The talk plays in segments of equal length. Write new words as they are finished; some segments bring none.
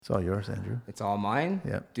It's all yours, Andrew. It's all mine?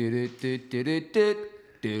 Yeah.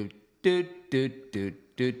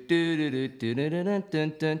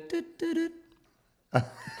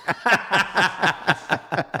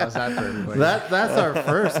 How's that for everybody? That's our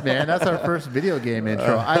first, man. That's our first video game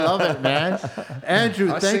intro. I love it, man.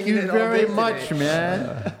 Andrew, thank you very much,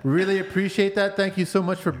 man. Really appreciate that. Thank you so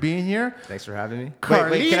much for being here. Thanks for having me.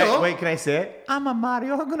 Carlito. Can I say it? I'm a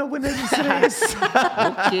Mario. I'm gonna win this race.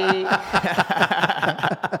 Okay.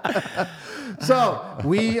 So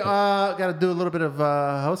we got to do a little bit of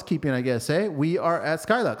housekeeping, I guess. We are at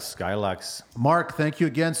Skylux. Mark, thank you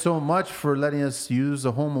again so much for letting us use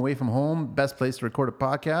the home away from home. Best place to record a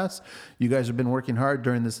podcast. You guys have been working hard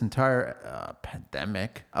during this entire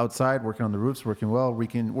pandemic. Outside, working on the roofs, working well,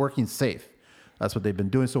 working safe. That's what they've been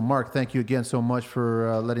doing. So, Mark, thank you again so much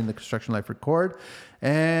for letting the Construction Life record.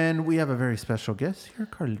 And we have a very special guest here,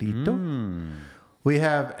 Carlito. We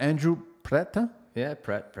have Andrew Prete. Yeah,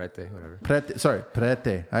 Prete, whatever.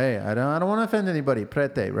 Prete. Hey, I don't want to offend anybody.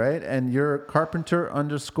 Prete, right? And you're Carpenter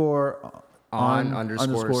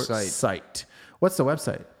 _ site. What's the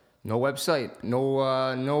website? No website.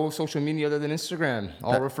 No social media other than Instagram.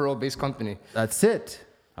 All referral-based company. That's it.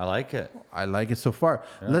 I like it. I like it so far.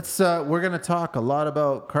 Yeah. We're going to talk a lot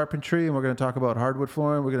about carpentry, and we're going to talk about hardwood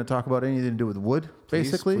flooring. We're going to talk about anything to do with wood,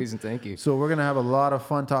 basically. Please and thank you. So we're going to have a lot of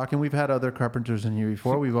fun talking. We've had other carpenters in here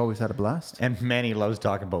before. We've always had a blast. And Manny loves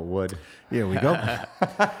talking about wood. Here we go.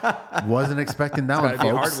 Wasn't expecting that one,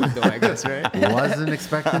 folks. Hardwood, though, I guess, right? Wasn't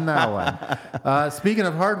expecting that one. Speaking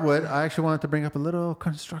of hardwood, I actually wanted to bring up a little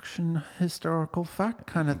construction historical fact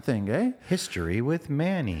kind of thing, History with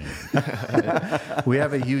Manny. We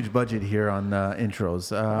have a huge budget here on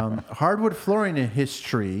intros. Hardwood flooring in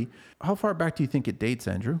history. How far back do you think it dates,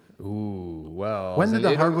 Andrew? Ooh, well. When did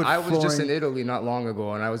the hardwood flooring... I was just in flooring- Italy not long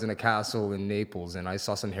ago, and I was in a castle in Naples, and I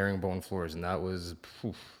saw some herringbone floors, and that was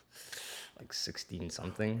like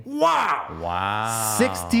 16-something. Wow.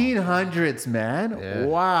 1600s, man. Yeah.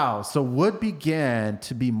 Wow. So wood began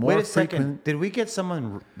to be more Wait a frequent. second. Did we get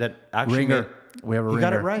someone that actually Ringer. We have a ringer. You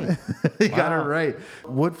got it right. You got it right.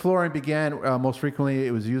 Wood flooring began most frequently.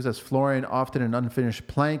 It was used as flooring, often in unfinished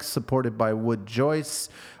planks supported by wood joists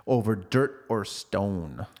over dirt or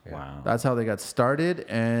stone. Wow. That's how they got started,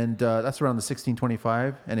 and that's around the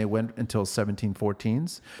 1625, and it went until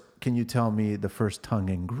 1714s. Can you tell me the first tongue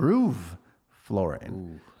and groove flooring?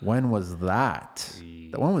 Ooh. When was that?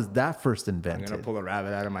 When was that first invented? I'm going to pull a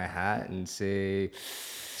rabbit out of my hat and say...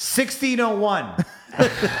 1601.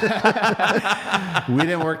 We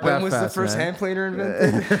didn't work that fast. When was the first hand planer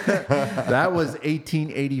invented? That was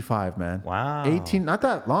 1885, man. Wow. Not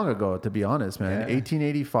that long ago, to be honest, man. Yeah.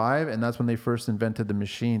 1885, and that's when they first invented the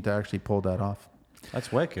machine to actually pull that off.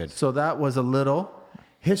 That's wicked. So that was a little...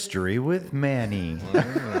 History with Manny.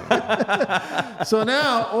 So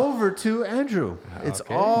now over to Andrew. It's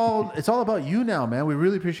all about you now, man. We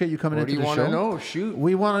really appreciate you coming into the show. What do you want to know? Shoot.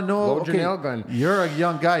 We want to know. Load your nail gun. You're a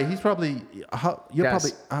young guy. He's probably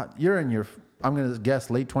Yes. you're in your, I'm gonna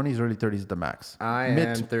guess, late 20s, early 30s at the max. I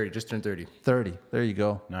am 30. Just turned 30. 30. There you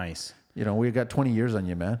go. Nice. You know, we got 20 years on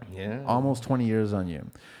you, man. Yeah. Almost 20 years on you.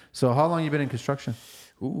 So how long you been in construction?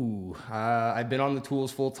 Ooh, I've been on the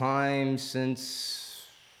tools full time since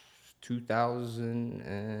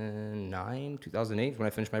 2009, 2008 when I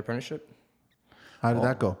finished my apprenticeship. How did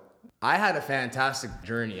that go? I had a fantastic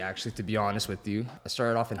journey, actually, to be honest with you. I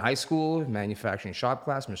started off in high school, manufacturing shop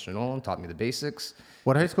class. Mr. Nolan taught me the basics.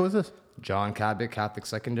 What high school is this? John Cabot Catholic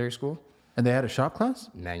Secondary School. And they had a shop class?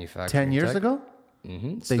 Manufacturing 10 years tech. ago?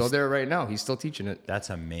 Mm-hmm. Still there right now. He's still teaching it. That's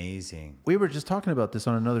amazing. We were just talking about this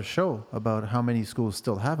on another show about how many schools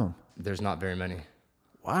still have them. There's not very many.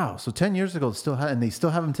 Wow. So 10 years ago, and they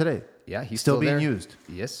still have them today. Yeah, he's still being there. used.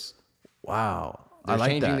 Yes. Wow. They're I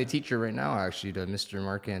like changing that. the teacher right now, actually, to Mr.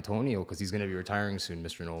 Mark Antonio, because he's going to be retiring soon,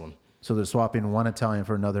 Mr. Nolan. So they're swapping one Italian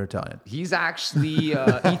for another Italian. He's actually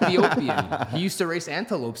Ethiopian. He used to race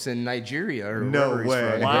antelopes in Nigeria. Or No wherever he's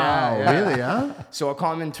way. from. Wow. Yeah. Really, huh? So a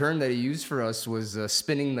common term that he used for us was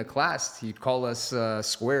spinning the class. He'd call us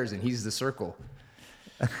squares, and he's the circle.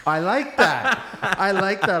 I like that. I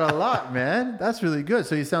like that a lot, man. That's really good.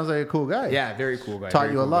 So he sounds like a cool guy. Yeah, very cool guy. Taught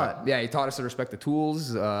very you a cool lot. guy. Yeah, he taught us to respect the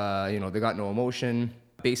tools. They got no emotion.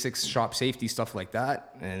 Basics, shop safety, stuff like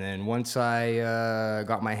that. And then once I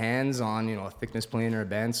got my hands on, a thickness planer, a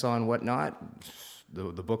bandsaw and whatnot,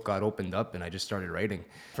 the book got opened up and I just started writing.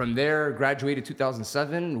 From there, graduated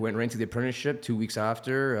 2007, went right into the apprenticeship 2 weeks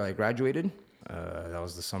after I graduated. That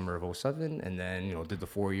was the summer of 07. And then, did the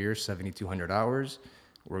 4 years, 7,200 hours.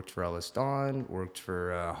 Worked for Ellis Dawn, worked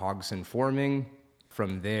for Hogson Forming.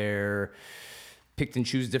 From there, picked and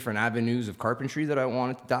choose different avenues of carpentry that I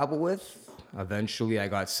wanted to dabble with. Eventually, I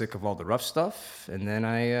got sick of all the rough stuff, and then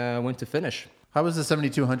I went to finish. How was the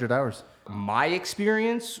 7,200 hours? My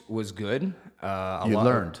experience was good. You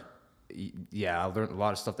learned. Yeah, I learned a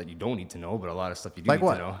lot of stuff that you don't need to know, but a lot of stuff you do Like need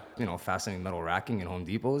what? to know. You know, fastening metal racking in Home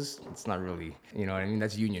Depots, it's not really, you know what I mean?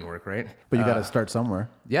 That's union work, right? But you got to start somewhere.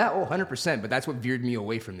 Yeah, 100%. But that's what veered me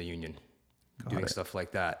away from the union, doing it. stuff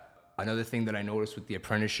like that. Another thing that I noticed with the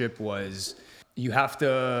apprenticeship was you have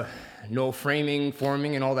to know framing,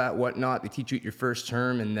 forming, and all that whatnot. They teach you at your first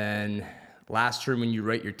term, and then last term when you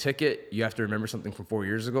write your ticket, you have to remember something from 4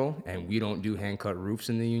 years ago. And we don't do hand cut roofs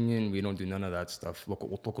in the union. We don't do none of that stuff.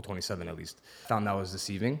 Local 27 at least. Found that was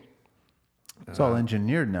deceiving. It's all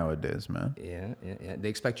engineered nowadays, man. Yeah. They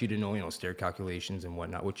expect you to know, stair calculations and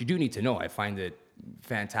whatnot, which you do need to know. I find it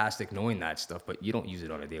fantastic knowing that stuff, but you don't use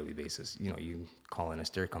it on a daily basis. You call in a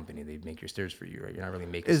stair company, they make your stairs for you, right? You're not really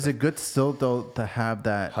making Is it good still, though, to have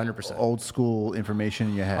that 100%. old school information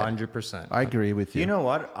in your head? 100%. I agree with you. You know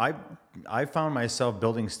what? I found myself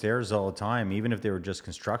building stairs all the time, even if they were just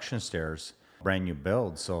construction stairs, brand new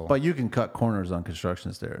build. So, But you can cut corners on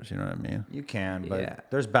construction stairs, you know what I mean? you can, but Yeah.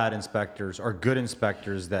 there's bad inspectors or good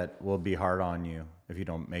inspectors that will be hard on you if you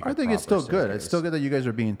don't make. I a think it's proper still good. It's staircase. still good that you guys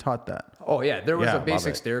are being taught that. Oh yeah, there was Yeah, a love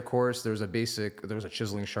basic it. stair course. There was a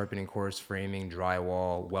chiseling, sharpening course, framing,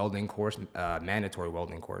 drywall, welding course, mandatory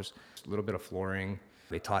welding course. A little bit of flooring.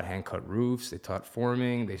 They taught hand cut roofs. They taught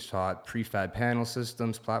forming. They taught prefab panel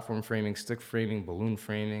systems, platform framing, stick framing, balloon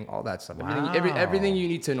framing, all that stuff. Everything you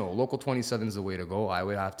need to know. Local 27 is the way to go. I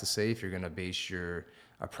would have to say if you're gonna base your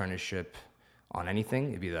apprenticeship on anything,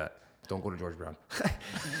 it'd be that. Don't go to George Brown.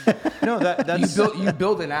 No, that's You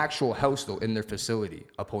build an actual house though in their facility,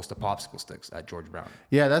 opposed to popsicle sticks at George Brown.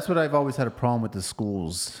 Yeah, that's what I've always had a problem with the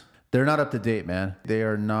schools. They're not up to date, man. They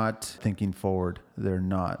are not thinking forward. They're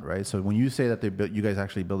not, right? So when you say that you guys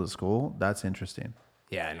actually build a school, that's interesting.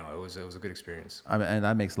 Yeah, no, it was a good experience. I mean, and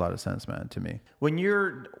that makes a lot of sense, man, to me. when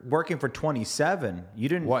you're working for 27. You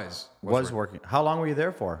didn't Was working. How long were you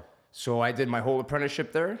there for? So I did my whole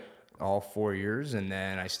apprenticeship there, all 4 years, and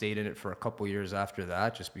then I stayed in it for a couple years after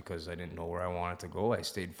that, just because I didn't know where I wanted to go. I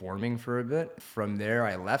stayed forming for a bit. From there,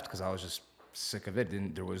 I left because I was just sick of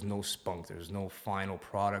it. There was no spunk. There was no final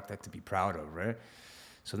product to be proud of, right?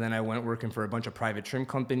 So then I went working for a bunch of private trim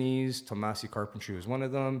companies. Tomasi Carpentry was one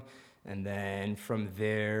of them. And then from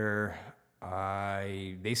there,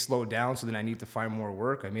 they slowed down, so then I needed to find more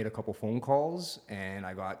work. I made a couple phone calls, and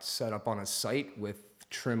I got set up on a site with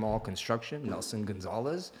Trim All Construction, Nelson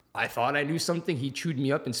Gonzalez. I thought I knew something. He chewed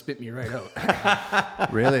me up and spit me right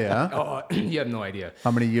out. Really, huh? Oh, you have no idea.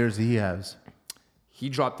 How many years he has? He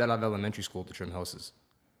dropped out of elementary school to trim houses.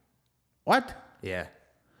 What? Yeah.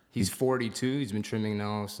 He's 42. He's been trimming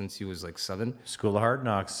now since he was like 7. School of Hard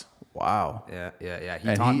Knocks. Wow. Yeah. He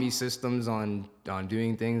And taught me systems on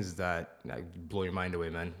doing things that blow your mind away,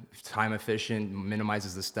 man. Time efficient,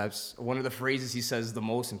 minimizes the steps. One of the phrases he says the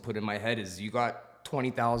most and put in my head is, you got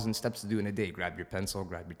 20,000 steps to do in a day. Grab your pencil,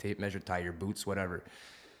 grab your tape measure, tie your boots, whatever.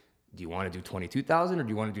 Do you want to do 22,000 or do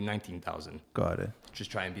you want to do 19,000? Got it. Just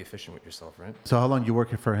try and be efficient with yourself, right? So how long you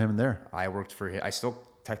working for him there? I worked for him. I still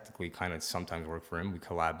technically kind of sometimes work for him. We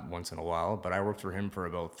collab once in a while, but I worked for him for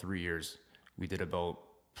about 3 years. We did about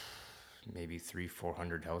maybe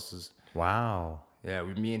 400 houses. Wow. Yeah,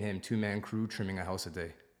 me and him, 2-man crew, trimming a house a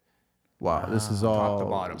day. Wow, this is Top to all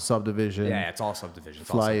bottom. subdivision. Yeah, it's all subdivision.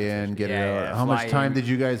 It's all Fly subdivision. in, get it Yeah, out. How much fly time in. did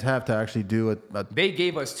you guys have to actually do it? They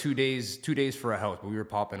gave us 2 days for a house, but we were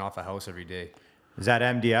popping off a house every day. Is that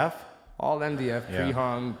MDF? All MDF, Yeah.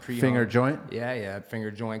 pre-hung. Finger joint? Yeah,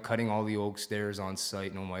 finger joint, cutting all the oak stairs on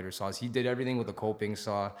site, no miter saws. He did everything with a coping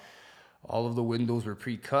saw. All of the windows were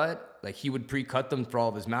pre-cut. Like, he would pre-cut them for all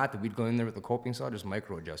of his mat, and we'd go in there with the coping saw, just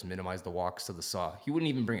micro adjust, minimize the walks to the saw. He wouldn't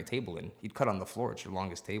even bring a table in. He'd cut on the floor. It's your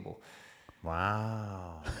longest table.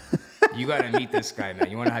 Wow. You got to meet this guy, man.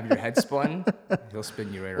 You want to have your head spun? He'll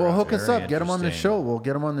spin you right around. Well, hook us Very up. Get him on the interesting. show. We'll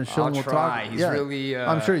get him on the show I'll and we'll try. talk. He's really,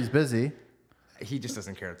 I'm sure he's busy. He just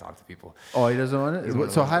doesn't care to talk to people. Oh, he doesn't want it? doesn't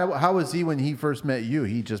So want how was he when he first met you?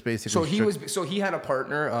 He just basically... So he had a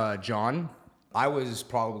partner, John. I was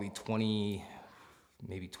probably 20,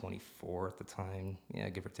 maybe 24 at the time. Yeah,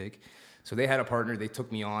 give or take. So they had a partner. They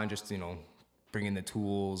took me on just, bring in the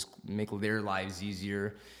tools, make their lives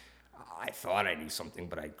easier. I thought I knew something,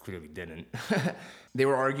 but I clearly didn't. They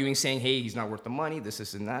were arguing, saying, hey, he's not worth the money,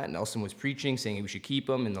 this, and that. Nelson was preaching, saying we should keep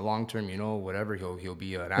him in the long term, whatever, he'll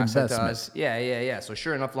be an asset to Investment. us. Yeah. So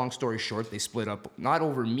sure enough, long story short, they split up, not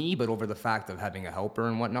over me, but over the fact of having a helper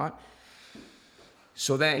and whatnot.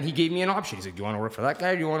 So then he gave me an option. He said, do you want to work for that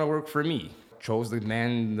guy or do you want to work for me? Chose the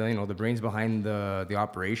man, the brains behind the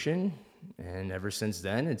operation. And ever since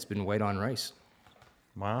then, it's been white on rice.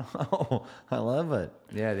 Wow, I love it.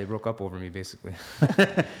 Yeah, they broke up over me basically.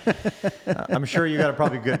 I'm sure you got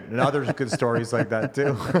probably good and other good stories like that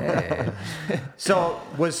too. So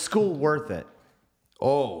was school worth it?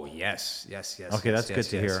 Oh, yes. Okay, that's good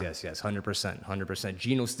to hear. Yes, 100%.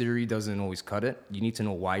 Geno's theory doesn't always cut it. You need to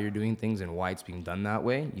know why you're doing things and why it's being done that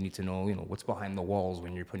way. You need to know, what's behind the walls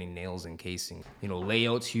when you're putting nails and casing.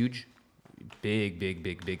 Layout's huge.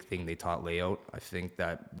 Big thing they taught layout. I think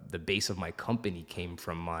that the base of my company came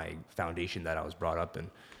from my foundation that I was brought up in.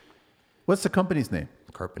 What's the company's name?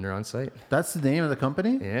 Carpenter on Site. That's the name of the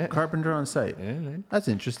company? Yeah. Carpenter on Site. Yeah, man. That's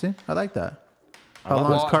interesting. I like that. How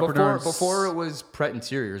long is Carpenter on before it was Prete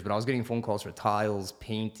Interiors, but I was getting phone calls for tiles,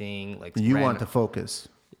 painting, like You want to focus.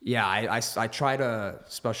 Yeah, I try to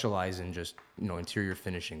specialize in just, interior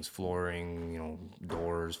finishings, flooring,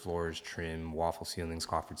 doors, floors, trim, waffle ceilings,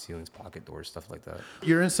 coffered ceilings, pocket doors, stuff like that.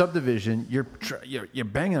 You're in subdivision. You're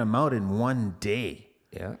banging them out in one day.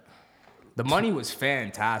 Yeah. The money was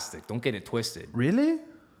fantastic. Don't get it twisted. Really?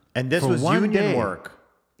 And this For was one union day. work.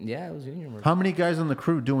 Yeah, it was union work. How many guys on the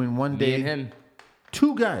crew doing one day? Me and him.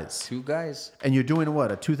 2 guys. 2 guys. And you're doing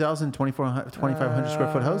what? A 2,000, 2,500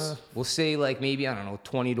 square foot house? We'll say maybe,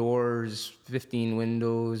 20 doors, 15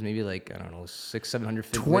 windows, maybe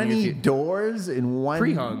 700 20 doors in one?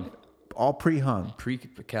 Pre-hung. All pre-hung.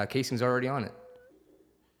 Casing's already on it.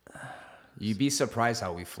 You'd be surprised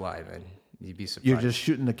how we fly, man. You'd be surprised. You're just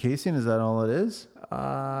shooting the casing? Is that all it is?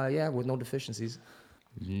 Yeah, with no deficiencies.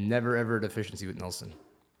 Never ever a deficiency with Nelson.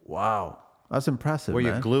 Wow. That's impressive, Were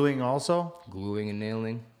man. you gluing also? Gluing and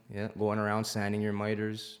nailing. Yeah, going around sanding your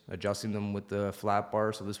miters, adjusting them with the flat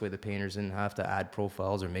bar, so this way the painters didn't have to add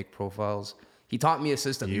profiles or make profiles. He taught me a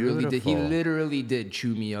system. He really did. He literally did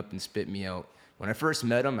chew me up and spit me out. When I first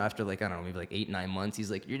met him, after maybe 8-9 months,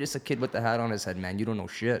 he's like, "You're just a kid with the hat on his head, man. You don't know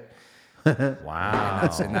shit." Wow.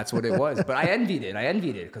 And that's what it was. But I envied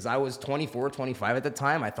it because I was 24, 25 at the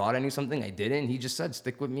time. I thought I knew something. I didn't. He just said,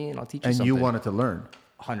 "Stick with me and I'll teach you And something." you wanted to learn.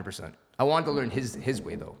 100%. I wanted to learn his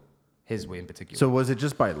way though. His way in particular. So was it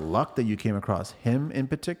just by luck that you came across him in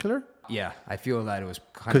particular? Yeah, I feel that it was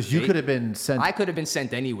kind of Because you could have been sent. I could have been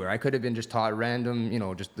sent anywhere. I could have been just taught random,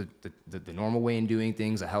 just the normal way in doing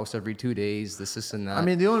things, a house every 2 days, this and that. I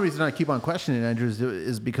mean, the only reason I keep on questioning Andrew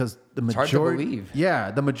is because the hard majority. to believe.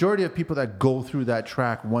 Yeah, the majority of people that go through that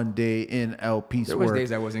track one day in out piece there was work.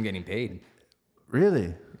 days I wasn't getting paid.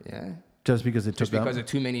 Really? Yeah. Just because it took Just because that? of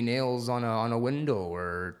too many nails on a window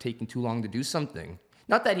or taking too long to do something.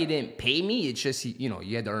 Not that he didn't pay me. It's just you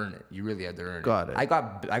had to earn it. You really had to earn Got it. I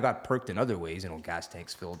got perked in other ways. Gas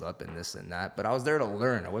tanks filled up and this and that. But I was there to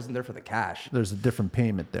learn. I wasn't there for the cash. There's a different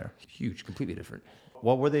payment there. Huge, completely different.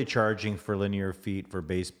 What were they charging for linear feet for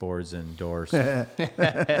baseboards and doors?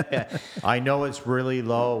 I know it's really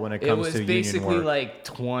low when it comes to union work. It was basically like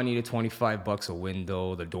 20 to 25 bucks a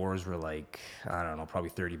window. The doors were probably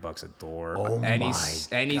 30 bucks a door. Oh any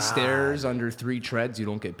my stairs under 3 treads, you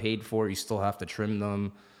don't get paid for. You still have to trim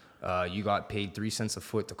them. You got paid 3 cents a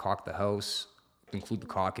foot to caulk the house, include the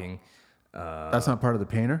caulking. That's not part of the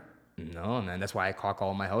painter? No, man. That's why I caulk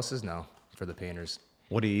all my houses now for the painters.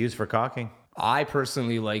 What do you use for caulking? I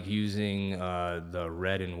personally like using the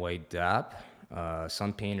red and white DAP.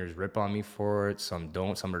 Some painters rip on me for it. Some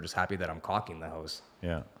don't. Some are just happy that I'm caulking the house.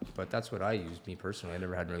 Yeah. But that's what I use, me personally. I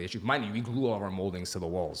never had really issues. Mind you, we glue all of our moldings to the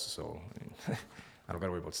walls, so I don't got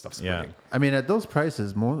to worry about stuff splitting. Yeah. I mean, at those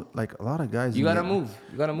prices, a lot of guys... You got to move.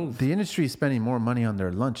 You got to move. The industry is spending more money on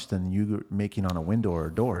their lunch than you making on a window or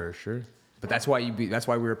a door. For sure. But that's why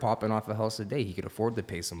we were popping off a house a day. He could afford to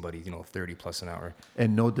pay somebody, 30 plus an hour.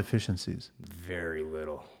 And no deficiencies. Very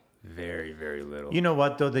little. Very, very little. You know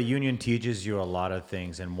what, though? The union teaches you a lot of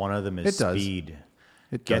things, and one of them is speed.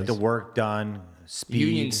 Get the work done, speed.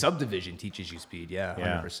 Union subdivision teaches you speed, yeah.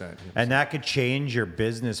 100%. And that could change your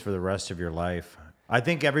business for the rest of your life. I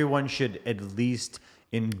think everyone should at least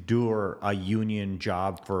endure a union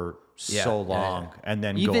job for so long and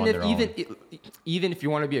then go on their own. Even if you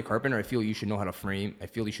want to be a carpenter, I feel you should know how to frame. I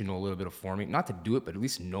feel you should know a little bit of forming. Not to do it, but at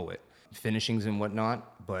least know it. Finishings and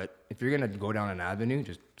whatnot. But if you're going to go down an avenue,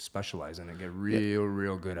 just specialize in it. Get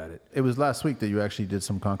real good at it. It was last week that you actually did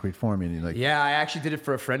some concrete forming. Yeah, I actually did it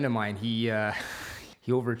for a friend of mine. He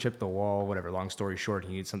overchipped the wall, whatever. Long story short,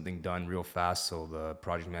 he needed something done real fast, so the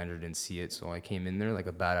project manager didn't see it. So I came in there like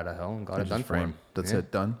a bat out of hell and got it done for him. That's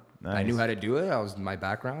it, done? Nice. I knew how to do it. That was my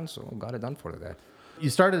background, so got it done for the guy.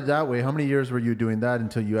 You started that way. How many years were you doing that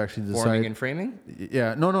until you actually decided? Forming and framing?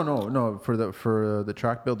 Yeah. No. For the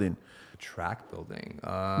track building. Track building?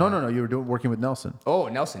 No. You were working with Nelson. Oh,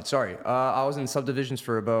 Nelson. Sorry. I was in subdivisions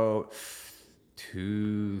for about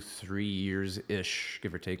 2-3 years ish,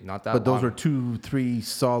 give or take. Not that. But those long. were 2-3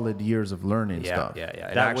 solid years of learning stuff. Yeah.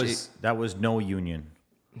 And That was no union.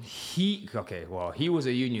 He was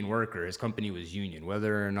a union worker. His company was union.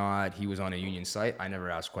 Whether or not he was on a union site, I never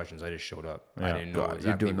asked questions. I just showed up. Yeah. I didn't know You're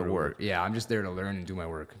exactly doing the work. Yeah, I'm just there to learn and do my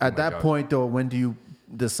work. At that point, though, when do you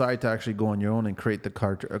decide to actually go on your own and create the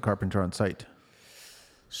carpenter on site?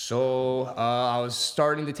 So I was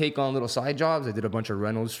starting to take on little side jobs. I did a bunch of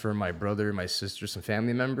rentals for my brother, my sister, some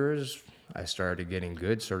family members. I started getting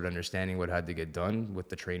good, started understanding what had to get done with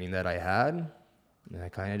the training that I had. And I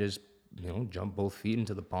kind of just, jumped both feet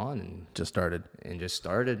into the pond and Just started. And treat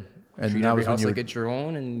that every was when house you like it's your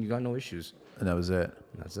own, and you got no issues. And that was it.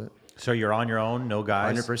 And that's it. So you're on your own, no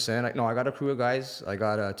guys? 100%. I got a crew of guys. I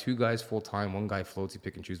got 2 guys full time. 1 guy floats. He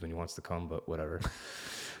pick and choose when he wants to come, but whatever.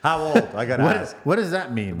 How old? I got to ask. What does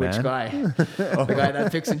that mean, man? Which guy? The guy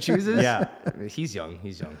that picks and chooses? Yeah. He's young.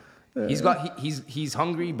 He's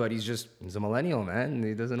hungry, but he's a millennial, man.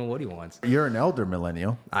 He doesn't know what he wants. You're an elder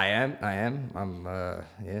millennial. I am.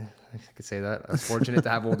 Yeah, I could say that. I was fortunate to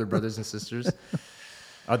have older brothers and sisters.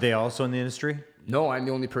 Are they also in the industry? No, I'm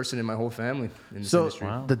the only person in my whole family in this So industry.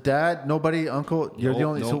 the dad, nobody, uncle, you're the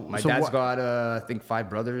only. No. So My so dad's what- got I think 5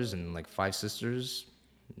 brothers and like 5 sisters.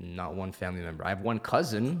 Not one family member. I have 1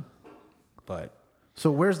 cousin, but So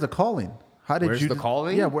where's the calling? How did Where's you? the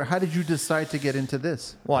calling? Yeah. How did you decide to get into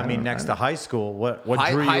this? Well, I mean, next to high school, what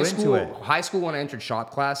drew you school, into it? High school, when I entered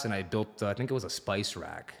shop class and I built, I think it was a spice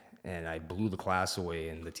rack, and I blew the class away,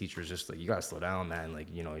 and the teacher was just like, "You gotta slow down, man." Like,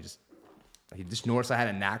 he just noticed I had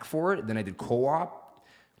a knack for it. Then I did co-op.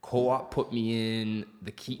 Co-op put me in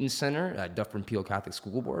the Keaton Center at Dufferin Peel Catholic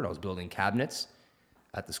School Board. I was building cabinets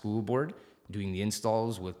at the school board, doing the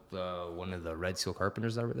installs with one of the Red Seal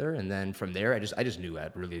carpenters that were there. And then from there, I just knew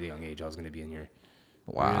at really young age I was going to be in here.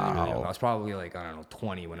 Wow. Really young. I was probably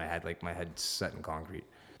 20 when I had my head set in concrete.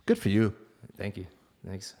 Good for you. Thank you.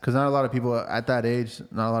 Thanks. Because not a lot of people at that age,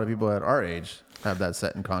 not a lot of people at our age have that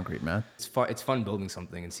set in concrete, man. It's fun building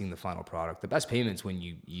something and seeing the final product. The best payment's when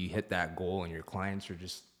you hit that goal and your clients are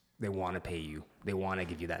they want to pay you. They want to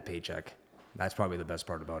give you that paycheck. That's probably the best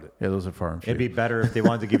part about it. Yeah, those are far and few. It'd be better if they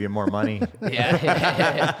wanted to give you more money.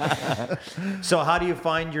 Yeah. So how do you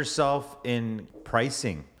find yourself in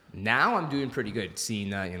pricing? Now I'm doing pretty good, seeing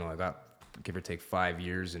that, I got give or take 5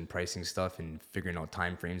 years in pricing stuff and figuring out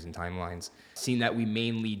time frames and timelines. Seeing that we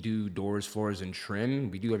mainly do doors, floors, and trim.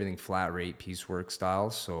 We do everything flat rate, piecework style.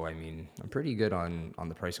 So, I mean, I'm pretty good on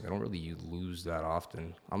the pricing. I don't really lose that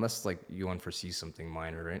often, unless you unforesee something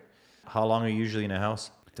minor, right? How long are you usually in a house?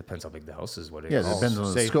 Depends how big the house is, what it Yeah, is. it depends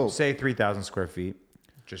on the scope. Say 3,000 square feet.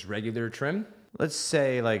 Just regular trim. Let's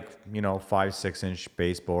say 5-6 inch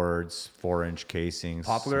baseboards, 4-inch casings.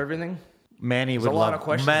 Poplar everything. Manny would There's a lot love. of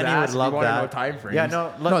questions Manny to ask. would love You wanna that. know time frames. Yeah,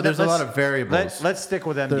 no. There's a lot of variables. Let's stick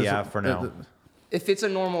with MDF for now. If it's a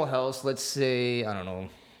normal house, let's say, I don't know,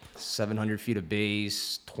 700 feet of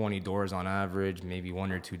base, 20 doors on average, maybe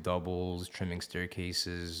 1 or 2 doubles, trimming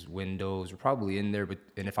staircases, windows, we're probably in there.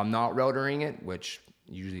 And if I'm not routering it, which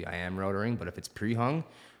usually I am routering, but if it's pre-hung,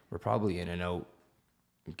 we're probably in and out,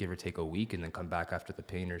 give or take a week, and then come back after the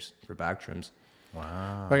painters for back trims.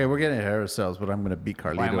 Wow. Okay, we're getting ahead of ourselves, but I'm going to beat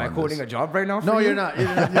Carlito Why, am I on quoting this. a job right now? No, you're not.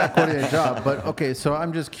 You're not quoting a job. But okay, so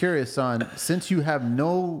I'm just curious on, since you have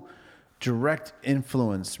no direct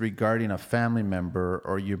influence regarding a family member,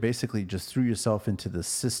 or you basically just threw yourself into the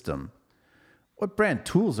system, what brand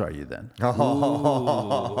tools are you then? Well.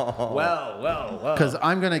 Because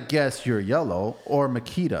I'm going to guess you're Yellow or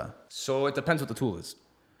Makita. So it depends what the tool is.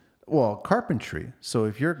 Well, carpentry. So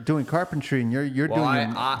if you're doing carpentry and you're Well,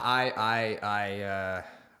 doing...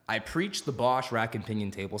 I preach the Bosch rack and pinion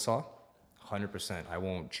table saw, 100%. I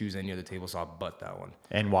won't choose any other table saw but that one.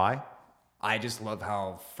 And why? I just love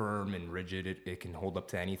how firm and rigid it can hold up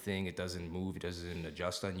to anything. It doesn't move. It doesn't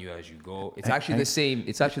adjust on you as you go. It's actually the same.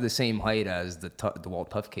 It's actually the same height as the DeWalt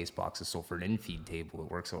Tough Case boxes. So for an in-feed table, it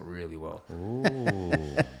works out really well.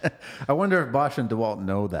 Ooh. I wonder if Bosch and DeWalt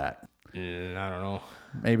know that. I don't know.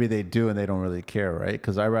 Maybe they do and they don't really care, right?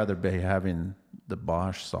 Because I'd rather be having the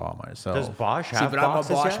Bosch saw myself. Does Bosch See, have but I'm a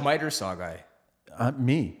boxes Bosch yet? miter saw guy.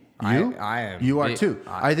 Me? You? I am. You are too.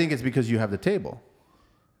 I think it's because you have the table.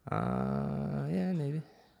 Yeah, maybe.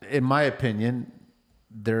 In my opinion,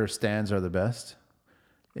 their stands are the best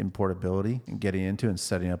in portability and getting into and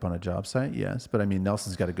setting up on a job site. Yes, but I mean,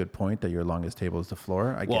 Nelson's got a good point that your longest table is the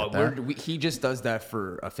floor. I get that. He just does that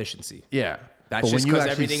for efficiency. Yeah. That's But just when you because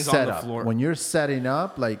actually everything's set on the up, floor. when you're setting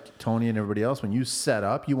up, like Tony and everybody else, when you set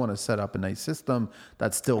up, you want to set up a nice system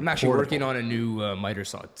that's still I'm actually portable. working on a new miter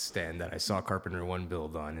saw stand that I saw Carpentry One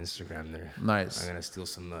build on Instagram there. Nice. I'm going to steal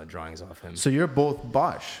some drawings off him. So you're both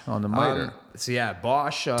Bosch on the miter. So yeah,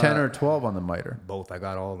 Bosch. 10 or 12 on the miter. both. I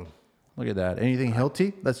got all of them. Look at that. Anything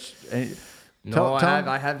Hilti? No,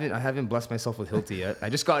 I haven't blessed myself with Hilti yet. I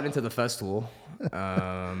just got into the Festool.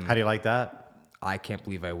 How do you like that? I can't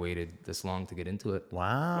believe I waited this long to get into it.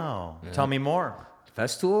 Wow. Yeah. Tell me more.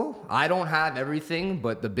 Festool, I don't have everything,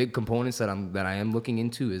 but the big components that I am looking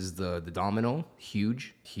into is the domino.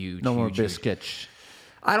 Huge. No more biscuits.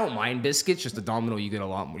 I don't mind biscuits, just the domino you get a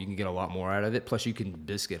lot more. You can get a lot more out of it. Plus you can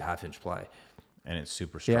biscuit 1/2-inch ply. And it's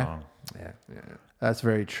super strong. Yeah. That's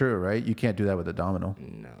very true, right? You can't do that with a domino.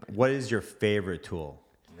 No. What is your favorite tool?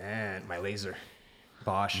 Man, my laser.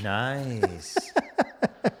 Bosch. Nice.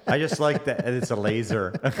 I just like that it's a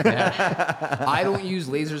laser. I don't use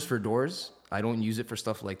lasers for doors. I don't use it for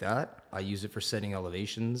stuff like that. I use it for setting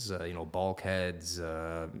elevations, bulkheads,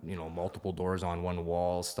 multiple doors on one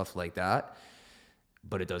wall, stuff like that.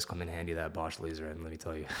 But it does come in handy, that Bosch laser, and let me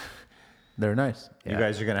tell you. They're nice. You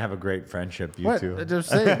guys are going to have a great friendship, you two. Just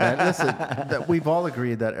saying, man. Listen, that we've all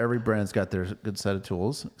agreed that every brand's got their good set of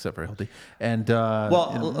tools, except for Hilti. And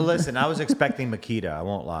listen, I was expecting Makita. I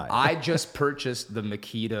won't lie. I just purchased the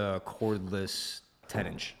Makita cordless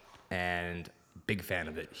 10-inch, and big fan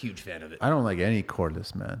of it. Huge fan of it. I don't like any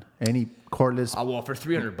cordless, man. Any cordless Well, for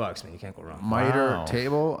 $300, man, you can't go wrong. miter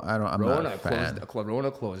table. I'm not a fan.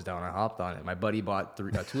 Rona closed down. I hopped on it. My buddy bought 2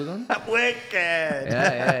 of them. Wicked.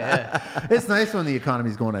 Yeah. It's nice when the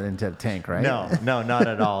economy's going into a tank, right? No, not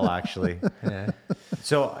at all, actually. Yeah.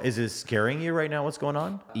 So is it scaring you right now? What's going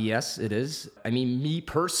on? Yes, it is. I mean, me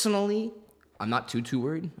personally, I'm not too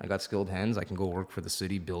worried. I got skilled hands. I can go work for the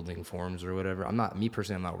city building forms or whatever. I'm not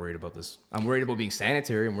worried about this. I'm worried about being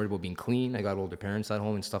sanitary. I'm worried about being clean. I got older parents at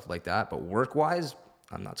home and stuff like that. But work-wise,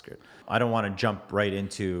 I'm not scared. I don't want to jump right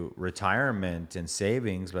into retirement and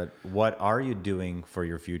savings, but what are you doing for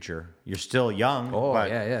your future? You're still young.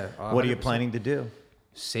 Yeah. What are you planning to do?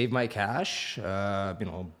 Save my cash,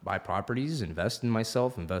 buy properties, invest in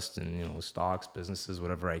myself, invest in, stocks, businesses,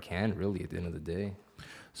 whatever I can, really, at the end of the day.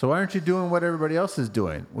 So why aren't you doing what everybody else is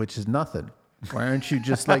doing, which is nothing? Why aren't you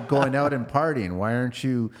just like going out and partying? Why aren't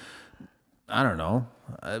you, I don't know,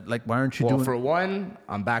 why aren't you doing? Well, for one,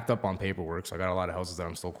 I'm backed up on paperwork, so I got a lot of houses that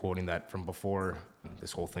I'm still quoting that from before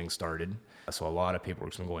this whole thing started. So a lot of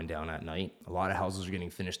paperwork's been going down at night. A lot of houses are getting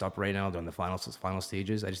finished up right now. They're on the final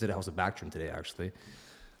stages. I just did a house at Backtrim today, actually.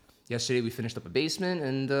 Yesterday we finished up a basement,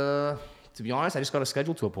 and to be honest, I just got a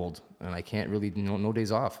schedule to uphold, and I can't really, no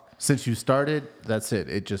days off. Since you started, that's it.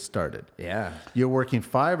 It just started. Yeah. You're working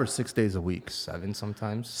 5 or 6 days a week? 7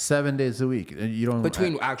 sometimes. 7 days a week. You don't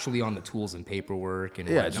Between actually on the tools and paperwork and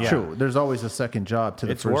yeah, it's true. There's always a second job to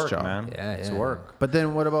the It's first work, job. man. Yeah, It's yeah. work. But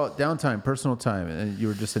then what about downtime, personal time? And you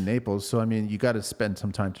were just in Naples, so I mean, you got to spend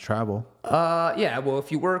some time to travel. Yeah. Well,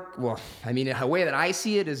 if you work, I mean, the way that I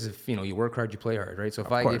see it is, if you work hard, you play hard, right? So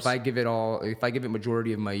if I give it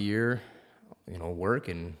majority of my year, work,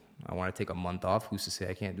 and I want to take a month off, who's to say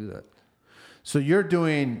I can't do that? So you're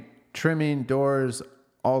doing trimming doors,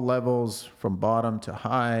 all levels from bottom to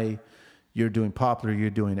high. You're doing poplar, you're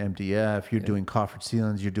doing MDF, you're doing coffered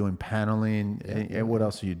ceilings, you're doing paneling. And what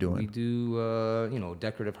else are you We doing? do,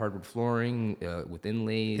 decorative hardwood flooring with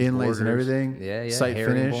inlays, Inlays and borders. everything? Yeah. Site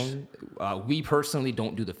finish? Herringbone. We personally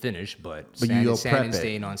don't do the finish, but you sand, go sand prep and it.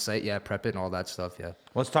 stain on site. Yeah, prep it and all that stuff. Yeah.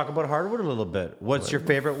 Let's talk about hardwood a little bit. What's your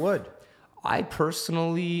favorite wood? I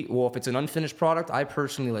personally, if it's an unfinished product, I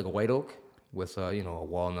personally like a white oak with a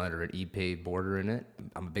walnut or an epave border in it.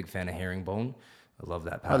 I'm a big fan of herringbone. I love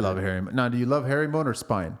that I pattern. love herringbone. Now, do you love herringbone or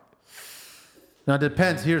spine? Now, it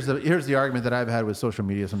depends. Here's the argument that I've had with social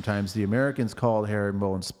media sometimes. The Americans call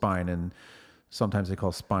herringbone spine, and sometimes they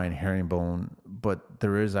call spine herringbone, but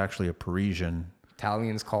there is actually a Parisian.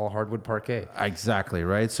 Italians call hardwood parquet. Exactly,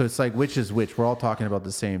 right? So it's like, which is which? We're all talking about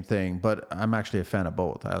the same thing, but I'm actually a fan of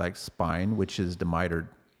both. I like spine, which is the mitered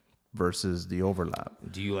versus the overlap.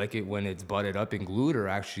 Do you like it when it's butted up and glued, or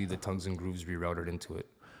actually the tongues and grooves rerouted into it?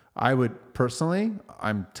 I would personally,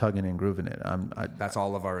 I'm tugging and grooving it. That's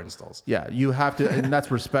all of our installs. Yeah, you have to, and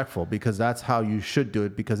that's respectful because that's how you should do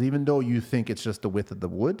it. Because even though you think it's just the width of the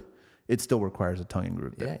wood, it still requires a tongue and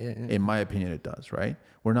groove there. Yeah. In my opinion, it does, right?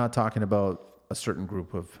 We're not talking about a certain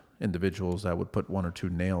group of individuals that would put 1 or 2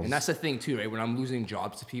 nails. And that's the thing too, right? When I'm losing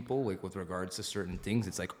jobs to people, like with regards to certain things,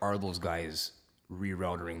 it's like, are those guys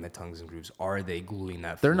reroutering the tongues and grooves? Are they gluing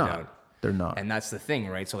that? They're food not. down? They're not. And that's the thing,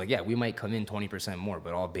 right? So like, yeah, we might come in 20% more,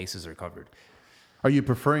 but all bases are covered. Are you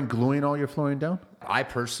preferring gluing all your flooring down? I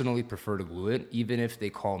personally prefer to glue it, even if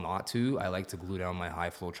they call not to. I like to glue down my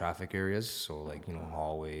high flow traffic areas, so like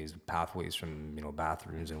hallways, pathways from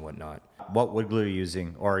bathrooms and whatnot. What wood glue are you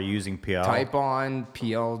using, or are you using PL? Type on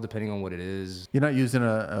PL, depending on what it is. You're not using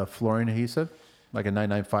a flooring adhesive? Like a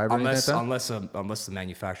 995 or anything like that? Unless the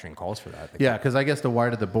manufacturing calls for that. Yeah, because I guess the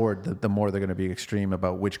wider the board, the more they're going to be extreme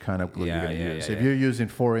about which kind of glue you're going to use. If you're using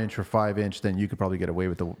 4-inch or 5-inch, then you could probably get away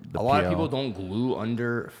with the A lot of people don't glue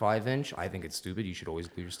under 5-inch. I think it's stupid. You should always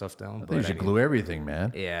glue your stuff down. You should glue everything, man.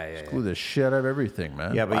 Glue the shit out of everything,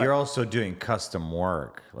 man. Yeah, but you're also doing custom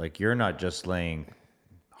work. Like, you're not just laying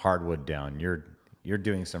hardwood down. You're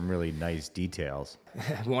doing some really nice details.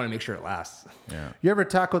 We want to make sure it lasts. Yeah. You ever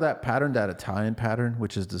tackle that pattern, that Italian pattern,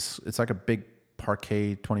 which is this? It's like a big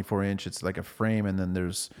parquet, 24-inch. It's like a frame, and then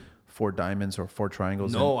there's 4 diamonds or 4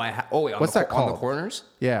 triangles. No, what's that called? On the corners?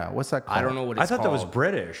 Yeah, what's that called? I don't know what it's called. I thought that was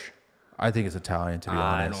British. I think it's Italian, to be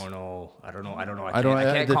honest. I don't know. I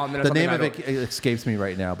can't comment on the name of it escapes me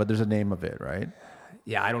right now, but there's a name of it, right?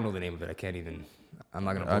 Yeah, I don't know the name of it. I can't even. I'm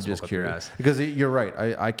not gonna. I'm just curious because you're right.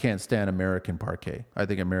 I can't stand American parquet. I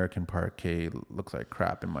think American parquet looks like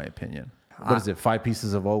crap, in my opinion. What is it? 5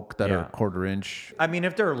 pieces of oak that are 1/4 inch. I mean,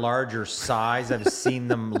 if they're larger size, I've seen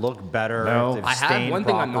them look better. No. If I have one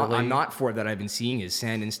properly. thing I'm not for that I've been seeing is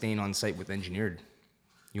sand and stain on site with engineered.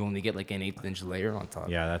 You only get like an 1/8 inch layer on top.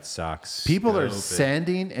 Yeah, that sucks. People are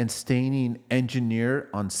sanding and staining engineer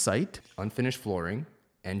on site. Unfinished flooring,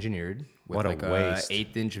 engineered. With What a like waste.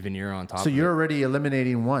 1/8 inch veneer on top. So you're already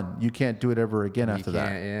eliminating one. You can't do it ever again after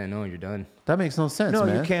that. Yeah, no, you're done. That makes no sense, No,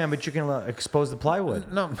 man. you can, but you can expose the plywood.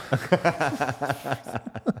 No.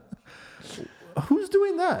 Who's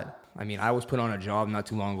doing that? I mean, I was put on a job not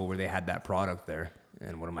too long ago where they had that product there.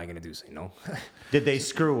 And what am I going to do? Say no? Did they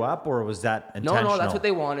screw up, or was that intentional? No, that's what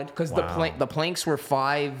they wanted. Because the planks were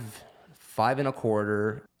 5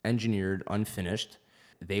 1/4, engineered, unfinished.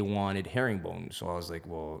 They wanted herringbone. So I was like,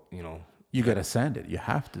 well, You got to sand it. You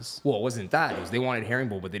have to. Well, it wasn't that. It was they wanted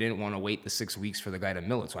herringbone, but they didn't want to wait the 6 weeks for the guy to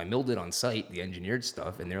mill it. So I milled it on site, the engineered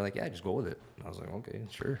stuff, and they're like, yeah, just go with it. And I was like, okay,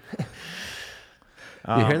 sure.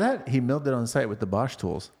 You hear that? He milled it on site with the Bosch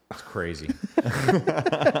tools. That's crazy.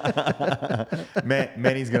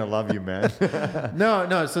 Manny's gonna love you, man.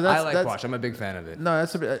 No. So that's I like Bosch. I'm a big fan of it. No,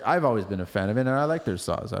 I've always been a fan of it, and I like their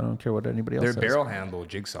saws. I don't care what anybody else Their says. barrel handle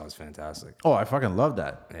jigsaw is fantastic. Oh, I fucking love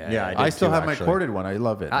that. Yeah, I still too, have actually. my corded one. I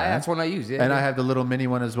love it. man. That's one I use. Yeah, And yeah. I have the little mini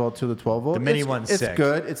one as well too, the 12 volt. The mini It's- one's It's sick.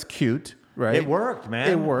 good. It's cute, right? It worked, man.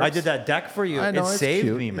 It works. I did that deck for you. I know, it it's saved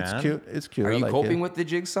cute. me, man. It's cute. It's cute. Are I you like coping it. with the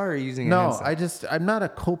jigsaw or are you using a No, handsaw? I'm not a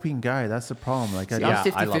coping guy. That's the problem. Like, See, Yeah,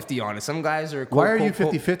 I'm I love- 50-50 on it. Some guys are. why are you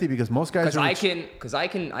 50-50? Because most guys Because are.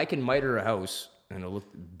 I can miter a house and it'll look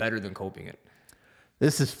better than coping it.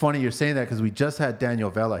 This is funny you're saying that because we just had Daniel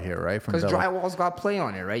Vela here, right? From Because Vela. drywall's got play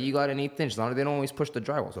on it, right? You got an 1/8 inch. They don't always push the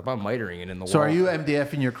drywall. So if I'm mitering it in the So wall. are you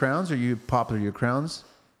MDFing your crowns or are you poplar your crowns?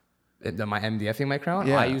 Am I MDFing my crown?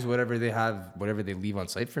 Yeah. I use whatever they have, whatever they leave on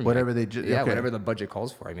site for me. Whatever they yeah, okay. whatever the budget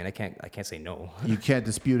calls for. I mean, I can't say no. You can't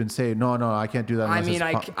dispute and say, no, I can't do that. I unless mean,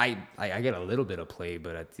 it's I get a little bit of play,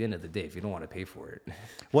 but at the end of the day, if you don't want to pay for it,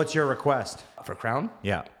 What's your request? for crown,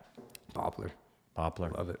 Yeah, poplar, poplar.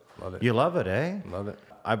 love it. You love it, eh? Love it.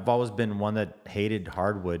 I've always been one that hated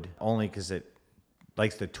hardwood only because it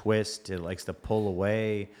likes to twist, it likes to pull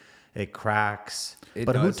away, it cracks.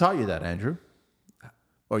 But who taught you that, Andrew?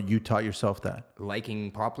 Or you taught yourself that? Liking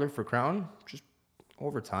poplar for crown, just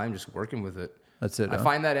over time, just working with it. That's it. I huh?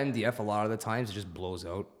 find that MDF a lot of the times it just blows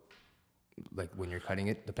out, like when you're cutting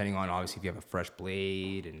it, depending on obviously if you have a fresh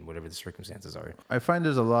blade and whatever the circumstances are. I find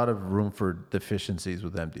there's a lot of room for deficiencies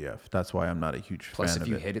with MDF. That's why I'm not a huge Plus, fan if of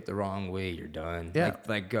you it. hit it the wrong way, you're done. Yeah.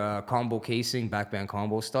 Like combo casing, backband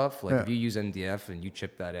combo stuff. Like Yeah. if you use MDF and you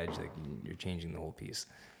chip that edge, like you're changing the whole piece.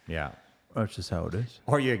 Yeah. That's just how it is.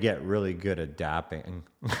 Or you get really good at dapping.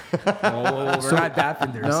 Oh, we're not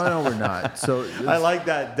dappenders. No, we're not. So I like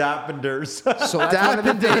that dappenders. So that's one of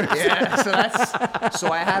the things. Yeah.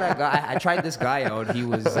 So I had a guy. I tried this guy out. He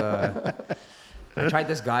was. I tried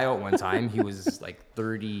this guy out one time. He was like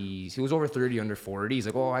 30. He was over 30, under 40. He's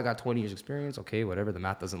like, oh, I got 20 years experience. Okay, whatever. The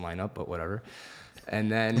math doesn't line up, but whatever.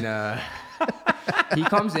 And then he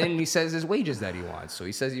comes in and he says his wages that he wants. So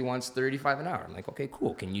he says he wants 35 an hour. I'm like, okay,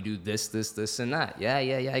 cool. Can you do this, and that? Yeah,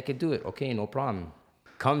 I could do it. Okay, no problem.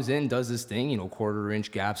 Comes in, does this thing, 1/4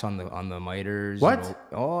 inch gaps on the miters. What?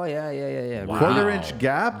 Oh yeah. Wow. 1/4 inch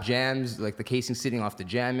gap? Jams, like the casing sitting off the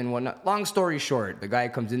jam and whatnot. Long story short, the guy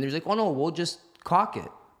comes in, there's like, oh no, we'll just caulk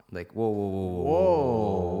it. Like, whoa.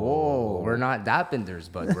 we're not Dappenders,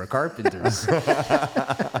 but we're carpenters.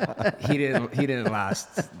 He didn't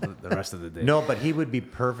last the rest of the day. No, but he would be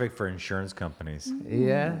perfect for insurance companies.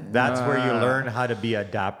 Yeah. That's where you learn how to be a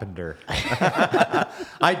Dappender.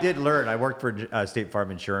 I did learn. I worked for State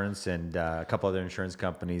Farm Insurance and a couple other insurance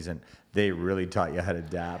companies, and they really taught you how to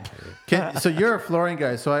dap. So you're a flooring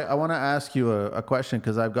guy. So I want to ask you a question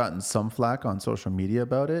because I've gotten some flack on social media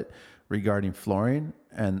about it regarding flooring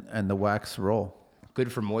and the wax roll. Good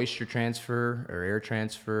for moisture transfer or air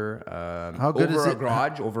transfer. How good is it?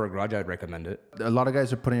 Over a garage, I'd recommend it. A lot of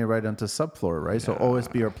guys are putting it right onto subfloor, right? So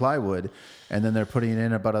OSB or plywood, and then they're putting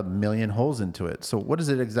in about 1 million holes into it. So what is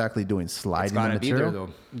it exactly doing? Sliding the material? It's gotta be there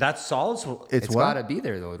though. That's solids. It's what? gotta be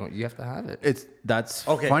there though. You have to have it. That's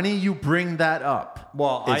Okay. funny you bring that up.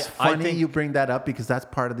 Well, it's I funny think- you bring that up because that's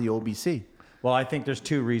part of the OBC. Well, I think there's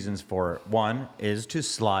two reasons for it. One is to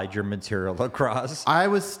slide your material across. I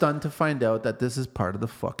was stunned to find out that this is part of the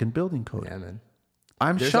fucking building code. Yeah, man.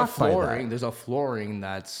 I'm shocked by that. There's a flooring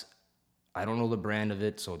that's, I don't know the brand of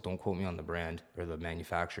it, so don't quote me on the brand or the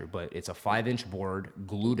manufacturer, but it's a 5-inch board,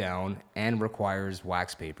 glue down, and requires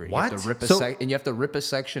wax paper. You What? have to rip and you have to rip a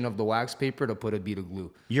section of the wax paper to put a bead of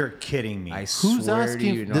glue. You're kidding me. I Who's swear to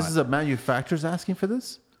asking? you This not. is a manufacturer's asking for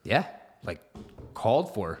this? Yeah, like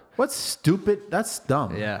called for. What's stupid? That's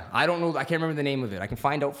dumb. Yeah, I don't know. I can't remember the name of it. I can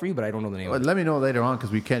find out for you, but I don't know the name Well, of it. let me know later on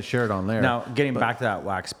because we can't share it on there. Now, getting back to that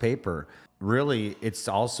wax paper, really, it's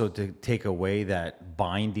also to take away that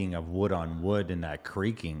binding of wood on wood and that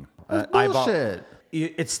creaking. That's bullshit.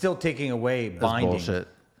 It's still taking away That's binding. bullshit.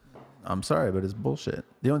 I'm sorry, but it's bullshit.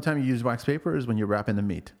 The only time you use wax paper is when you're wrapping the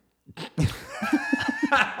meat.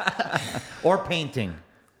 Or painting.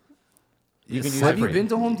 You can use Have it you for- been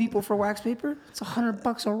to Home Depot for wax paper? It's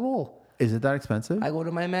 $100 a roll. Is it that expensive? I go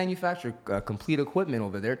to my manufacturer, complete equipment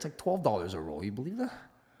over there. It's like $12 a roll. You believe that?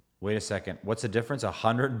 Wait a second. What's the difference?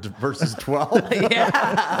 100 versus 12? Yeah.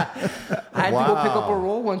 I had to go pick up a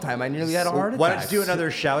roll one time. I nearly had a heart attack. Why don't you do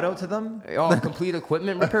another shout out to them? Oh, complete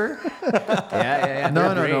equipment repair? Yeah.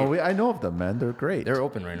 No. They're great. I know of them, man. They're great. They're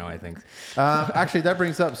open right now, I think. Actually, that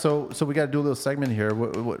brings up. So we got to do a little segment here.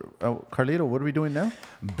 Carlito, what are we doing now?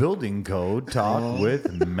 Building code talk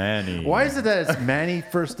with Manny. Why is it that it's Manny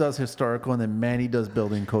first does historical and then Manny does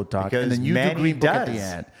building code talk, Because and then you Manny do green book at the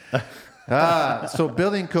does. end? So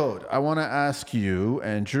building code. I want to ask you,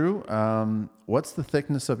 Andrew, what's the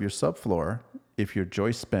thickness of your subfloor if your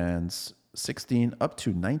joist spans 16 up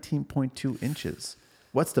to 19.2 inches?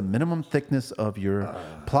 What's the minimum thickness of your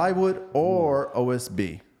plywood or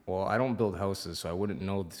OSB? Well, I don't build houses, so I wouldn't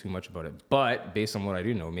know too much about it. But based on what I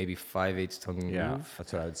do know, maybe 5/8 tongue move.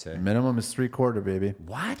 That's what I would say. Minimum is 3/4, baby.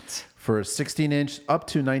 What? For a 16 inch up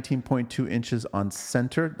to 19.2 inches on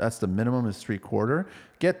center, that's the minimum is 3/4.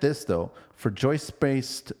 Get this though, for joist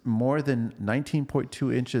spaced more than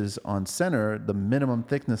 19.2 inches on center, the minimum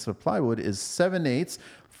thickness of plywood is 7/8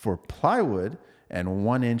 for plywood and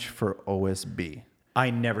 1 inch for OSB. I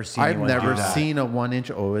never seen I've anyone do never that. seen a 1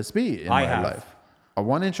 inch OSB in I my have. life. A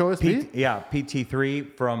 1 inch OSB? PT3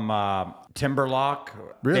 from Timberlock.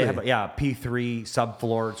 Really? They have, P3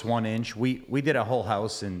 subfloor. It's 1 inch. We did a whole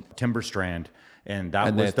house in Timber Strand, and that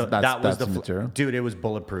was that's the the material? dude. It was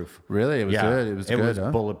bulletproof. Really? It was good? It was good,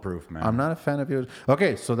 huh? bulletproof, man. I'm not a fan of yours.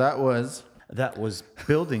 Okay, so that was That was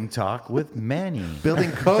building talk with Manny.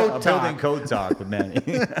 building code talk. Building code talk with Manny.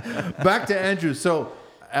 Back to Andrew. So,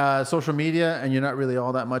 social media, and you're not really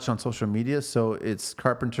all that much on social media. So it's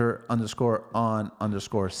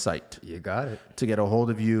Carpenter_on_site You got it. to get a hold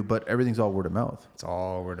of you. But everything's all word of mouth. It's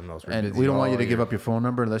all word of mouth. We're And busy we don't want you all to give year. up your phone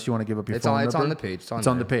number unless you want to give up your It's phone on- number. it's on the page. It's on It's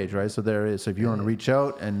on the there. page, right? So there it is. So if you want to reach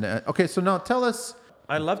out and okay, so now tell us.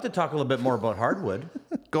 I'd love to talk a little bit more about hardwood.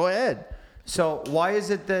 Go ahead. So why is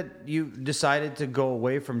it that you decided to go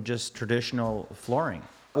away from just traditional flooring?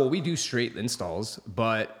 Well, we do straight installs,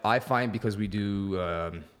 but I find because we do,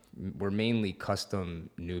 we're mainly custom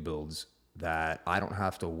new builds that I don't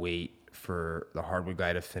have to wait for the hardwood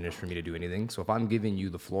guy to finish for me to do anything. So if I'm giving you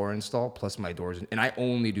the floor install plus my doors, and I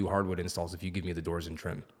only do hardwood installs if you give me the doors and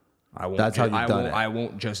trim. I won't. That's how you've done it. I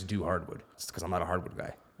won't just do hardwood. It's because I'm not a hardwood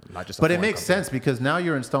guy. I'm not just. A But it flooring makes company. sense because now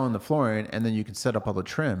you're installing the flooring and then you can set up all the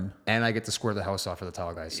trim. And I get to square the house off for the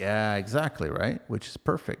tile guys. Yeah, exactly, right? Which is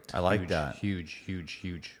perfect. I like that. Huge.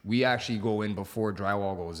 We actually go in before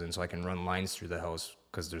drywall goes in so I can run lines through the house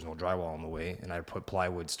because there's no drywall in the way. And I put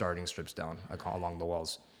plywood starting strips down along the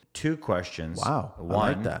walls. 2 questions. Wow, I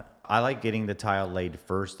One, like that. I like getting the tile laid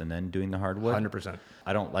first and then doing the hardwood. 100%.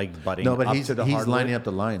 I don't like butting No, but up he's to the he's hardwood. lining up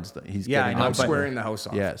the lines. He's Yeah, getting I know, I'm but- squaring the house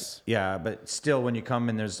off. Yes. Yeah, but still, when you come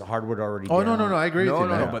and there's hardwood already Oh down. no, I agree No, with you.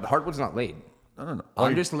 no, man. no, but the hardwood's not laid. No.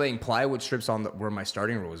 I'm just laying plywood strips on where my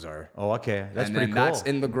starting rows are. Oh, okay. That's and pretty then cool. that's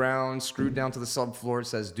in the ground, screwed down to the subfloor. It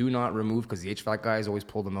says do not remove because the HVAC guys always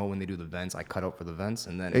pull them out when they do the vents. I cut out for the vents,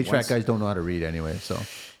 and then HVAC guys don't know how to read anyway, so.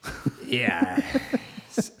 Yeah.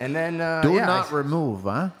 And then Do not remove,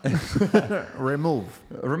 huh? Remove.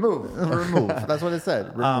 That's what it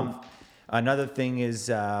said. Remove. Another thing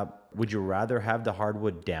is, would you rather have the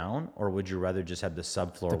hardwood down or would you rather just have the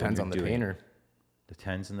subfloor? Depends on the painter.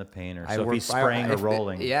 Depends on the painter. So if he's spraying or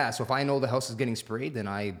rolling. So if I know the house is getting sprayed, then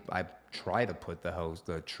I try to put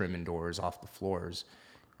the trim and doors off the floors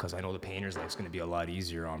because I know the painter's life's going to be a lot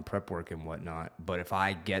easier on prep work and whatnot. But if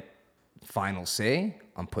I get final say,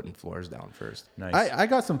 I'm putting floors down first. Nice. I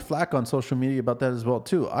got some flack on social media about that as well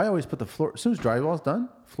too. I always put the floor, as soon as drywall's done,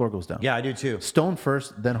 floor goes down. Yeah, I do too. Stone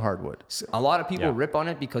first, then hardwood. A lot of people rip on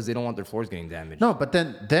it because they don't want their floors getting damaged. No, but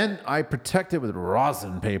then I protect it with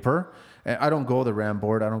rosin paper. And I don't go the ram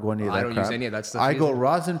board. I don't go any of that I don't crap. use any of that stuff I go either.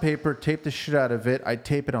 rosin paper, tape the shit out of it. I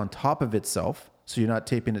tape it on top of itself. So you're not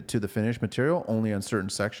taping it to the finished material, only on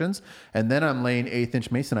certain sections. And then I'm laying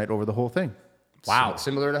 1/8-inch masonite over the whole thing. Wow.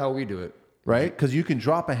 Similar to how we do it. Right? Because you can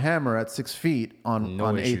drop a hammer at 6 feet on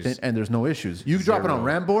issues. 1/8 and there's no issues. You drop it on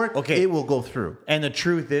ram board, Okay. it will go through. And the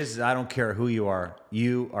truth is, I don't care who you are.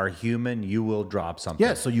 You are human. You will drop something.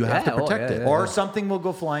 Yeah, so you have to protect it. Or something will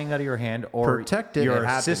go flying out of your hand or Protect it. your It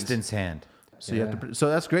happens. assistant's hand. So you have to. So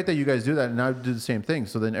that's great that you guys do that, and now do the same thing.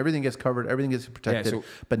 So then everything gets covered, everything gets protected. so-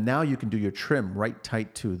 but now you can do your trim right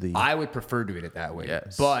tight to the. I would prefer doing it that way.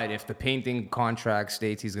 Yes. But if the painting contract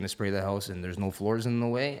states he's going to spray the house and there's no floors in the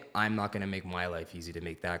way, I'm not going to make my life easy to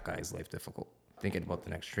make that guy's life difficult. Thinking about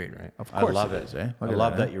the next trade, right? Of I course love it it. is, eh? I Look at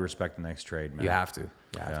love that, that you respect the next trade, man. You have to.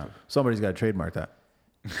 Somebody's got to trademark that.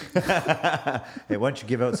 Hey, why don't you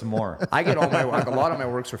give out some more? I get a lot of my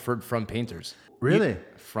work's referred from painters. Really?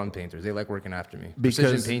 From painters. They like working after me. Because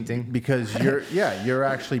Precision painting. Because you're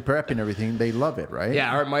actually prepping everything. They love it, right?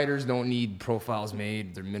 Yeah, our miters don't need profiles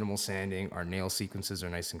made. They're minimal sanding. Our nail sequences are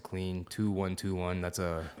nice and clean. 2-1-2-1. That's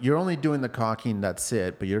a You're only doing the caulking. That's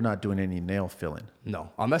it. But you're not doing any nail filling. no,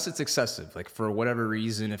 unless it's excessive. Like for whatever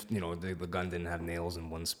reason, if the gun didn't have nails in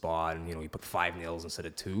one spot, and you put 5 nails instead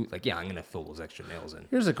of 2, like I'm gonna fill those extra nails in.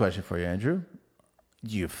 Here's a question for you, Andrew.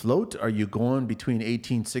 Do you float? Are you going between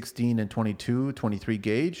 18, 16, and 22, 23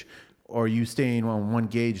 gauge? Or are you staying on one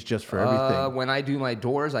gauge just for everything? When I do my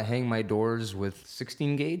doors, I hang my doors with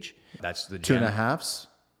 16 gauge. That's the 2.5s?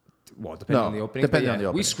 Well, depending on the opening. depending on the We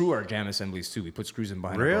opening. screw our jam assemblies too. We put screws in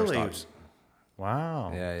behind our Really? door stops.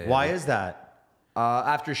 Wow. Yeah, Why is that?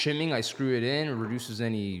 After shimming, I screw it in. It reduces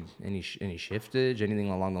any shiftage, anything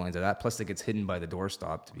along the lines of that. Plus, it gets hidden by the door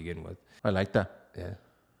stop to begin with. I like that. Yeah.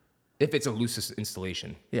 If it's a loose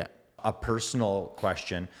installation. Yeah. A personal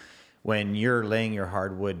question. When you're laying your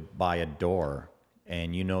hardwood by a door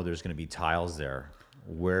and you know there's going to be tiles there,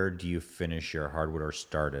 where do you finish your hardwood or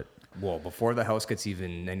start it? Well, before the house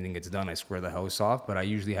anything gets done, I square the house off, but I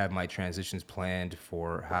usually have my transitions planned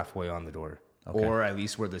for halfway on the door. Okay. Or at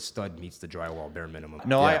least where the stud meets the drywall, bare minimum.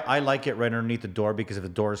 No, I like it right underneath the door because if the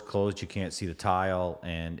door is closed, you can't see the tile.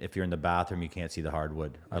 And if you're in the bathroom, you can't see the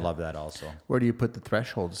hardwood. I love that also. Where do you put the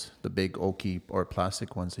thresholds? The big oaky or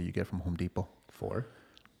plastic ones that you get from Home Depot? 4.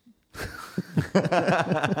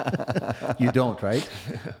 You don't, right?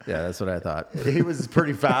 Yeah, that's what I thought. He was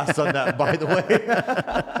pretty fast on that, by the way.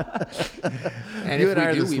 And You if and I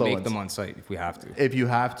are we the do, we slow make ones. them on site if we have to. If you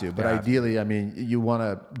have to, but Yeah. ideally, I mean, you want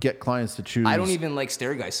to get clients to choose. I don't even like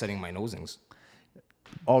stair guys setting my nosings.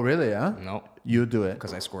 Oh, really? Huh? No, You do it.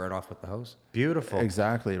 because I square it off with the house. Beautiful.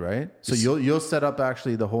 Exactly, right? So you'll set up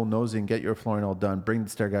actually the whole nosing, get your flooring all done, bring the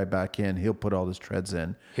stair guy back in. He'll put all his treads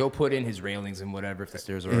in. He'll put in his railings and whatever if the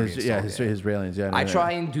stairs are already installed. His railings. Yeah, I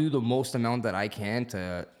try and do the most amount that I can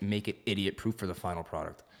to make it idiot proof for the final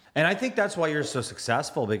product. And I think that's why you're so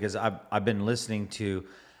successful because I've been listening to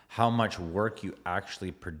how much work you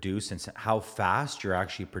actually produce and how fast you're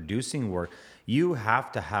actually producing work. You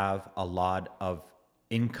have to have a lot of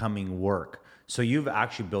incoming work. So you've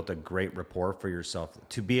actually built a great rapport for yourself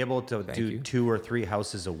to be able to do you. 2 or 3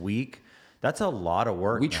 houses a week. That's a lot of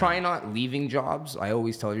work. We man. try not leaving jobs. I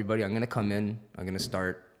always tell everybody, I'm going to come in, I'm going to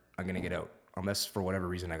start, I'm going to get out. Unless for whatever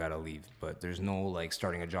reason I got to leave. But there's no like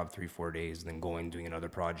starting a job 3-4 days, then going, doing another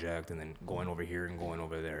project, and then going over here and going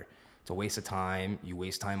over there. It's a waste of time. You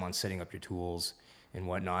waste time on setting up your tools and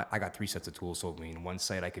whatnot. I got 3 sets of tools, so I mean, one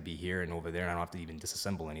site I could be here and over there, and I don't have to even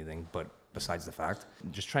disassemble anything. But besides the fact,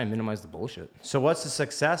 just try and minimize the bullshit. So what's the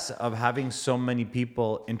success of having so many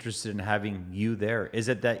people interested in having you there? Is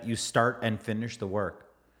it that you start and finish the work?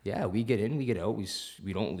 Yeah, we get in, we get out,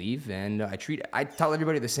 we don't leave, and I tell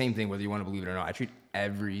everybody the same thing, whether you want to believe it or not. I treat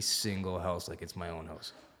every single house like it's my own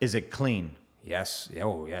house. Is it clean? Yes.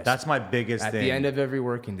 Oh, yes. That's my biggest At thing. the end of every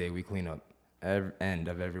working day, we clean up. End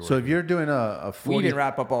of every So working if you're doing a we 40, even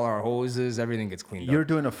wrap up all our hoses, everything gets cleaned you're up.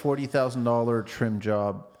 doing a $40,000 trim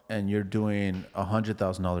job, and you're doing a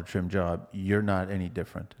 $100,000 trim job, you're not any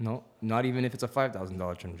different. No, not even if it's a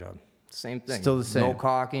 $5,000 trim job. Same thing. Still the same. No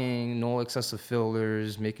caulking, no excessive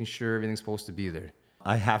fillers, making sure everything's supposed to be there.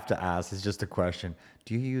 I have to ask. It's just a question.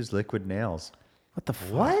 Do you use liquid nails? What the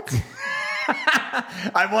fuck? What?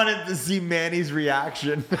 I wanted to see Manny's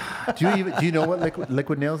reaction. Do you know what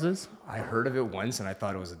liquid nails is? I heard of it once and I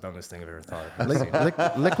thought it was the dumbest thing I've ever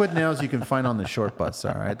thought. Liquid nails you can find on the short bus.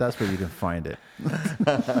 All right, that's where you can find it.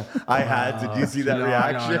 I had to. Do you see that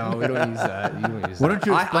reaction? No, we don't use that. You don't use Why that. don't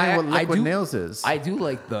you explain what liquid do- nails is? I do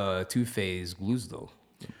like the two-phase glues though.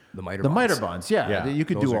 The miter The bonds. miter bonds, yeah, Yeah, you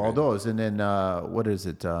could those do are all good. those, and then what is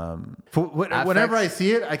it? Whenever I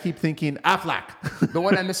see it, I keep thinking Aflac. The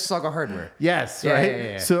one at Mississauga Hardware. Yes, Yeah, right. yeah,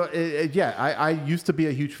 yeah. So I used to be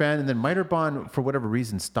a huge fan, and then miter bond for whatever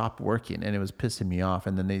reason stopped working, and it was pissing me off.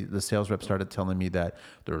 And then the sales rep started telling me that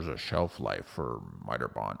there's a shelf life for miter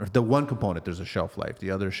bond. Or the one component there's a shelf life,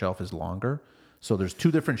 the other shelf is longer. So there's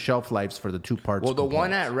two different shelf lives for the two parts. Well, the one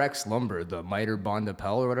components. at Rex Lumber, the miter bond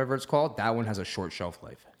Appel or whatever it's called, that one has a short shelf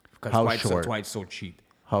life. Because How why it's short? why it's so cheap.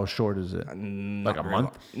 How short is it? Like a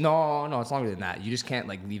month? No, it's longer than that. You just can't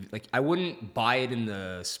leave. I wouldn't buy it in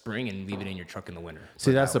the spring and leave it in your truck in the winter.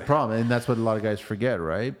 See, that's the way. problem, and that's what a lot of guys forget,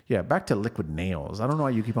 right? Yeah, back to liquid nails. I don't know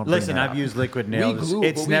why you keep on. bringing Listen, that I've up. used liquid We nails. glue,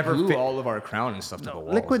 It's but we never glue fit. all of our crown and stuff to the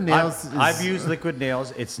walls. liquid nails. I've used liquid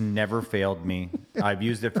nails. It's never failed me. I've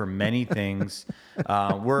used it for many things.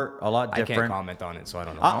 We're a lot I different. can't comment on it, so I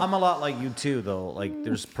don't know. I'm a lot like you too, though. Like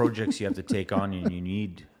there's projects you have to take on, and you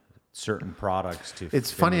need certain products to.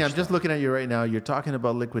 It's funny. finish I'm just looking at you right now. You're talking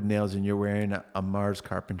about liquid nails, and you're wearing a Mars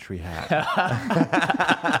Carpentry hat.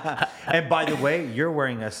 And by the way, you're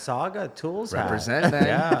wearing a Saga Tools hat. Represent, man.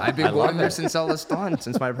 Yeah, I've been I love going there it. since Elliston,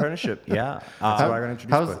 since my apprenticeship. Yeah. That's why I got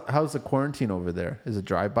introduced. How's the quarantine over there? Is it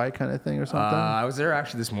drive-by kind of thing or something? I was there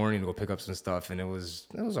actually this morning to go pick up some stuff, and it was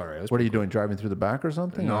all right. It was What are you doing? Driving through the back or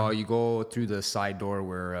something? No, Or- you go through the side door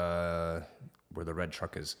where the red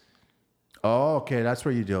truck is, Oh, okay. That's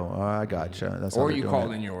where you do. Oh, I gotcha. That's how or they're you doing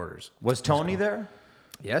call it. in your orders. Was Tony there?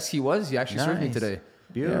 Yes, he was. He actually served me Nice. today.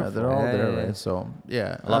 Beautiful. Yeah, they're all there, Yeah. right? So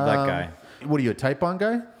yeah, I love that guy. What are you, a Type-On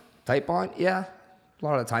guy? Type on, yeah. A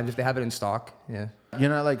lot of the times if they have it in stock, yeah. You're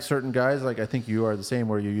not like certain guys, like I think you are the same,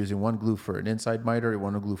 where you're using one glue for an inside miter,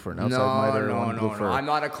 one glue for an outside miter, one glue for. I'm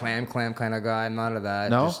not a clam kind of guy. I'm not of that.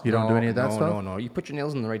 No? You don't do any of that stuff? No. You put your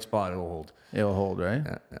nails in the right spot, it'll hold. It'll hold, right?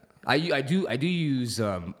 I do use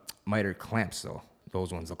miter clamps though.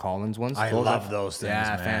 Those ones, the Collins ones. I Those love are- those things, Yeah,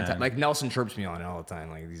 man. fantastic. Like Nelson chirps me on it all the time.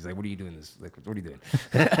 Like he's like, "What are you doing this? Like, what are you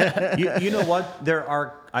doing?" You know what? There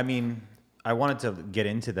are. I mean, I wanted to get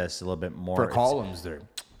into this a little bit more. For It's- columns, they're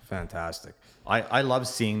fantastic. I love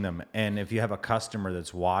seeing them, and if you have a customer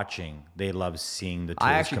that's watching, they love seeing the tools.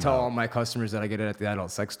 I actually come tell out. all my customers that I get it at the adult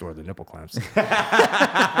sex store, the nipple clamps.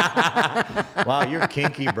 Wow, you're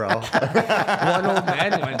kinky, bro. One old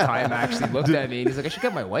man one time actually looked at me and he's like, "I should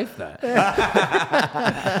get my wife that."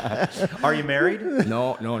 Are you married?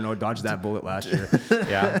 No, dodged that bullet last year.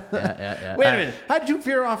 Yeah. Wait a minute. How did you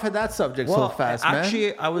veer off of that subject so fast, man?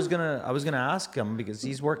 actually, I was gonna ask him because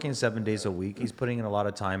he's working 7 days a week. He's putting in a lot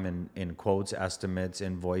of time in quotes, estimates,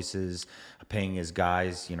 invoices, paying his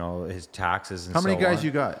guys, his taxes and How many so guys on.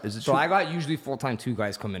 you got? Is it So I got usually full-time 2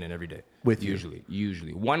 guys coming in every day. With you?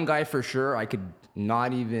 Usually. One guy for sure, I could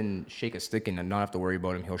not even shake a stick and not have to worry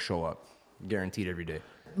about him. He'll show up. Guaranteed every day.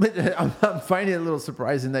 But I'm finding it a little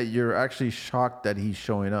surprising that you're actually shocked that he's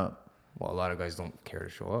showing up. Well, a lot of guys don't care to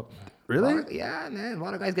show up. Really? Yeah, man. A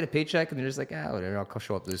lot of guys get a paycheck and they're just like, whatever, I'll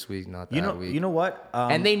show up this week, not that week. You know what?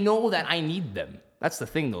 And they know that I need them. That's the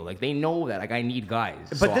thing, though. Like, they know that I need guys.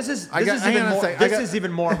 But So- this is hang on a sec. this is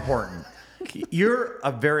even more important. You're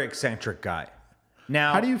a very eccentric guy.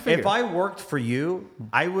 Now, How do you figure? if I worked for you,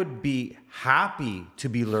 I would be happy to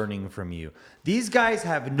be learning from you. These guys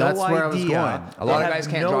have no That's where I was idea. going. A lot They of have guys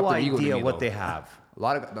can't no drop their ego to idea me, what though. they have. A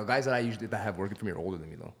lot of the guys that I have working for me are older than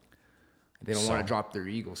me, though. They don't want to drop their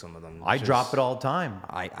ego, some of them. I It's drop just- it all the time.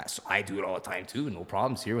 I do it all the time, too. No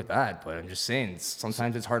problems here with that. But I'm just saying,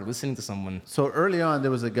 sometimes it's hard listening to someone. So early on,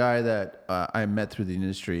 there was a guy that I met through the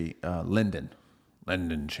industry, Lyndon.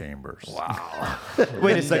 Lyndon Chambers. Wow.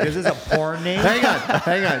 Wait a second, is this a porn name?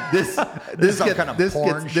 Hang on. This is some kind of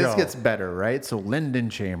porn this show. gets better, right? So Lyndon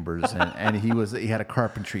Chambers, and he had a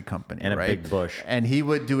carpentry company, And a right? big bush. And he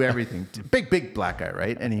would do everything. Big black guy,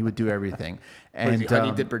 right? And he would do everything. Was And he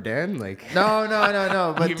Honey Dipper Dan? Like,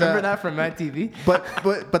 no. But you remember that from Mad TV?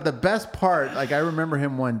 But the best part, like I remember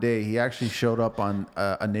him one day. He actually showed up on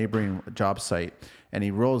a neighboring job site, and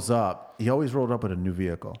he rolls up. He always rolled up with a new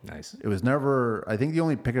vehicle. Nice. It was never. I think the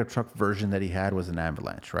only pickup truck version that he had was an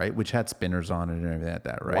Avalanche, right? Which had spinners on it and everything like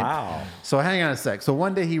that, right? Wow. So hang on a sec. So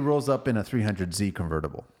one day he rolls up in a 300Z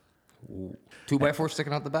convertible. 2x4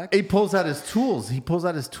 sticking out the back? He pulls out his tools. He pulls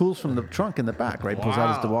out his tools from the trunk in the back, right? Pulls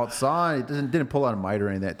out his Wow. DeWalt saw. He didn't pull out a miter or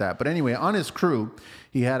anything like that. But anyway, on his crew,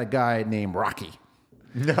 he had a guy named Rocky.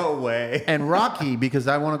 No way. And Rocky, because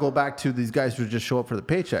I want to go back to these guys who just show up for the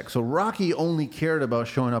paycheck. So Rocky only cared about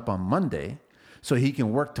showing up on Monday so he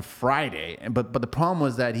can work to Friday. But the problem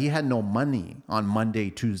was that he had no money on Monday,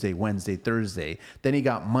 Tuesday, Wednesday, Thursday. Then he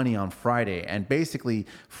got money on Friday. And basically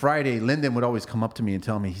Friday, Lyndon would always come up to me and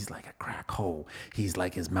tell me he's like a crack hole. He's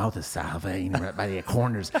like, his mouth is salivating right by the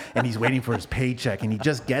corners and he's waiting for his paycheck and he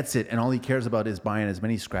just gets it. And all he cares about is buying as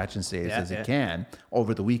many scratch and saves as he can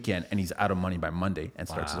over the weekend. And he's out of money by Monday and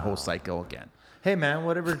starts his whole cycle again. Hey man,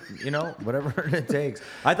 whatever it takes.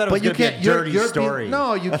 I thought it was going to be a dirty story.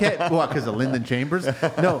 No, you can't. Well, because of Lyndon Chambers.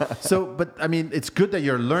 No. So, but I mean, it's good that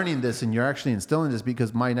you're learning this and you're actually instilling this,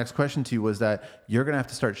 because my next question to you was that you're going to have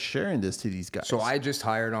to start sharing this to these guys. So I just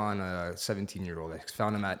hired on a 17-year-old. I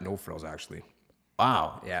found him at No Frills, actually.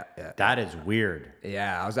 Wow. Yeah. That is weird.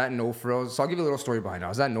 Yeah, I was at No Frills. So I'll give you a little story behind it. I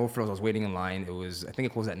was at No Frills. I was waiting in line. I think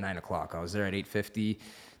it closed at 9 o'clock. I was there at 8:50.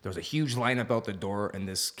 There was a huge lineup out the door, and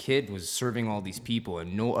this kid was serving all these people,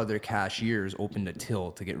 and no other cashiers opened a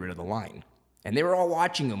till to get rid of the line. And they were all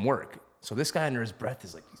watching him work. So this guy under his breath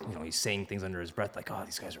is like, he's saying things under his breath like, oh,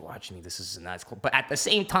 these guys are watching me. This is and that's cool. But at the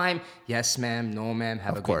same time, yes, ma'am, no, ma'am,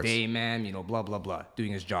 have a good day, ma'am, blah, blah, blah,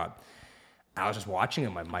 doing his job. I was just watching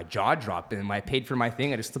him. My jaw dropped, and I paid for my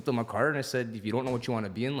thing. I just slipped on my card, and I said, if you don't know what you want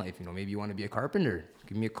to be in life, maybe you want to be a carpenter.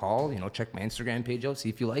 Give me a call, check my Instagram page out, see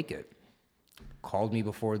if you like it. Called me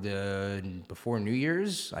before New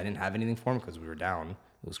Year's. I didn't have anything for him because we were down.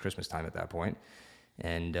 It was Christmas time at that point.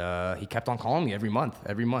 And he kept on calling me every month.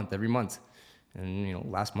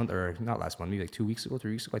 And, last month, or not last month, maybe like 3 weeks ago,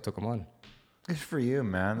 I took him on. Good for you,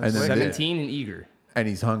 man. And then 17 and eager. And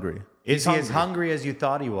he's hungry. Is he as hungry as you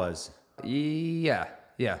thought he was? Yeah.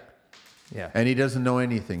 And he doesn't know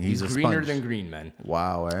anything. He's a greener sponge. than green, man.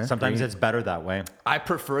 Wow, eh? Sometimes it's better that way. I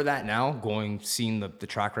prefer that now, seeing the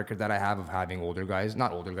track record that I have of having older guys,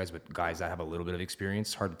 not older guys, but guys that have a little bit of experience.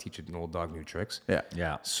 It's hard to teach an old dog new tricks.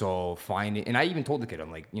 Yeah. So and I even told the kid,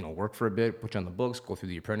 I'm like, work for a bit, put you on the books, go through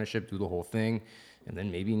the apprenticeship, do the whole thing. And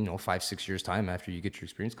then maybe, 5-6 years time after you get your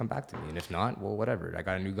experience, come back to me. And if not, well, whatever. I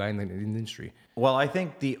got a new guy in the industry. Well, I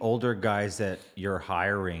think the older guys that you're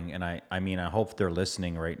hiring, and I hope they're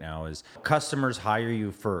listening right now, is customers hire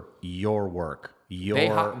you for your work.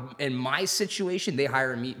 In my situation, they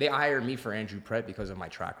hire me for Andrew Prete because of my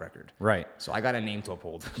track record. Right. So I got a name to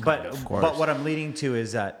uphold. But what I'm leading to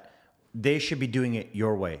is that they should be doing it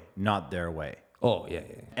your way, not their way. Oh, yeah.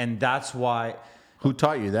 And that's why. Who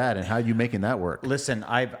taught you that, and how are you making that work? Listen,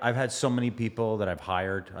 I've had so many people that I've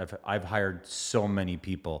hired. I've hired so many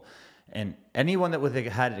people, and anyone that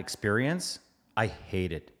had experience, I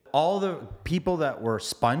hated. All the people that were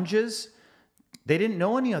sponges, they didn't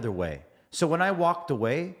know any other way. So when I walked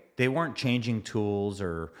away, they weren't changing tools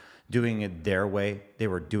or doing it their way. They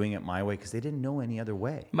were doing it my way because they didn't know any other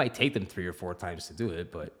way. It might take them 3 or 4 times to do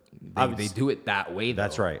it, but they do it that way.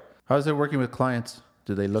 That's right. How's it working with clients?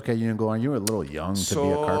 Do they look at you and go, you're a little young to be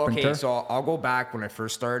a carpenter? Okay, so I'll go back when I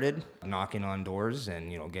first started, knocking on doors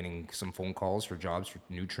and, getting some phone calls for jobs for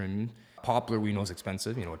new trim. Poplar, we know is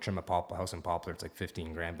expensive. Trim a house in Poplar, it's like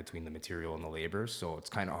 $15,000 between the material and the labor. So it's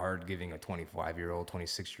kind of hard giving a 25-year-old,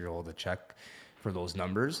 26-year-old a check for those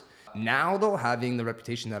numbers. Now, though, having the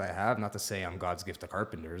reputation that I have, not to say I'm God's gift to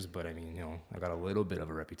carpenters, but I got a little bit of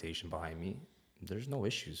a reputation behind me. There's no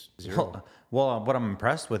issues. Zero. Well, what I'm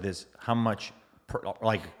impressed with is how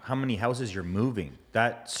many houses you're moving.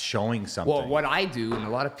 That's showing something. Well, what I do, and a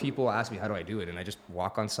lot of people ask me, how do I do it? And I just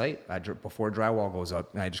walk on site before drywall goes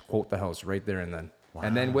up, and I just quote the house right there and then. Wow.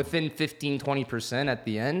 And then within 15-20% at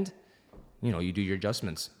the end, you do your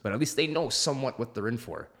adjustments. But at least they know somewhat what they're in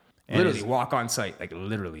for. And literally walk on site, like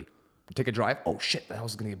literally. Take a drive. Oh, shit, the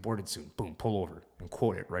house is going to get boarded soon. Boom, pull over and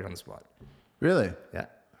quote it right on the spot. Really? Yeah.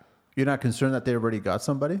 You're not concerned that they already got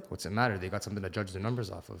somebody? What's it matter? They got something to judge their numbers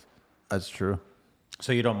off of. That's true.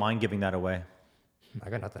 So you don't mind giving that away? I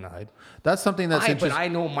got nothing to hide. That's something that's But interesting. I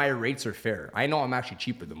know my rates are fair. I know I'm actually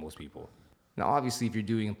cheaper than most people. Now, obviously, if you're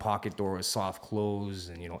doing pocket doors, soft close,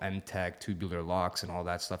 and M-Tech, tubular locks, and all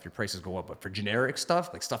that stuff, your prices go up. But for generic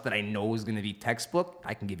stuff, like stuff that I know is going to be textbook,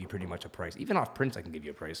 I can give you pretty much a price. Even off prints, I can give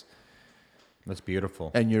you a price. That's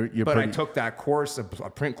beautiful. And you're But pretty, I took that course, a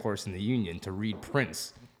print course in the union, to read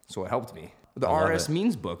prints, so it helped me. The I love RS it.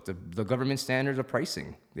 means book, the government standards of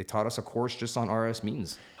pricing. They taught us a course just on RS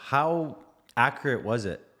means. How accurate was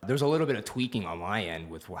it? There's a little bit of tweaking on my end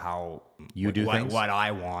with how You do things? what I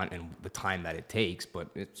want and the time that it takes, but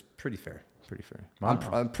it's pretty fair. Pretty fair.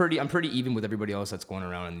 I'm pretty even with everybody else that's going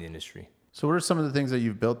around in the industry. so what are some of the things that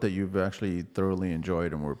you've built that you've actually thoroughly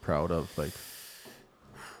enjoyed and were proud of? Like,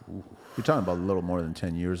 you're talking about a little more than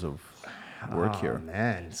 10 years of work here.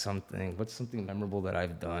 Man, what's something memorable that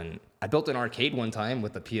I've done? I built an arcade one time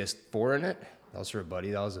with the PS4 in it. That was for a buddy.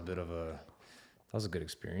 That was a good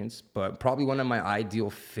experience. But probably one of my ideal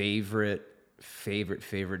favorite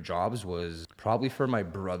jobs was probably for my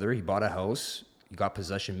brother. He bought a house. He got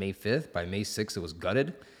possession May 5th. By May 6th, it was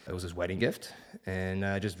gutted. It was his wedding gift. And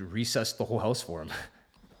I just recessed the whole house for him.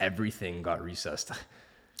 Everything got recessed.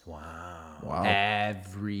 Wow.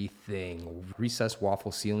 Everything. Recessed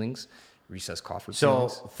waffle ceilings, recessed coffer So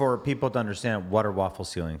ceilings. for people to understand, what are waffle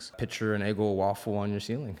ceilings? Picture an Eggo waffle on your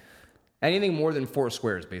ceiling. Anything more than 4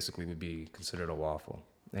 squares basically would be considered a waffle.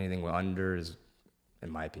 Anything under is, in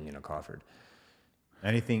my opinion, a coffered.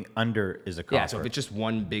 Anything under is a coffer. Yeah, so if it's just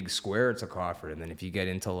one big square, it's a coffered. And then if you get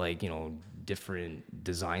into different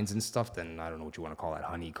designs and stuff, then I don't know what you want to call that,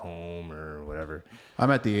 honeycomb or whatever. I'm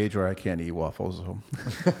at the age where I can't eat waffles, so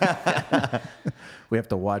we have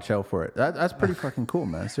to watch out for it. That's pretty fucking cool,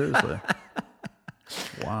 man. Seriously.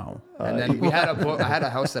 Wow. And then I had a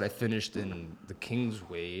house that I finished in the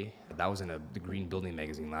Kingsway. That was in the Green Building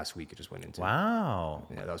magazine last week. It just went into. Wow.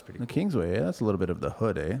 Yeah, that was pretty The cool. Kingsway, that's a little bit of the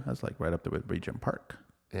hood, eh? That's like right up there with Regent Park.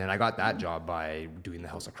 And I got that job by doing the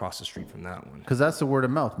house across the street from that one. Because that's the word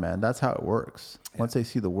of mouth, man. That's how it works. Once they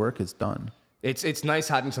see the work, it's done. It's nice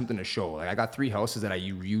having something to show. Like I got 3 houses that I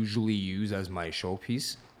usually use as my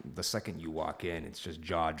showpiece. The second you walk in, it's just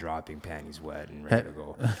jaw dropping, panties wet, and ready to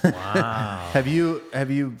go. Wow. Have you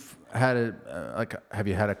had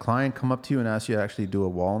a client come up to you and ask you to actually do a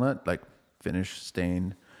walnut, like finish,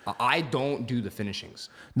 stain? I don't do the finishings.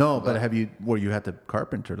 No, but have you? Well, you had to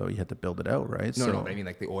carpenter though. You had to build it out, right? No, but I mean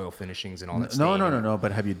like the oil finishings and all that. No.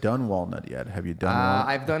 But have you done walnut yet? Have you done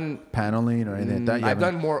I've done paneling or anything like that? You I've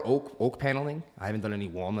haven't- done more oak paneling. I haven't done any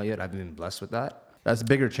walnut yet. I've been blessed with that. That's a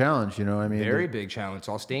bigger challenge, you know what I mean? Very big challenge. It's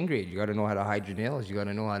all stain grade. You got to know how to hide your nails. You got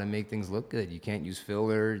to know how to make things look good. You can't use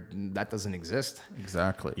filler. That doesn't exist.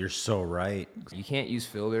 Exactly. You're so right. You can't use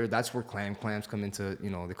filler. That's where clamps come into,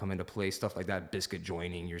 they come into play. Stuff like that, biscuit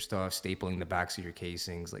joining your stuff, stapling the backs of your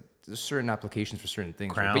casings. Like there's certain applications for certain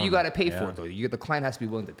things. Right? But you got to pay for it though. The client has to be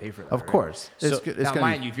willing to pay for that. Of right? course. So- It's Now, gonna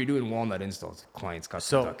mind be, you, if you're doing walnut installs, clients cut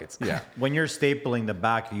So, ducats. yeah. When you're stapling the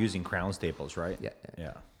back, you're using crown staples, right? Yeah.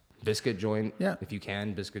 Yeah. Biscuit joint. Yeah. If you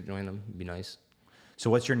can, biscuit join them. Be nice.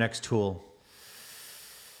 So what's your next tool?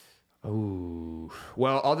 Ooh.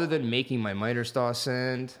 Well, other than making my miter saw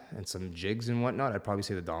sand and some jigs and whatnot, I'd probably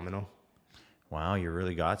say the domino. Wow, you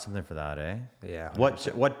really got something for that, eh? Yeah.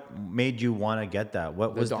 What made you want to get that?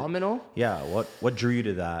 What The was domino? Yeah, what drew you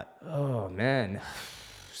to that? Oh, man.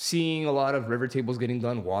 Seeing a lot of river tables getting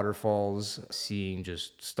done, waterfalls, seeing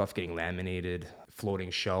just stuff getting laminated, floating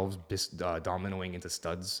shelves, dominoing into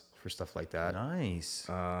studs for stuff like that. Nice.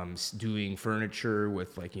 Doing furniture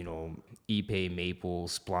with Ipe maple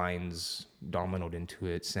splines dominoed into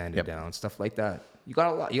it, sanded down, stuff like that. You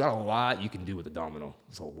got a lot you can do with a domino.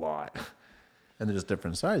 It's a lot. and they're just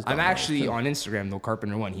different size. I'm dominoes, actually too. on Instagram, though,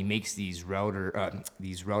 Carpenter One. He makes these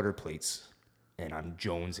router plates, and I'm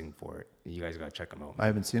jonesing for it. You guys gotta check them out. I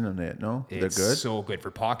haven't seen them yet. No, It's they're good. so good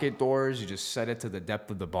for pocket doors. You just set it to the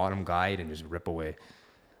depth of the bottom guide and just rip away.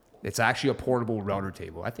 It's actually a portable router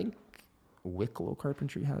table. I think Wicklow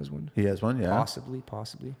Carpentry has one. He has one, yeah.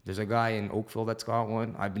 Possibly. There's a guy in Oakville that's got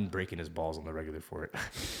one. I've been breaking his balls on the regular for it.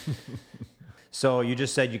 So you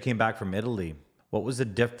just said you came back from Italy. What was the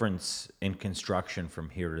difference in construction from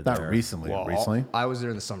here to Not there? recently. Well, recently. I was there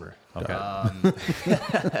in the summer. Okay.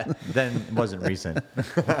 Then it wasn't recent.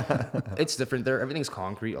 It's different there. Everything's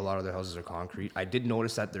concrete. A lot of their houses are concrete. I did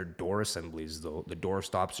notice that their door assemblies, though, the door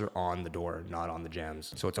stops are on the door, not on the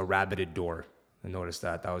jambs. So it's a rabbited door. I noticed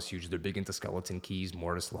that. That was huge. They're big into skeleton keys,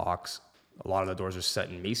 mortise locks. A lot of the doors are set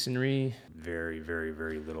in masonry. Very, very,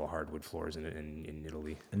 very little hardwood floors in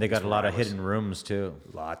Italy. And they got a lot of hidden rooms too.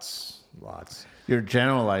 Lots. You're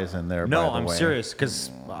generalizing there. No, by the I'm way. serious because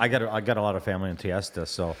I got a lot of family in Tiesta,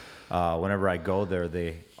 so whenever I go there,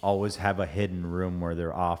 they always have a hidden room where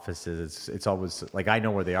their office is. It's always like I know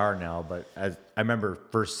where they are now, but I remember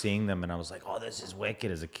first seeing them and I was like, "Oh, this is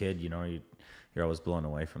wicked." As a kid, you're always blown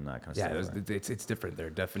away from that kind of stuff. Yeah, it's different. They're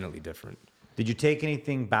definitely different. Did you take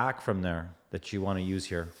anything back from there that you want to use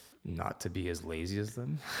here? Not to be as lazy as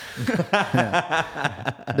them.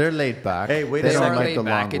 They're laid back. Hey, wait a They second. don't Are like laid the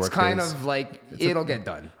back. long It's work kind days. of like it'll get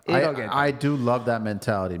done. It'll get done. I do love that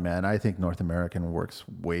mentality, man. I think North American works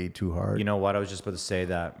way too hard. You know what? I was just about to say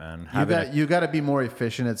that, man. You got to be more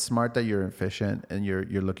efficient. It's smart that you're efficient and you're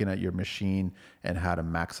looking at your machine and how to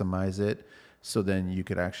maximize it. So then you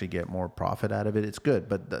could actually get more profit out of it. It's good,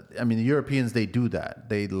 but the Europeans, they do that.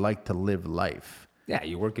 They like to live life. Yeah,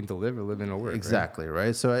 you work to live or live to work. Exactly,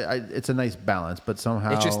 right? So it's a nice balance, but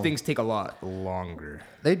somehow It's just things take a lot longer.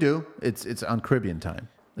 they do. It's on Caribbean time.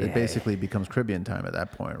 It Yeah. basically becomes Caribbean time at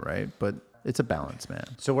that point, right? But it's a balance, man.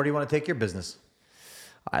 So where do you want to take your business?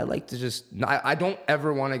 I like to just. I don't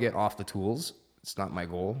ever want to get off the tools. It's not my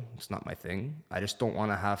goal. It's not my thing. I just don't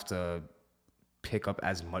want to have to pick up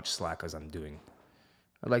as much slack as I'm doing.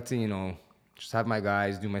 I'd like to, just have my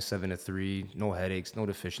guys do my 7 to 3. No headaches, no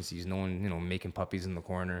deficiencies. No one, making puppies in the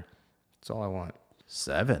corner. That's all I want.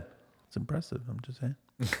 7. It's impressive. I'm just saying.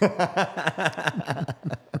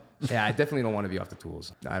 Yeah, I definitely don't want to be off the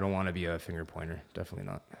tools. I don't want to be a finger pointer. Definitely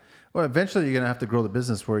not. Well, eventually you're gonna have to grow the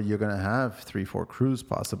business where you're gonna have 3-4 crews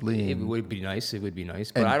possibly. It would be nice. It would be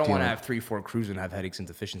nice. But And I don't want to deal- have 3-4 crews and have headaches and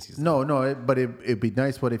deficiencies. No, but it'd be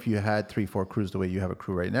nice. What if you had 3-4 crews the way you have a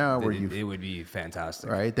crew right now, where It would be fantastic.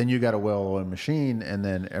 right? Then you got a well-oiled machine, and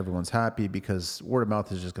then everyone's happy because word of mouth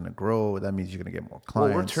is just gonna grow. That means you're gonna get more Well,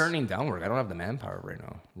 clients. we're turning down work. I don't have the manpower right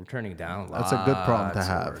now. We're turning down. That's a good problem to lots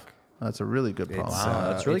of have. work. That's a really good problem. Wow,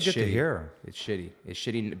 that's really it's good to shitty. hear. It's shitty. It's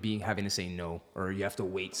shitty having to say no, or you have to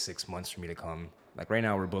wait 6 months for me to come. Like right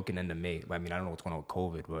now, we're booking end of May. I mean, I don't know what's going on with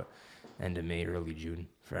COVID, but end of May, early June,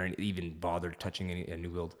 for any, even bother touching a new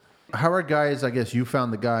build. How are guys? I guess you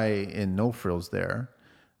found the guy in No Frills there.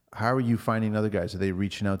 How are you finding other guys? Are they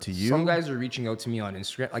reaching out to you? Some guys are reaching out to me on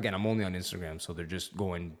Instagram. Again, I'm only on Instagram, so they're just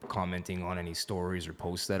commenting on any stories or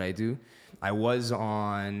posts that I do. I was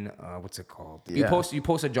on what's it called? Yeah. You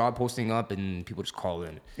post a job posting up, and people just call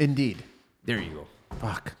in. Indeed. There you go.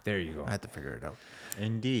 Fuck. There you go. I had to figure it out.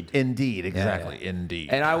 Indeed. Indeed. Exactly. Yeah. Indeed.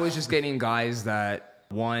 And I was just getting guys that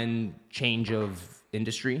one change of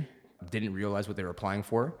industry, didn't realize what they were applying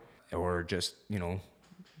for, or just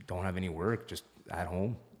don't have any work, just at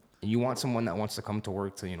home. And you want someone that wants to come to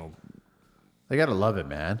work to They gotta love it,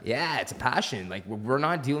 man. Yeah, it's a passion. Like we're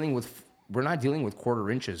not dealing with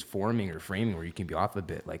quarter inches forming or framing where you can be off a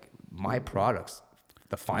bit. Like my product's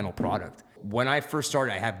the final product. When I first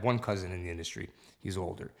started, I had one cousin in the industry. He's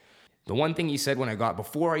older. The one thing he said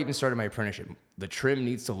before I even started my apprenticeship, the trim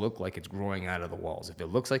needs to look like it's growing out of the walls. If it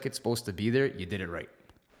looks like it's supposed to be there, you did it right.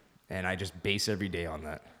 And I just base every day on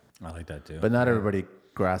that. I like that too. But not everybody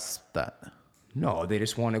grasps that. No, they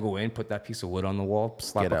just want to go in, put that piece of wood on the wall,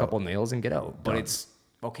 slap Get a out. couple nails, and get out. But Done. it's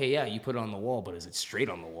okay. Yeah, you put it on the wall, but is it straight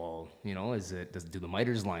on the wall? Do the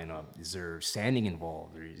miters line up? Is there sanding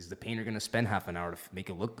involved, or is the painter going to spend half an hour to make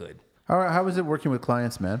it look good? How is it working with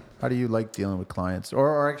clients, man? How do you like dealing with clients,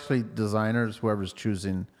 or actually designers, whoever's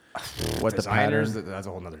choosing what the Designers, pattern? that's a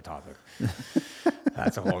whole nother topic.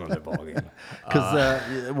 That's a whole nother ballgame.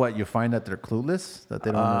 Because what you find that they're clueless, that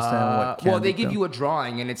they don't understand what. Well, they give you a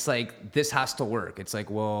drawing, and it's like, this has to work. It's like,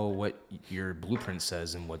 well, what your blueprint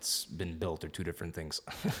says and what's been built are two different things.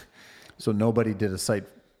 So nobody did a site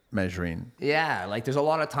measuring. Yeah, like there's a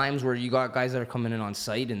lot of times where you got guys that are coming in on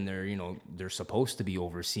site and they're supposed to be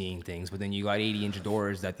overseeing things, but then you got 80-inch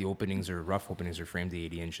doors that the rough openings are framed to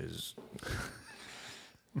 80 inches.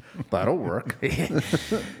 That'll work.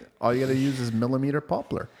 All you got to use is millimeter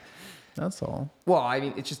poplar. That's all. Well, I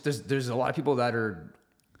mean, it's just there's a lot of people that are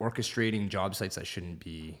orchestrating job sites that shouldn't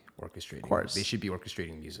be orchestrating. Of course. They should be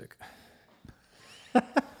orchestrating music.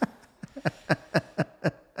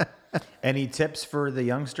 Any tips for the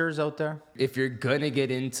youngsters out there? If you're gonna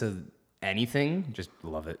get into anything, just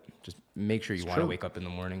love it. Just make sure you want to true. wake up in the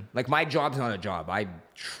morning. Like my job's not a job. I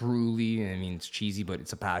mean, it's cheesy, but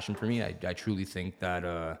it's a passion for me. I truly think that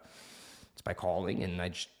it's my calling, and I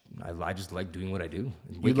just like doing what I do.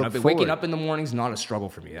 Waking forward. up in the morning's not a struggle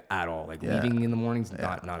for me at all. Like Yeah. leaving in the morning's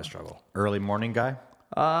not a struggle. Early morning guy?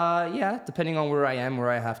 Yeah, depending on where I am,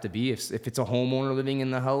 where I have to be. If it's a homeowner living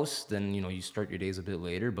in the house, then you start your days a bit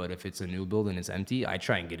later. But if it's a new build and it's empty, I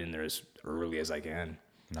try and get in there as early as I can.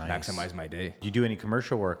 maximize my day. Do you do any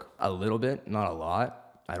commercial work? A little bit, not a lot.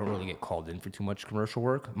 I don't really get called in for too much commercial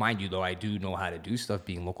work. Mind you, though, I do know how to do stuff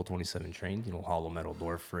being Local 27 trained, hollow metal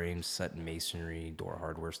door frames, set and masonry, door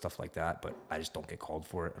hardware, stuff like that. But I just don't get called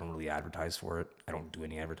for it. I don't really advertise for it. I don't do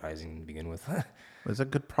any advertising to begin with. It's a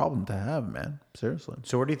good problem to have, man. Seriously.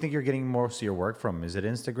 So where do you think you're getting most of your work from? Is it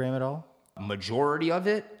Instagram at all? Majority of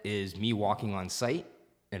it is me walking on site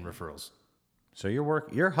and referrals. So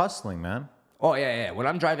you're hustling, man. Oh, yeah. When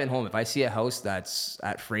I'm driving home, if I see a house that's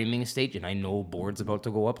at framing stage and I know board's about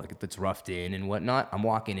to go up, like if it's roughed in and whatnot, I'm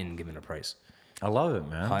walking in and giving a price. I love it,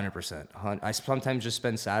 man. 100%. I sometimes just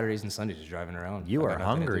spend Saturdays and Sundays just driving around. You are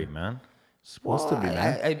hungry, man. Supposed to be,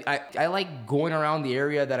 man. I like going around the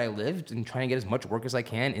area that I lived and trying to get as much work as I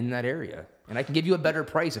can in that area. And I can give you a better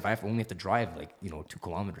price if I only have to drive 2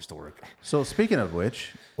 kilometers to work. So speaking of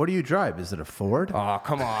which, what do you drive? Is it a Ford? Oh,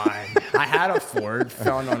 come on. I had a Ford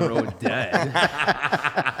found on road dead.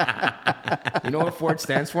 You know what Ford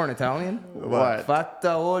stands for in Italian? What? Fatta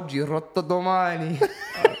oggi, rotto domani.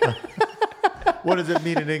 What does it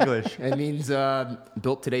mean in English? It means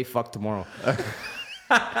built today, fuck tomorrow.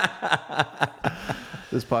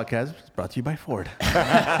 This podcast is brought to you by Ford.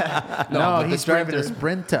 No, he's driving a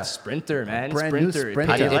Sprinter. Sprinter, man. Brand new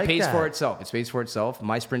Sprinter. It pays that? for itself. It pays for itself.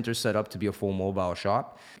 My Sprinter's set up to be a full mobile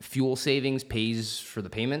shop. Fuel savings pays for the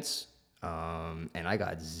payments. And I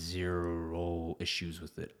got zero issues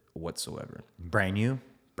with it whatsoever. Brand new?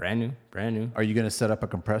 Brand new. Are you going to set up a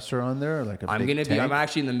compressor on there? I'm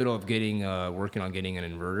actually in the middle of working on getting an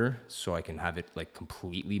inverter so I can have it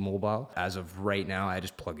completely mobile. As of right now, I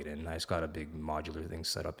just plug it in. I just got a big modular thing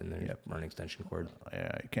set up in there. Yep. Run an extension cord.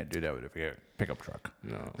 Yeah, you can't do that with a pickup truck.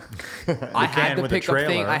 No. I had the with a pickup thing.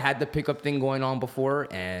 trailer. I had the pickup thing going on before,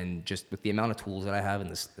 and just with the amount of tools that I have and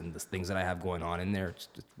the things that I have going on in there, it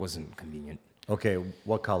wasn't convenient. Okay,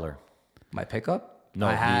 what color? My pickup?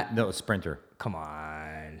 No, Sprinter. Come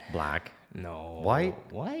on. Black. No. White,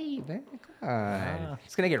 man. Come on.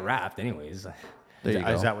 It's gonna get wrapped anyways. There you go.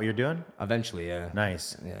 Is that what you're doing? Eventually, yeah.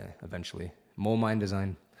 Nice. Yeah, eventually. Mold mine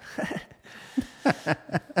design.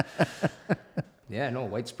 Yeah, no,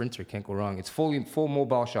 white Sprinter, can't go wrong. It's full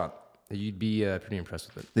mobile shop. You'd be pretty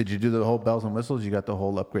impressed with it. Did you do the whole bells and whistles? You got the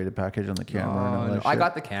whole upgraded package on the camera and all that No, I shit?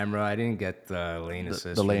 got the camera. I didn't get the lane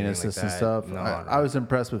assist. The or lane anything assist like and that. stuff. No, I was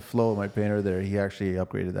impressed with Flo, my painter there. He actually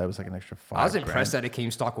upgraded that. It was like an extra $5,000. I was impressed that it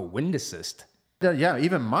came stock with wind assist. Yeah,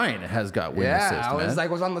 even mine has got wind assist, I was man.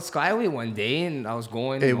 I was on the Skyway one day and I was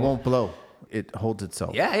going. It won't blow. It holds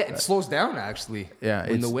itself. Yeah, it slows down actually. Yeah,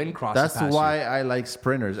 when the wind crosses. That's past why you. I like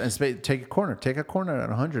Sprinters. And take a corner at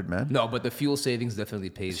 100, man. No, but the fuel savings definitely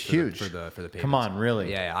pays It's for huge. the payments. Come on,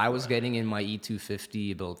 really? Yeah, I was getting in my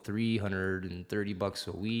E250 about $330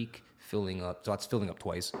 a week, filling up. So that's filling up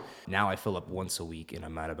twice. Now I fill up once a week, and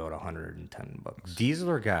I'm at about $110. Diesel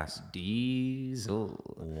or gas? Diesel.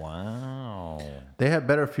 Wow. They have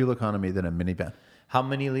better fuel economy than a minivan. How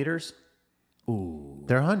many liters? Ooh.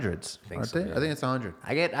 They're hundreds, aren't so, they? yeah. I think it's 100.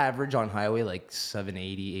 I get average on highway like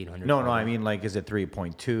 780, 800. No, I mean is it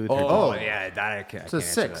 3.2? Oh, yeah, that I can't. It's a I can't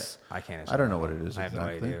answer 6. that. I can't. Answer I don't that know what one. it is I have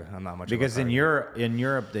exactly. no idea. I'm not much. Because of a in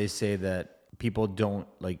Europe they say that people don't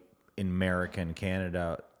like in America and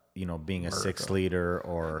Canada, being a 6 liter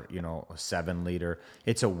or a 7 liter,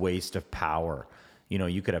 it's a waste of power.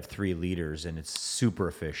 You could have 3 liters and it's super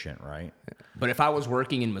efficient, right? But if I was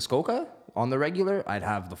working in Muskoka on the regular, I'd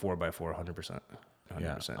have the 4x4 100%. 100%.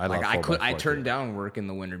 Yeah, I turned down work in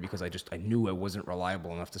the winter because I knew I wasn't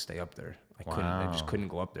reliable enough to stay up there. I just couldn't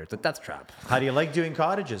go up there. That's trap. How do you like doing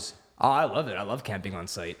cottages? Oh, I love it. I love camping on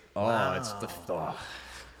site. Oh, it's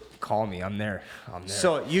call me. I'm there.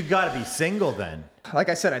 So you got to be single then. Like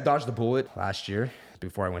I said, I dodged the bullet last year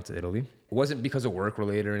before I went to Italy. It wasn't because of work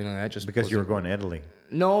related or anything like that. Just Because you were going to Italy.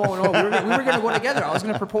 No, we were going to go together. I was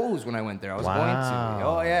going to propose when I went there. I was going Wow. to.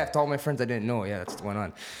 Oh, yeah. To all my friends I didn't know. Yeah, that's what's going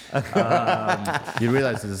on. You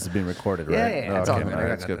realize that this is being recorded, right? Yeah. It's all Okay, good. all I right,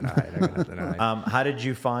 got that's good. nothing to hide. I got nothing to hide. How did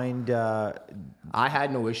you find? I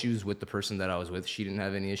had no issues with the person that I was with. She didn't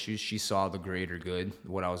have any issues. She saw the greater good.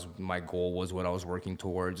 My goal was what I was working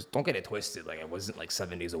towards. Don't get it twisted. Like, it wasn't like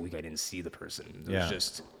 7 days a week I didn't see the person. It was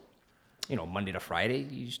just, Monday to Friday,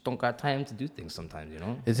 you just don't got time to do things sometimes,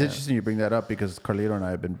 It's interesting you bring that up because Carlito and I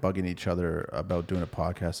have been bugging each other about doing a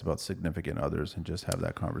podcast about significant others and just have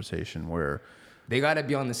that conversation where they got to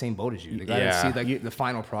be on the same boat as you. They got to see the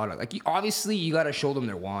final product. Like, obviously, you got to show them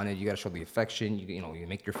they're wanted. You got to show the affection. You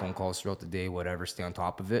make your phone calls throughout the day, whatever. Stay on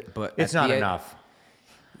top of it. But it's not enough.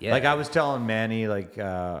 Yeah. Like I was telling Manny,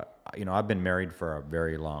 I've been married for a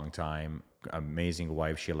very long time. Amazing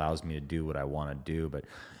wife. She allows me to do what I want to do. But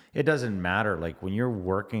it doesn't matter. Like when you're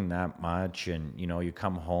working that much and, you know, you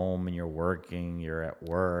come home and you're working, you're at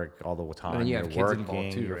work all the time. And you you're have kids working,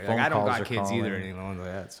 involved too, your right? phone Like I don't calls got are kids either, calling. anything like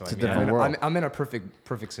that. So It's a different world. I'm in a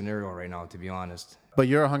perfect scenario right now, to be honest. But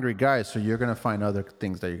you're a hungry guy, so you're going to find other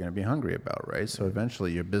things that you're going to be hungry about, right? So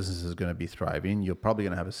eventually your business is going to be thriving. You're probably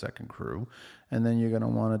going to have a second crew, and then you're going to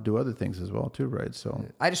want to do other things as well too, right? So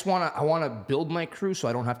I want to build my crew so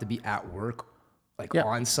I don't have to be at work, like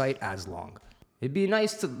on site as long. It'd be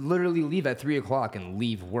nice to literally leave at 3:00 and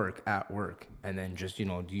leave work at work, and then just, you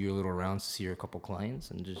know, do your little rounds, see your couple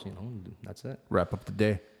clients, and just, you know, that's it. wrap up the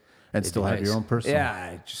day and still have your own personal.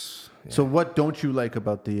 Yeah, So what don't you like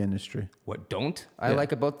about the industry? What don't I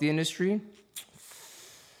like about the industry?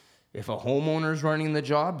 If a homeowner's running the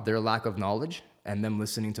job, their lack of knowledge and them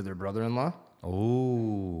listening to their brother-in-law.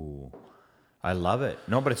 Ooh, I love it.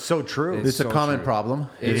 No, but it's so true. It's a so common true. problem.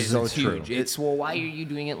 It's so huge. true. It's, well, why are you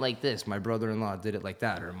doing it like this? My brother-in-law did it like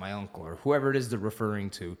that, or my uncle, or whoever it is they're referring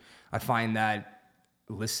to. I find that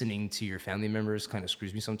listening to your family members kind of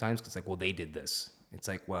screws me sometimes, because it's like, well, they did this. It's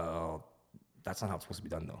like, well, that's not how it's supposed to be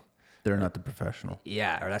done, though. They're not the professional.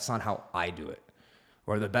 Yeah, or that's not how I do it.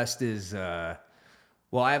 Or the best is,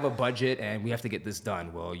 well, I have a budget and we have to get this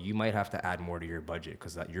done. Well, you might have to add more to your budget,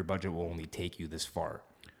 because your budget will only take you this far.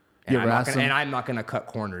 And, I'm not gonna cut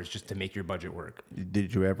corners just to make your budget work.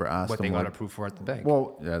 Did you ever ask What them they got what- approved for at the bank.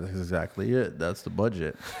 Well, yeah, that's exactly it. That's the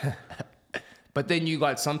budget. But then you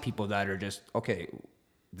got some people that are just, okay,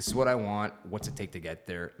 this is what I want. What's it take to get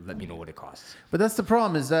there? Let me know what it costs. But that's the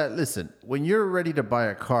problem is that, listen, when you're ready to buy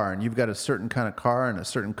a car and you've got a certain kind of car and a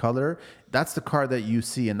certain color, that's the car that you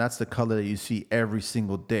see and that's the color that you see every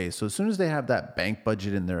single day. So as soon as they have that bank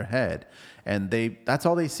budget in their head and that's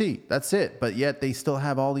all they see, that's it. But yet they still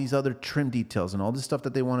have all these other trim details and all this stuff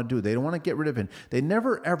that they want to do. They don't want to get rid of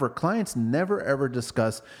it. Clients never ever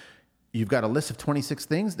discuss, you've got a list of 26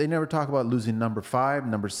 things. They never talk about losing number 5,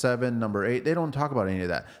 number 7, number 8. They don't talk about any of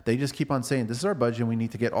that. They just keep on saying, this is our budget and we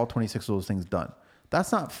need to get all 26 of those things done.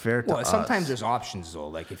 That's not fair to us. Sometimes there's options though.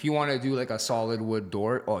 Like if you want to do like a solid wood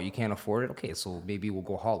door, you can't afford it. Okay, so maybe we'll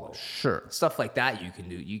go hollow. Sure. Stuff like that you can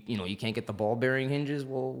do. You know, you can't get the ball bearing hinges.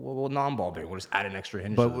 We'll non-ball bearing. We'll just add an extra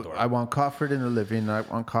hinge to the But door. I want comfort in the living. I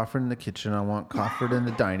want comfort in the kitchen. I want comfort in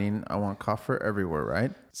the dining. I want comfort everywhere,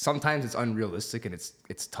 right? Sometimes it's unrealistic and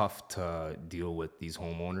it's tough to deal with these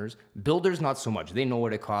homeowners. Builders, not so much. They know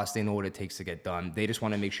what it costs. They know what it takes to get done. They just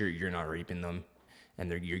want to make sure you're not raping them and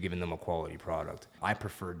you're giving them a quality product. I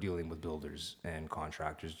prefer dealing with builders and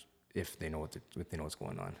contractors if they know what's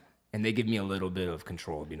going on, and they give me a little bit of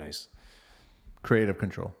control. It'd be nice. Creative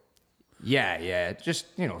control. Yeah. Just,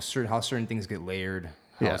 you know, how certain things get layered,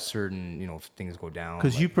 how Yeah. certain, you know, things go down.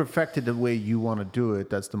 Because you perfected the way you want to do it.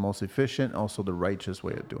 That's the most efficient, also the righteous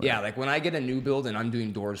way of doing it. Yeah, like when I get a new build and I'm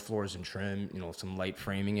doing doors, floors, and trim, you know, some light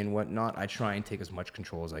framing and whatnot, I try and take as much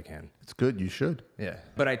control as I can. It's good. You should. Yeah,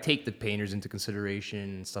 but I take the painters into consideration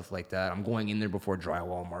and stuff like that. I'm going in there before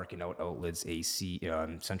drywall, marking out outlets, AC,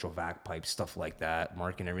 central vac pipes, stuff like that,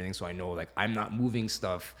 marking everything, so I know like I'm not moving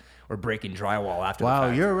stuff or breaking drywall after. Wow, the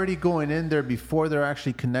fact. you're already going in there before they're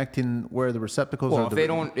actually connecting where the receptacles Well,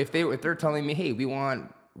 are. if they're telling me, hey, we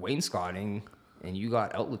want wainscoting, and you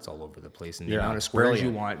got outlets all over the place, and the amount of squares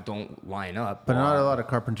you want don't line up. But not a lot of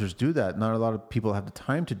carpenters do that. Not a lot of people have the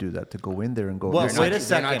time to do that, to go in there and go. Well, "Here's wait my-" a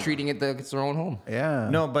second. They're not treating it like it's their own home. Yeah.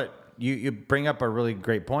 No, but you bring up a really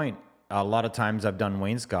great point. A lot of times I've done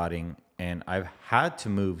wainscoting and I've had to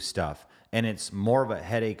move stuff, and it's more of a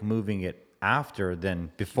headache moving it after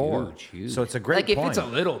than before. Huge. So it's a great like point. if it's a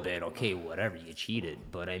little bit, okay, whatever, you cheated.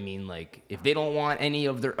 But I mean, like if they don't want any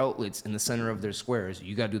of their outlets in the center of their squares,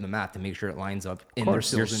 you got to do the math to make sure it lines up in their course,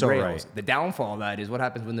 sills you're and so rails. right. The downfall of that is what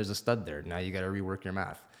happens when there's a stud there. Now you got to rework your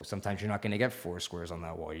math. Sometimes you're not going to get 4 squares on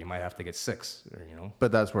that wall. You might have to get 6. Or, you know,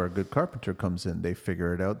 But that's where a good carpenter comes in. They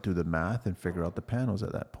figure it out, do the math, and figure out the panels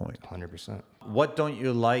at that point. 100%. What don't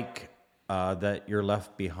you like that you're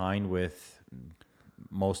left behind with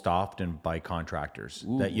most often by contractors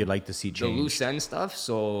that you'd like to see The changed? loose end stuff.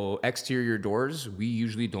 So exterior doors, we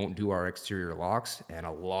usually don't do our exterior locks, and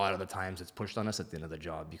a lot of the times it's pushed on us at the end of the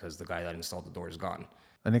job because the guy that installed the door is gone.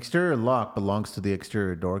 An exterior lock belongs to the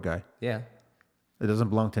exterior door guy. Yeah, It doesn't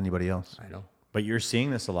belong to anybody else. I know. But you're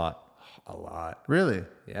seeing this a lot. A lot. Really?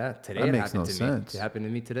 Yeah, today That it makes happened no to sense. me. It happened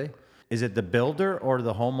to me today. Is it the builder or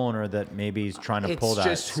the homeowner that maybe is trying to pull that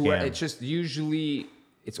scam? It's just usually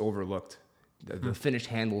it's overlooked. The finished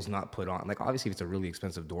handle's not put on. Like obviously, if it's a really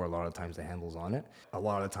expensive door, a lot of times the handle's on it. A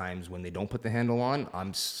lot of the times when they don't put the handle on,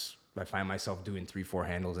 I'm I find myself doing 3-4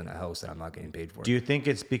 handles in a house that I'm not getting paid for. Do you think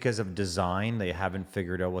it's because of design? They haven't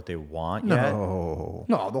figured out what they want yet? No.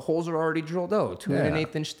 No, the holes are already drilled out, 2 Yeah.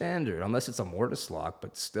 1/8 inch standard, unless it's a mortise lock,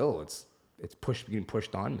 but still, it's being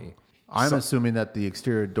pushed on me. I'm assuming that the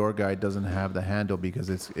exterior door guy doesn't have the handle because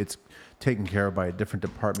it's taken care of by a different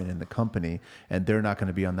department in the company, and they're not going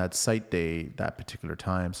to be on that site day that particular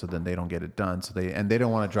time, so then they don't get it done. So they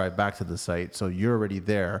don't want to drive back to the site. So you're already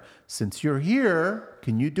there. Since you're here,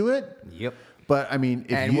 can you do it? Yep. But I mean,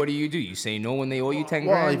 What do? You say no when they owe you 10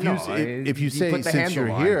 well, grand? if you say put the since handle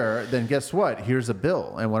you're on. here, then guess what? Here's a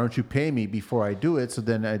bill, and why don't you pay me before I do it? So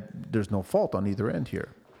then there's no fault on either end here.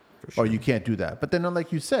 Or you can't do that. But then,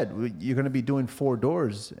 like you said, you're going to be doing 4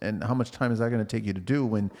 doors, and how much time is that going to take you to do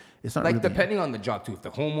when it's not Like, really... depending on the job, too. If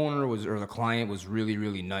the homeowner or the client was really,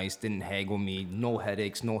 really nice, didn't haggle me, no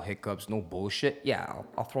headaches, no hiccups, no bullshit, yeah,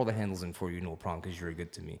 I'll throw the handles in for you, no problem, because you're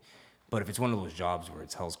good to me. But if it's one of those jobs where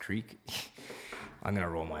it's Hell's Creek, I'm going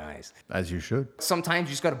to roll my eyes. As you should. Sometimes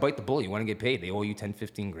you just got to bite the bullet. You want to get paid. They owe you 10,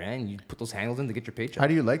 15 grand. You put those handles in to get your paycheck. How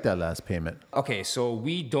do you like that last payment? Okay, so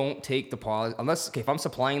we don't take deposit if I'm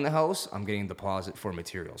supplying the house, I'm getting a deposit for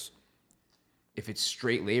materials. If it's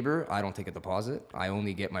straight labor, I don't take a deposit. I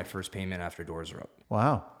only get my first payment after doors are up.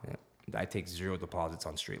 Wow. Yeah. I take 0 deposits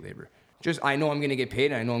on straight labor. I know I'm going to get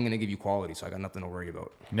paid, and I know I'm going to give you quality, so I got nothing to worry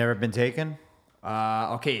about. Never been taken?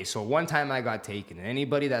 Okay, so one time I got taken.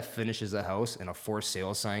 Anybody that finishes a house and a for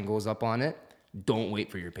sale sign goes up on it, don't wait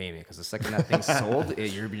for your payment, because the second that thing's sold,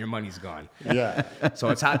 your money's gone. Yeah. So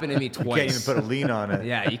it's happened to me twice. You can't even put a lien on it.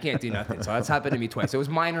 Yeah, you can't do nothing. So that's happened to me twice. It was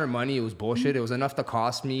minor money. It was bullshit. It was enough to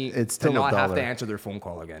cost me It's to still not have $1. to answer their phone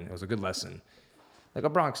call again. It was a good lesson. Like a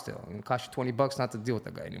Bronx deal. It cost you $20 not to deal with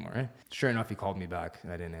that guy anymore, right? Sure enough, he called me back.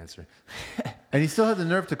 I didn't answer. And he still had the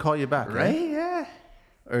nerve to call you back, right? Yeah.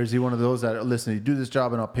 Or is he one of those that, listen, you do this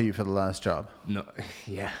job and I'll pay you for the last job? No.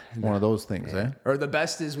 Yeah. One of those things, eh? Or the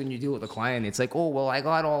best is when you deal with a client, it's like, oh, well, I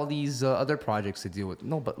got all these other projects to deal with.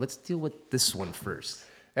 No, but let's deal with this one first.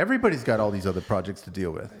 Everybody's got all these other projects to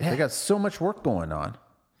deal with. Yeah. They got so much work going on.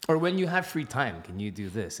 Or when you have free time, can you do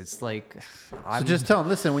this? It's like, So just tell them,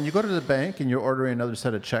 listen, when you go to the bank and you're ordering another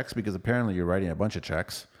set of checks, because apparently you're writing a bunch of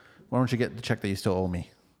checks, why don't you get the check that you still owe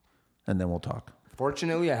me? And then we'll talk.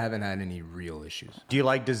 Fortunately, I haven't had any real issues. Do you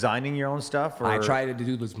like designing your own stuff? Or? I try to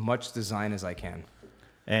do as much design as I can.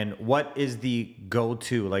 And what is the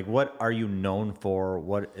go-to? Like, what are you known for?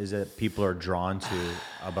 What is it people are drawn to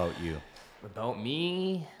about you? About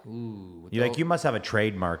me? Ooh. You must have a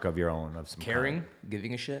trademark of your own of some caring, kind.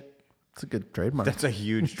 giving a shit. It's a good trademark. That's a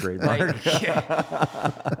huge trademark. Like,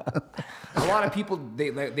 a lot of people,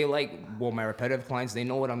 they like, well, my repetitive clients, they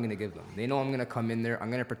know what I'm going to give them. They know I'm going to come in there. I'm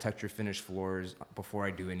going to protect your finished floors before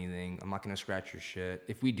I do anything. I'm not going to scratch your shit.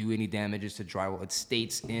 If we do any damages to drywall, it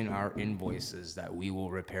states in our invoices that we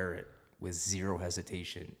will repair it with 0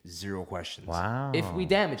 hesitation, 0 questions. Wow. If we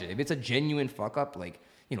damage it, if it's a genuine fuck up, like,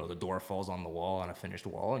 the door falls on the wall, on a finished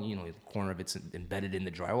wall, and, the corner of it's embedded in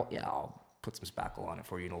the drywall, yeah, I'll put some spackle on it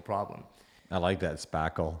for you, no problem. I like that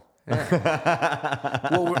spackle.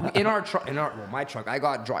 Well, my truck, I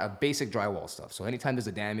got basic drywall stuff. So anytime there's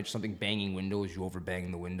a damage, something banging windows, you overbang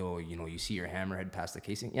the window, you see your hammerhead past the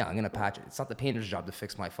casing, yeah, I'm going to patch it. It's not the painter's job to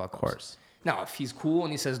fix my fuck-ups. Of course. Now, if he's cool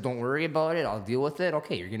and he says, don't worry about it, I'll deal with it,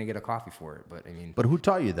 okay, you're going to get a coffee for it. But, I mean... But who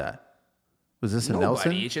taught you that? Was this a Nobody.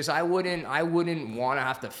 Nelson? It's just I wouldn't want to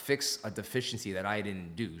have to fix a deficiency that I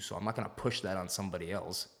didn't do. So I'm not going to push that on somebody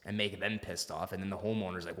else and make them pissed off. And then the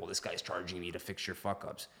homeowner's like, well, this guy's charging me to fix your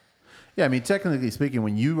fuck-ups. Yeah, I mean, technically speaking,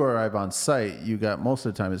 when you arrive on site, you got most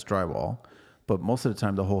of the time it's drywall, but most of the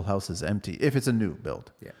time the whole house is empty. If it's a new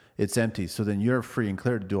build, Yeah. It's empty. So then you're free and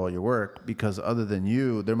clear to do all your work, because other than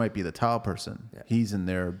you, there might be the tile person. Yeah. He's in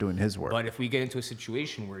there doing his work. But if we get into a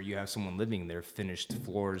situation where you have someone living there, finished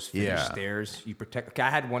floors, finished Yeah. stairs, you protect. Okay,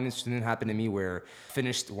 I had one incident happen to me where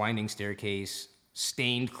finished winding staircase,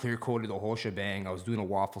 stained, clear coated the whole shebang. I was doing a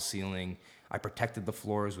waffle ceiling. I protected the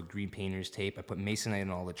floors with green painter's tape. I put masonite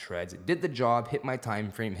in all the treads. It did the job, hit my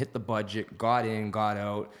time frame, hit the budget, got in, got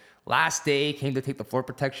out. Last day, came to take the floor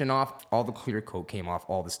protection off. All the clear coat came off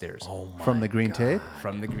all the stairs. From the green tape?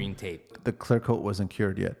 From the green tape. The clear coat wasn't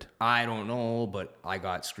cured yet. I don't know, but I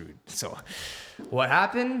got screwed. So what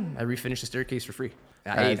happened? I refinished the staircase for free.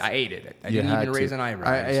 I ate it. I didn't even raise an eyebrow.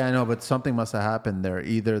 I know, but something must have happened there.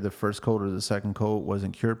 Either the first coat or the second coat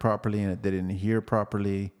wasn't cured properly and it didn't adhere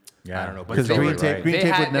properly. Yeah, I don't know. But Because they green tape would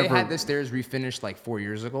they never... had the stairs refinished like 4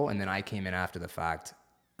 years ago, and then I came in after the fact.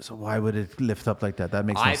 So why would it lift up like that? That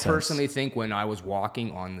makes no sense. I personally think when I was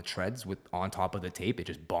walking on the treads on top of the tape, it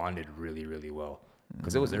just bonded really, really well.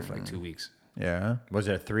 Because it was there for like 2 weeks. Yeah. Was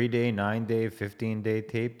it a 3-day, 9-day, 15-day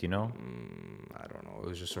tape? Do you know? I don't know. It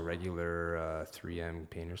was just a regular 3M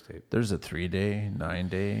painter's tape. There's a 3-day,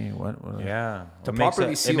 9-day. What? Yeah. To It makes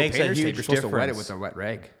properly a- seal it makes a painter's tape, huge you're supposed to wet it difference. with a wet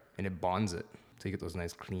rag, and it bonds it. So you get those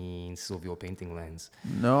nice, clean Silvio painting lines.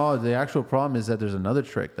 No, the actual problem is that there's another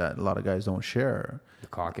trick that a lot of guys don't share. The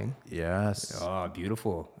caulking. Yes. Oh,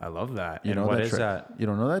 beautiful. I love that. You And know what that is trick? that? You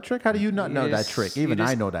don't know that trick? How do you not know that trick? Even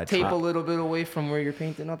I know that tape trick. a little bit away from where you're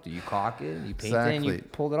painting up. Do you caulk it? You paint it and you Exactly.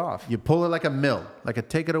 pull it off. You pull it like a mill,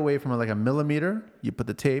 take it away from it like a millimeter. You put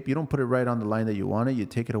the tape. You don't put it right on the line that you want it. You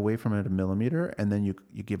take it away from it a millimeter, and then you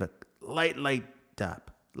give it light tap.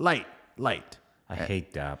 Light. I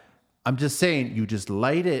hate that. I'm just saying, you just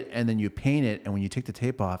light it and then you paint it, and when you take the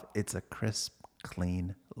tape off, it's a crisp,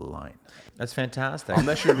 clean line. That's fantastic.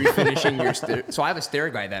 Unless you're refinishing your stair. So I have a stair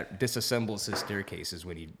guy that disassembles his staircases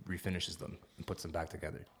when he refinishes them and puts them back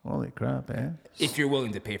together. Holy crap, eh? If you're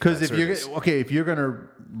willing to pay for Because that service. if you're gonna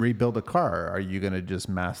rebuild a car, are you gonna just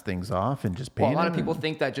mask things off and just paint Well, a lot it? of people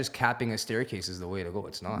think that just capping a staircase is the way to go.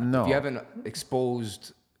 It's not. No. If you have an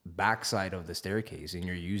exposed backside of the staircase and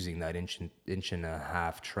you're using that inch and a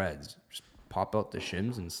half treads, just pop out the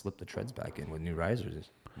shims and slip the treads back in with new risers.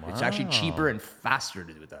 It's actually cheaper and faster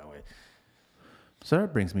to do it that way. So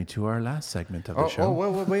that brings me to our last segment of the show.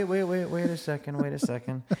 Wait a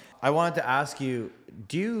second. I wanted to ask you,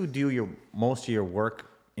 do you do your most of your work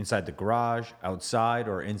inside the garage, outside,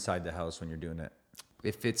 or inside the house when you're doing it?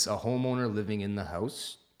 If it's a homeowner living in the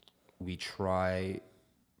house, we try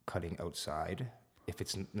cutting outside. If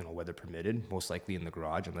it's weather permitted, most likely in the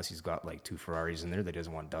garage, unless he's got like 2 Ferraris in there that he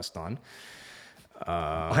doesn't want dust on.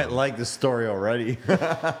 I like the story already.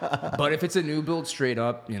 But if it's a new build, straight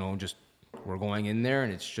up, just we're going in there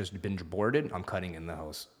and it's just been boarded, I'm cutting in the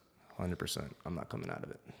house, 100%. I'm not coming out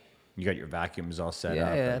of it. You got your vacuums all set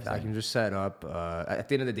up. Yeah, vacuums are set up. At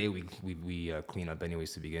the end of the day, we clean up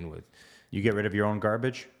anyways to begin with. You get rid of your own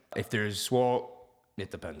garbage? If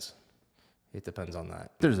it depends. It depends on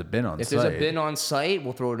that. There's a bin on If site. there's a bin on site,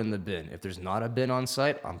 we'll throw it in the bin. If there's not a bin on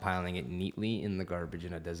site, I'm piling it neatly in the garbage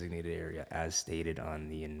in a designated area, as stated on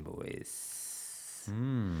the invoice.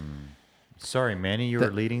 Sorry, Manny, you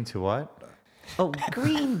were leading to what? Oh,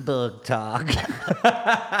 green book talk.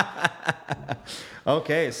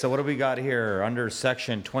 Okay, so what do we got here? Under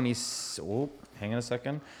section 20, hang on a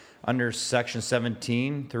second. Under section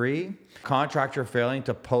 17.3, contractor failing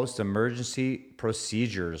to post emergency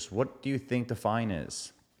procedures. What do you think the fine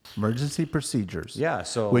is? Emergency procedures. Yeah,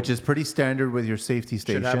 so Which is pretty standard with your safety Should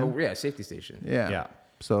station. have a safety station. Yeah.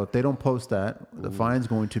 So if they don't post that, the fine's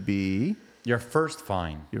going to be your first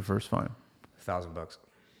fine. your first fine. $1,000.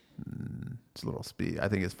 It's a little speed. I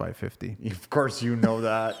think it's $550. Of course, you know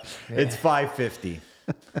that. It's $550.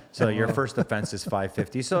 So your first offense is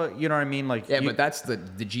 $550. So you know what I mean? Like, Yeah, but that's the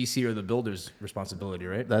GC or the builder's responsibility,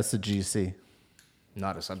 right? That's the GC.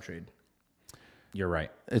 Not a subtrade. you're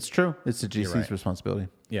right. It's true. It's the GC's right. responsibility.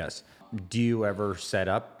 Yes. Do you ever set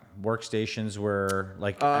up workstations where,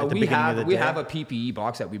 like, at the we beginning of the day? have a PPE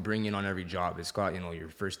box that we bring in on every job. It's got your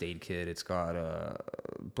first aid kit. It's got a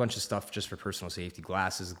bunch of stuff just for personal safety: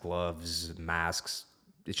 glasses, gloves, masks.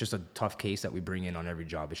 It's just a tough case that we bring in on every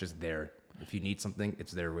job. It's just there. If you need something,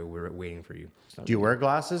 it's there. We're waiting for you. Do you wear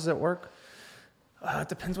glasses at work? It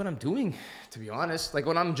depends what I'm doing, to be honest. Like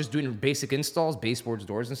when I'm just doing basic installs, baseboards,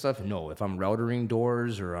 doors and stuff, no. If I'm routering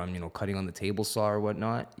doors or I'm, cutting on the table saw or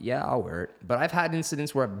whatnot, yeah, I'll wear it. But I've had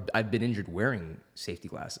incidents where I've been injured wearing safety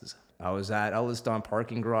glasses. I was at Ellis Don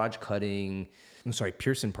parking garage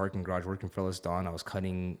Pearson parking garage working for Ellis Don. I was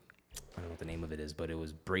cutting, I don't know what the name of it is, but it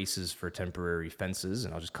was braces for temporary fences.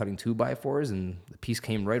 And I was just cutting 2x4s and the piece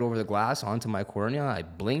came right over the glass onto my cornea. I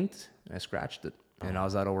blinked and I scratched it. And I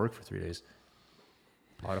was out of work for 3 days.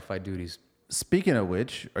 Modified duties. Speaking of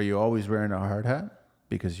which, are you always wearing a hard hat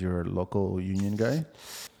because you're a local union guy?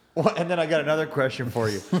 Well, and then I got another question for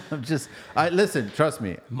you. Listen, trust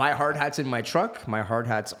me. My hard hat's in my truck. My hard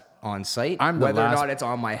hat's on site. I'm the Whether last- or not it's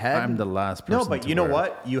on my head, I'm the last person. No, but to you know wear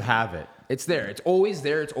it. what? You have it. it's there. It's always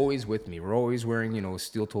there. It's always with me. We're always wearing,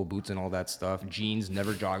 steel toe boots and all that stuff. Jeans,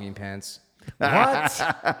 never jogging pants. What?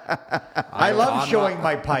 I love showing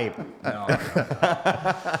my pipe. No.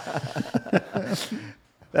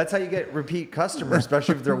 That's how you get repeat customers,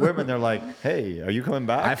 especially if they're women. They're like, hey, are you coming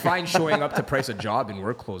back? I find showing up to price a job in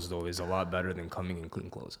work clothes, though, is a lot better than coming in clean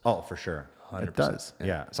clothes. Oh, for sure. 100%. It does.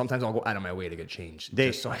 Yeah. Sometimes I'll go out of my way to get changed They-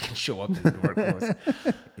 just so I can show up in work clothes.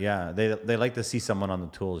 Yeah, they like to see someone on the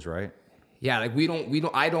tools, right? Yeah, like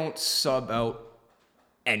I don't sub out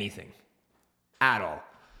anything at all.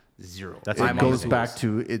 Zero. That's It I'm on the goes tools. back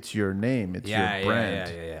to it's your name, it's your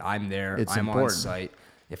brand. Yeah. I'm there. It's I'm important. on site.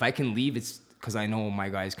 If I can leave, it's because I know my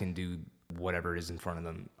guys can do whatever is in front of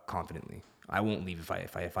them confidently. I won't leave if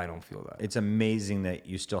I don't feel that. It's amazing that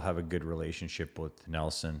you still have a good relationship with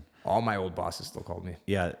Nelson. All my old bosses still call me.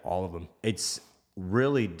 Yeah. All of them. It's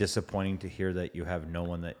really disappointing to hear that you have no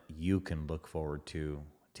one that you can look forward to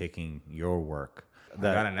taking your work. I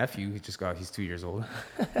got a nephew. He's 2 years old.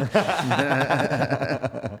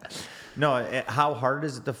 No, how hard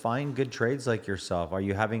is it to find good trades like yourself? Are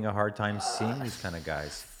you having a hard time seeing these kind of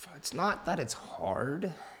guys? It's not that it's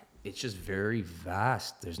hard. It's just very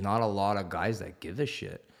vast. There's not a lot of guys that give a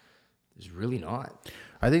shit. There's really not.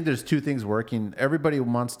 I think there's two things working. Everybody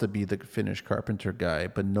wants to be the finished carpenter guy,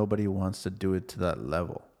 but nobody wants to do it to that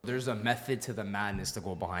level. There's a method to the madness to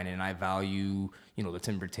go behind it, and I value, the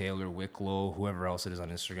Timber Taylor, Wicklow, whoever else it is on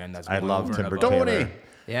Instagram. That's I love Timber Tony. Taylor.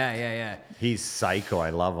 Yeah. He's psycho.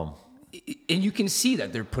 I love him. And you can see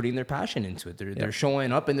that they're putting their passion into it. They're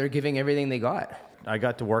showing up and they're giving everything they got. I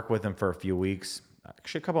got to work with him for a few weeks,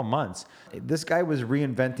 actually a couple months. This guy was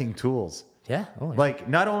reinventing tools. Yeah. Like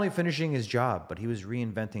not only finishing his job, but he was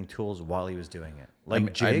reinventing tools while he was doing it.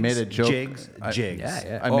 Like jigs, I made a joke. jigs.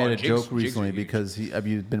 Yeah. I made a jigs, joke recently jigs. because have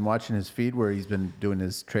you been watching his feed where he's been doing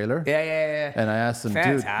his trailer? Yeah. And I asked him,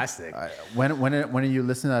 Fantastic. dude, when are you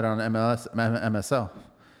listening to that on MSL?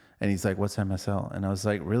 And he's like, what's MSL? And I was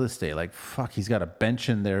like, real estate. Like, fuck, he's got a bench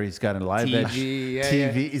in there. He's got a live TV, edge yeah, TV.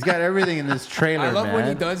 yeah. He's got everything in this trailer, I love man. when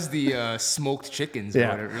he does the smoked chickens. Yeah.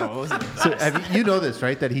 Or whatever. Those are the So best. you know this,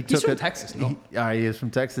 right? That he took from Texas, no? He is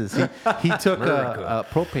from Texas. He took America.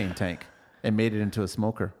 a propane tank and made it into a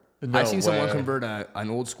smoker. I've seen someone convert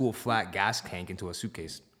an old school flat gas tank into a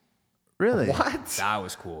suitcase. Really? What? That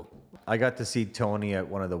was cool. I got to see Tony at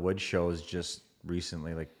one of the wood shows just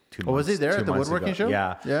recently, like 2 months. Oh, was he there 2 at the months woodworking ago. show?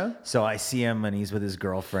 Yeah. Yeah? So I see him and he's with his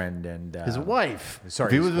girlfriend and His wife. Sorry,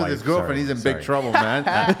 If he his was with wife, his girlfriend, sorry, he's in big sorry. trouble,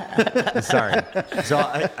 man. Sorry. So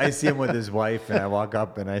I see him with his wife and I walk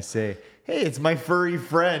up and I say, hey, it's my furry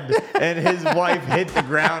friend. And his wife hit the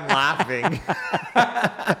ground laughing.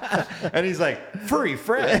 And he's like, furry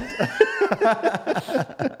friend?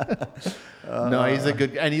 No, he's a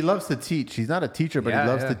good, and he loves to teach. He's not a teacher, but he Yeah,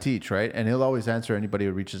 loves yeah. to teach, right? And he'll always answer anybody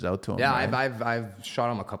who reaches out to him. Yeah, man. I've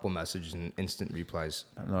shot him a couple messages and instant replies.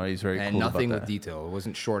 No, he's very And cool nothing about with that. detail. It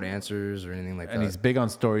wasn't short answers or anything like And that. he's big on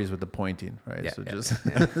stories with the pointing, right? Yeah, So yeah, just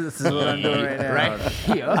this is what I'm doing right now, right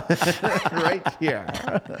here. right here.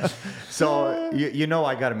 So,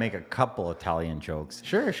 I got to make a couple Italian jokes.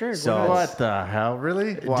 Sure. So- What the hell,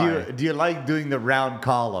 really? Why? Do you like doing the round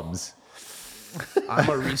columns? I'm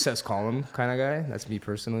a recess column kind of guy. That's me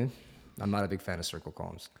personally. I'm not a big fan of circle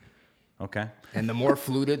columns. Okay. And the more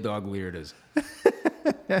fluted, the uglier it is.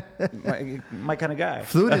 My kind of guy.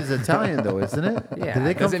 Flute is Italian, though, isn't it? Yeah, Did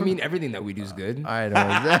they come doesn't from? mean everything that we do is good. I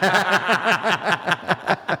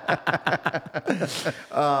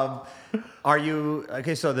know. Are you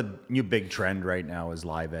okay? So the new big trend right now is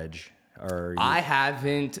live edge. Or I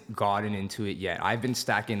haven't gotten into it yet. I've been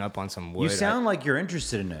stacking up on some wood. you sound like you're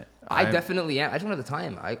interested in it. I definitely am. I don't have the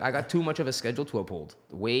time. I got too much of a schedule to uphold.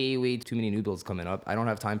 Way too many new builds coming up. I don't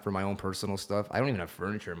have time for my own personal stuff. I don't even have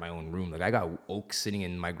furniture in my own room. Like I got oak sitting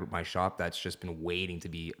in my shop that's just been waiting to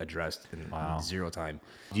be addressed in zero time.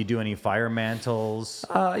 Do you do any fire mantles?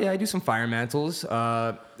 Yeah, I do some fire mantles.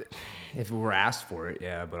 If we're asked for it,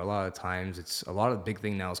 yeah. But a lot of times, a lot of the big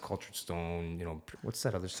thing now is cultured stone. What's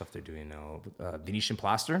that other stuff they're doing now? Venetian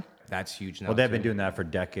plaster. That's huge now. Well, they've too. been doing that for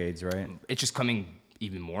decades, right? It's just coming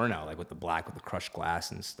even more now, like with the black, with the crushed glass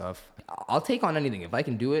and stuff. I'll take on anything. If I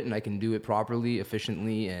can do it and I can do it properly,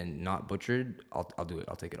 efficiently, and not butchered, I'll do it.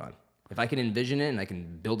 I'll take it on. If I can envision it and I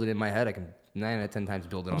can build it in my head, I can 9 out of 10 times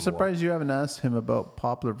build it on I'm the wall. surprised you haven't asked him about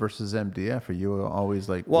poplar versus MDF. Are you always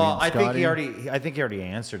like? Well, I think he wainscoting? already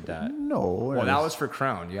answered that. No. Well, that was for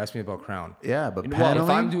crown. You asked me about crown. Yeah, but Well, paneling, if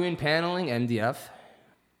I'm doing paneling, MDF,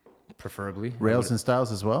 preferably. rails and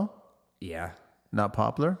styles as well. Yeah. Not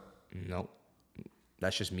poplar. No.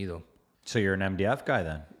 That's just me though. So you're an MDF guy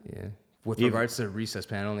then? Yeah. With regards to recess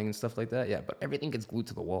paneling and stuff like that, yeah. But everything gets glued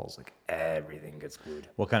to the walls. Like everything gets glued.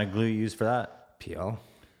 What kind of glue you use for that? PL.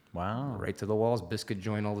 Wow. Right to the walls. Biscuit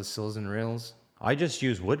join all the sills and rails. I just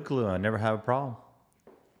use wood glue. I never have a problem.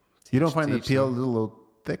 You don't find the Teach peel a them. little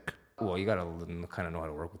thick? Well, you gotta kind of know how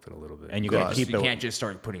to work with it a little bit. And you gotta keep You it. can't just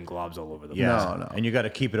start putting globs all over the Yeah. place. No. And you got to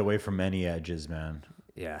keep it away from any edges, man.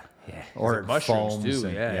 Yeah. Or Or it mushrooms foams too.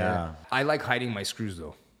 and- Yeah, yeah. I like hiding my screws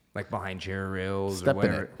though, like behind chair rails Step or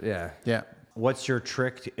in whatever. it. Yeah. Yeah. What's your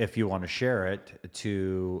trick, if you want to share it,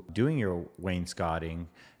 to doing your wainscoting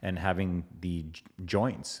and having the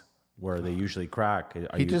joints where they usually crack?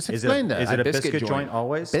 He just explained that. Is it a Biscuit biscuit joint joint.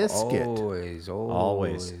 always? Biscuit. Always.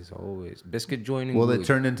 Biscuit joining. Will it glue.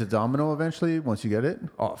 turn into domino eventually once you get it?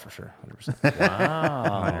 Oh, for sure, 100%.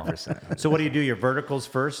 Wow. 100%. So what do you do? Your verticals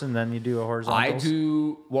first, and then you do a horizontal. I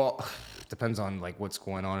do well. Depends on like what's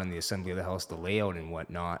going on in the assembly of the house, the layout and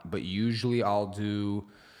whatnot. But usually I'll do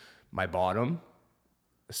my bottom,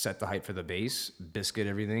 set the height for the base, biscuit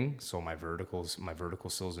everything. So my vertical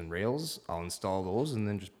sills and rails, I'll install those and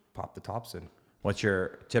then just pop the tops in. What's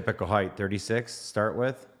your typical height? 36 start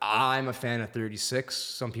with? I'm a fan of 36.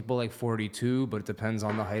 Some people like 42, but it depends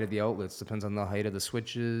on the height of the outlets. Depends on the height of the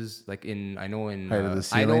switches. Like I know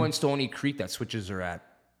in Stony Creek that switches are at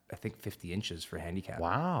I think 50 inches for handicap.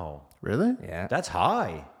 Wow. Really? Yeah. That's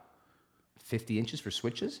high. 50 inches for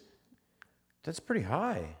switches? That's pretty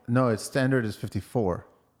high. No, its standard is 54.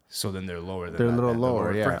 So then they're lower than They're a that. little They're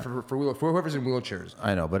lower, yeah. For whoever's in wheelchairs.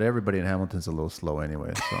 I know, but everybody in Hamilton's a little slow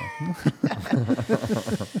anyway. So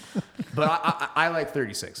But I like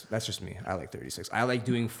 36. That's just me. I like 36. I like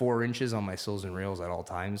doing 4 inches on my sills and rails at all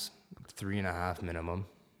times. 3.5 minimum.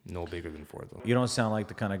 No bigger than 4 though. You don't sound like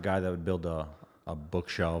the kind of guy that would build a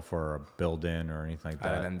bookshelf or a build-in or anything like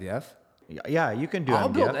that. At an MDF? Yeah, you can do I'll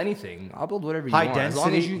MDF. build anything. I'll build whatever you High want. As long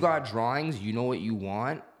as density? you got drawings, you know what you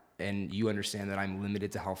want, and you understand that I'm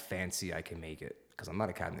limited to how fancy I can make it. Because I'm not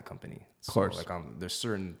a cabinet company. Of course. Like there's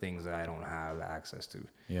certain things that I don't have access to.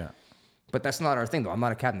 Yeah. But that's not our thing, though. I'm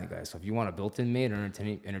not a cabinet guy. So if you want a built-in made or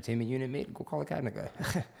entertainment unit made, go call a cabinet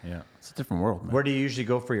guy. Yeah. it's a different world, man. Where do you usually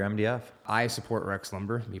go for your MDF? I support Rex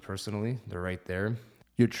Lumber, me personally. They're right there.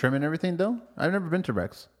 You're trimming everything though? I've never been to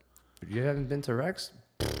Rex. You haven't been to Rex?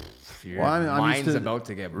 Well, I'm mine's used to, about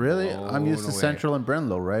to get really. blown I'm used to away. Central and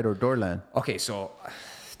Brenlow, right, or Doorland. Okay, so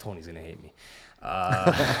Tony's gonna hate me.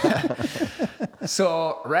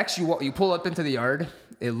 So Rex, you pull up into the yard.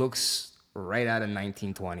 It looks right out of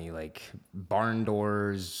 1920, like barn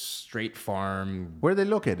doors, straight farm, Where are they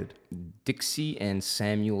located? Dixie and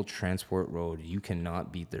Samuel Transport Road. You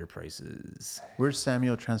cannot beat their prices. Where's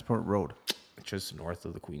Samuel Transport Road? Just north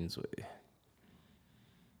of the Queensway.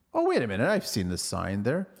 Oh, wait a minute. I've seen the sign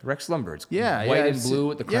there. Rex Lumber. It's Yeah, white yeah, and blue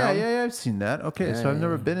with the crown. Yeah, I've seen that. Okay, so I've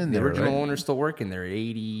never been in The there. original right? owner's still working there,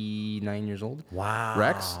 89 years old. Wow.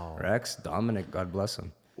 Rex, Dominic, God bless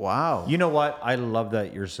him. Wow. You know what? I love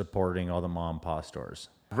that you're supporting all the mom and pop stores.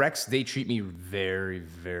 Rex, they treat me very,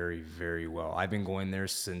 very, very well. I've been going there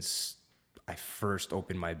since I first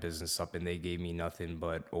opened my business up, and they gave me nothing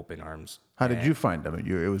but open arms. How did you find them?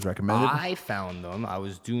 It was recommended? I found them. I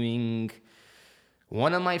was doing...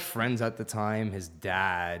 One of my friends at the time, his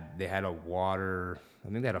dad, they had I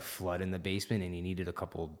think they had a flood in the basement and he needed a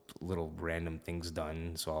couple little random things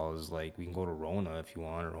done. So I was like, we can go to Rona if you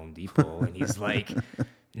want, or Home Depot. And he's like,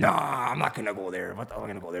 nah, I'm not going to go there. What the hell are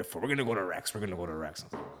we going to go there for? We're going to go to Rex. We're going to go to Rex. I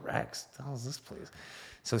was like, Rex? What the hell is this place?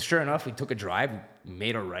 So sure enough, we took a drive,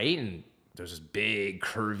 made a right, and there's this big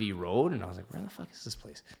curvy road, and I was like, where the fuck is this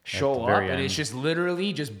place? Show up, and it's just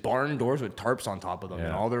literally just barn doors with tarps on top of them,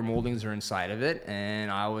 and all their moldings are inside of it. And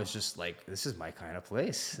I was just like, this is my kind of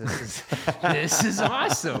place. This is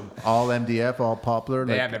awesome. All MDF, all poplar.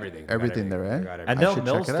 They like have everything. Everything there, eh? They got everything. And I they'll should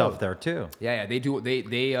mill check it stuff out. there too. Yeah, they do.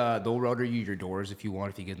 They'll router you your doors if you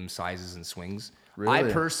want, if you give them sizes and swings. Really?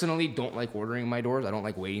 I personally don't like ordering my doors. I don't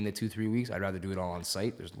like waiting the 2-3 weeks. I'd rather do it all on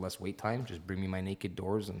site. There's less wait time. Just bring me my naked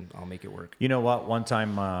doors and I'll make it work. You know what? One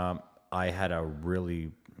time I had a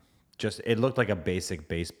really it looked like a basic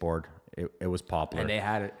baseboard. It was poplar. And they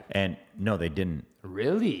had it. And no, they didn't.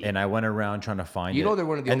 Really? And I went around trying to find it. You know they're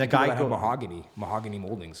one of the and only people that have go- mahogany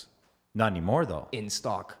moldings Not anymore though. in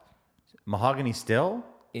stock. Mahogany still?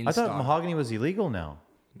 In I thought stock. mahogany was illegal now.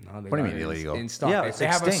 No, they What do you got mean it illegal? In stock. Yeah, they it's they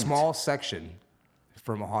have a extinct. small section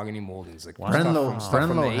for mahogany moldings. Like Brenlow stuff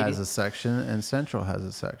from the has 80s. a section and Central has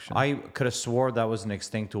a section. I could have swore that was an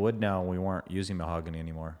extinct wood now and we weren't using mahogany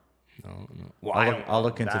anymore. No. Well, I'll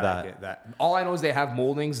look into I get that. All I know is they have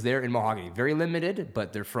moldings there in mahogany. Very limited,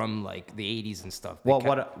 but they're from like the 80s and stuff. They Well,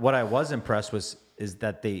 kept- what I was impressed is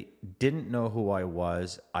that they didn't know who I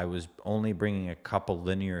was. I was only bringing a couple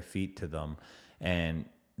linear feet to them, and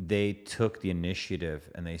they took the initiative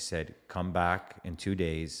and they said, "Come back in 2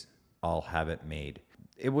 days. I'll have it made."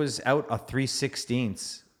 It was out a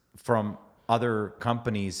 3/16 from other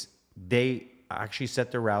companies. They actually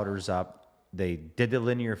set their routers up. They did the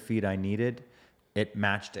linear feet I needed. It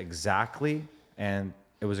matched exactly, and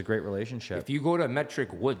it was a great relationship. If you go to Metric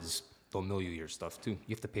Woods, they'll mill you your stuff too. You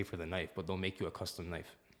have to pay for the knife, but they'll make you a custom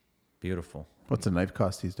knife. Beautiful. What's a knife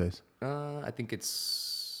cost these days? I think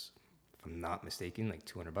it's, if I'm not mistaken, like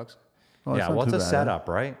 $200. Oh, Yeah, not what's too a bad, eh? setup,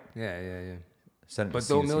 right? Yeah. But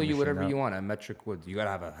they'll mill you whatever you want at Metric Wood. You got to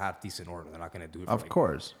have a half decent order. They're not going to do it for Of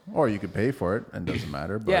course. Or you could pay for it and it doesn't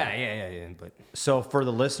matter. But Yeah. But So for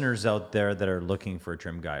the listeners out there that are looking for a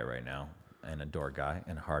trim guy right now, and a door guy,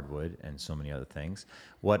 and hardwood, and so many other things,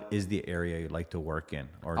 what is the area you'd like to work in?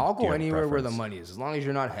 Or I'll do you go have a anywhere where the preference? money is. As long as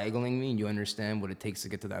you're not haggling me and you understand what it takes to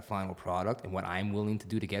get to that final product and what I'm willing to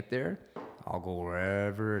do to get there, I'll go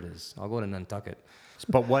wherever it is. I'll go to Nantucket.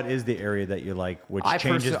 But what is the area that you like, which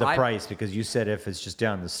changes the price? Because you said if it's just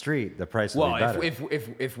down the street, the price will be better. Well,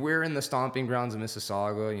 if we're in the stomping grounds of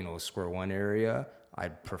Mississauga, Square One area,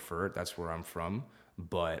 I'd prefer it. That's where I'm from.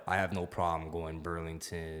 But I have no problem going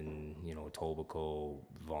Burlington, Etobicoke,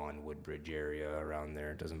 Vaughan, Woodbridge area around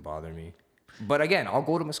there. It doesn't bother me. But again, I'll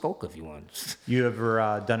go to Muskoka if you want. You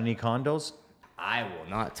ever done any condos? I will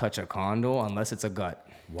not touch a condo unless it's a gut.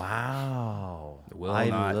 Wow.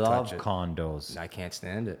 I love touch it. condos. I can't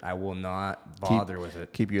stand it. I will not bother with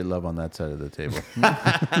it. keep your love on that side of the table.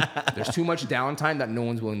 There's too much downtime that no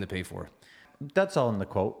one's willing to pay for. That's all in the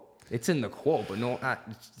quote. It's in the quote, but no,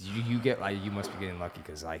 you must be getting lucky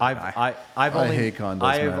because I've I hate condos,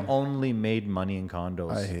 I've man. only made money in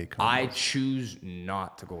condos. I hate condos. I choose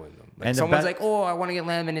not to go in them. Like And the someone's be- like, "Oh, I want to get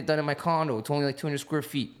laminate done in my condo. It's only like 200 square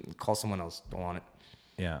feet." Call someone else. Don't want it.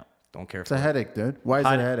 Yeah. Don't care It's for a it. headache, dude. Why is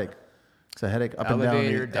it a headache? It's a headache up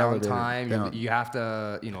Elevator, and down. downtime. Down. You have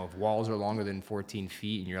to, if walls are longer than 14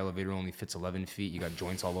 feet and your elevator only fits 11 feet, you got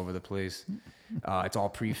joints all over the place. It's all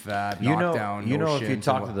prefab, knockdown. If you shins,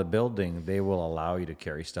 talk and to the building, they will allow you to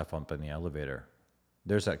carry stuff up in the elevator.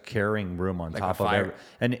 There's a carrying room on Like top a of fire- every,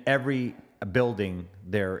 and every building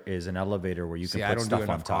there is an elevator where you See, can I put don't stuff do on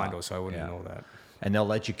enough top. condos, so I wouldn't know that. And they'll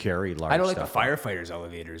let you carry large I know, like the stuff up. firefighters'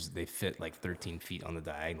 elevators, they fit like 13 feet on the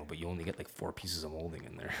diagonal, but you only get like 4 pieces of molding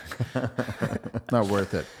in there. Not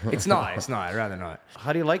worth it. It's not. I'd rather not.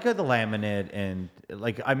 How do you like the laminate and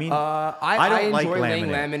I mean, I don't enjoy like laying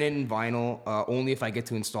laminate. laminate and vinyl only if I get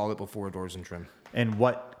to install it before doors and trim. And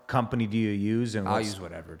what company do you use? And I'll what's- use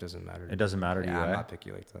whatever. It doesn't matter. It doesn't matter to Yeah, you. I'm eh? not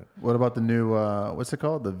picky like that. What about the new, what's it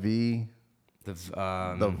called? The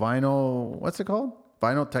vinyl, what's it called?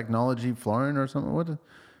 Vinyl technology flooring or something? What?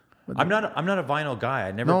 I'm not a vinyl guy.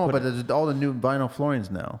 I never. No, put but there's all the new vinyl floorings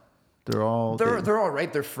now. They're all. They're all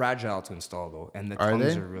right. They're fragile to install though, and the Are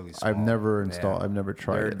tongues they? are really small. I've never installed. I've never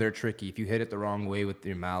tried it. They're tricky. If you hit it the wrong way with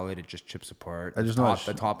your mallet, it just chips apart. I just know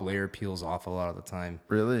the top layer peels off a lot of the time.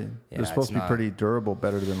 Really? Yeah, They're supposed to it's be pretty durable,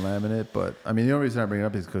 better than laminate. But I mean, the only reason I bring it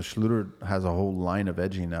up is because Schluter has a whole line of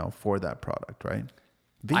edging now for that product, right?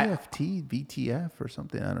 VFT, VTF, or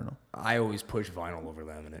something. I don't know. I always push vinyl over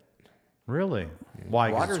laminate. Really? Why?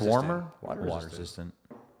 'Cause Water it's warmer. resistant. Water resistant. resistant.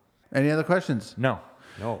 Any other questions? No.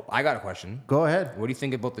 No, I got a question. Go ahead. What do you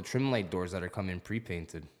think about the trim light doors that are coming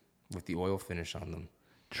pre-painted with the oil finish on them?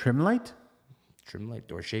 Trim light? Trim light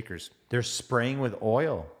door shakers They're spraying with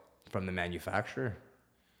oil. from the manufacturer.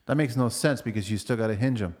 That makes no sense because you still got to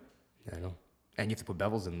hinge them. I know. And you have to put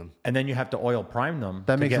bevels in them. And then you have to oil prime them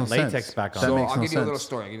That to makes get no latex sense. back on. That So makes I'll no give you a little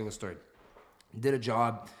sense. story. Did a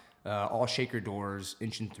job, all shaker doors,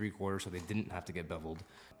 1.75 inches, so they didn't have to get beveled.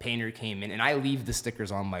 Painter came in, and I leave the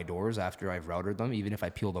stickers on my doors after I've routed them. Even if I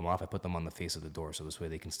peel them off, I put them on the face of the door, so this way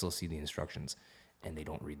they can still see the instructions. And they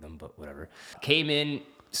don't read them, but whatever. Came in,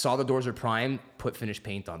 saw the doors are primed, put finished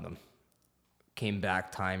paint on them. Came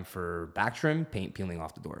back, time for back trim, paint peeling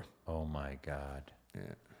off the door. Oh my God. Yeah.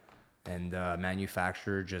 And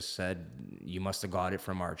manufacturer just said, you must have got it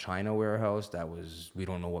from our China warehouse. We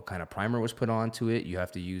don't know what kind of primer was put onto it. You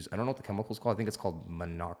have to use, I don't know what the chemical's called. I think it's called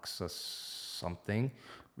monoxide something.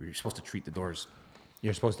 You're supposed to treat the doors,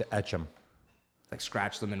 You're supposed to etch them. like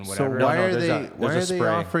scratch them and So whatever. why no, are there's they a- why are there's a they spray.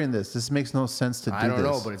 offering this? This makes no sense to do this. I don't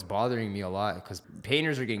know, but it's bothering me a lot because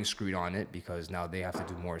painters are getting screwed on it because now they have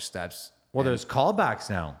to do more steps. Well, there's callbacks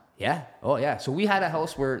now. Yeah. Oh, yeah. So we had a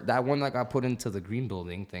house where that one that got put into the green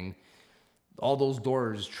building thing, all those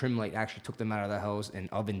doors, trim light actually took them out of the house and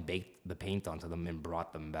oven baked the paint onto them and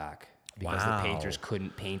brought them back because Wow. the painters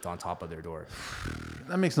couldn't paint on top of their door.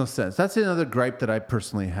 That makes no sense. That's another gripe that I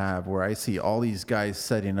personally have where I see all these guys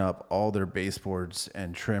setting up all their baseboards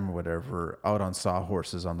and trim or whatever out on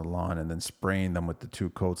sawhorses on the lawn and then spraying them with the 2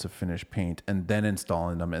 coats of finished paint and then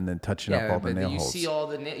installing them and then touching up all the but nail you holes. see all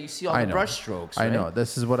the I the know. brush strokes. I right? know.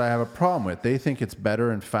 This is what I have a problem with. They think it's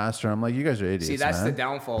better and faster. I'm like, you guys are idiots, See, that's man. the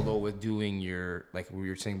downfall though with doing your, like we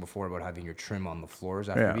were saying before about having your trim on the floors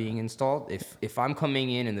after being installed. If I'm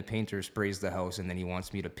coming in and the painter sprays the house and then he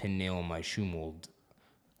wants me to pin nail my shoe mold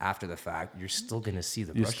after the fact, you're still gonna see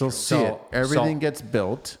the You brush still strokes. see it. Everything gets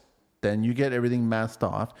built. Then you get everything masked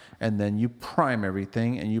off, and then you prime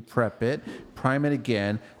everything, and you prep it, prime it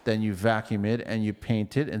again, then you vacuum it, and you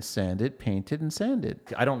paint it and sand it, paint it and sand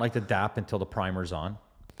it. I don't like to dap until the primer's on.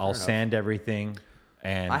 I'll sand everything,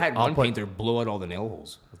 and I had I'll one painter blow out all the nail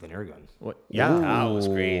holes with an air gun. Yeah. That was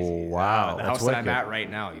crazy. Wow, The that's house that I'm wicked. at right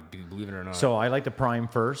now, believe it or not. So I like to prime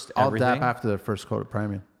first. I'll everything. dap after the first coat of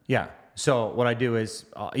priming. Yeah. So what I do is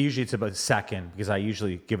usually it's about a second because I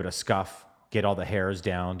usually give it a scuff, get all the hairs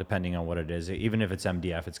down, depending on what it is. Even if it's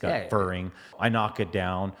MDF, it's got furring. I knock it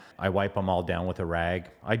down. I wipe them all down with a rag.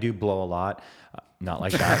 I do blow a lot. Not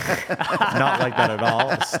like that. Not like that at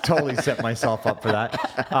all. Totally set myself up for that.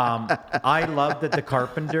 I love that the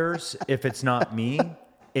carpenters, if it's not me,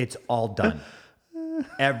 it's all done.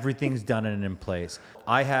 Everything's done and in place.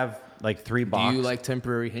 I have like 3 do boxes. you like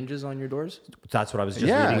temporary hinges on your doors? That's what I was just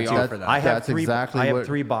Yeah, reading. we to. offer that. I have That's 3. exactly I have what-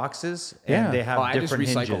 3 boxes, Yeah. and they have Oh, I just different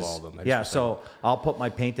recycle hinges. all of them. I just Yeah, recycle. so I'll put my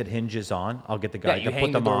painted hinges on. I'll get the guy Yeah, you to hang put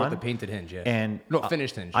the them door on. with the painted hinge, yeah. And No,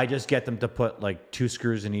 finished hinge. I just get them to put like 2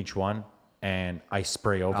 screws in each one, and I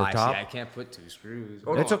spray over I top. see. I can't put 2 screws.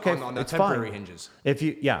 Oh, It's no, okay. On the It's temporary fine. hinges. If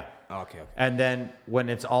you, yeah. Okay. And then when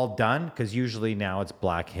it's all done, because usually now it's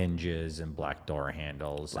black hinges and black door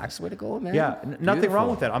handles. That's the way to go, man. Yeah, nothing wrong Beautiful.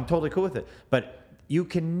 with it. I'm totally cool with it. But you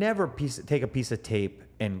can never take a piece of tape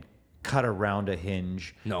and cut around a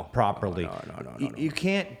hinge No. properly. No. You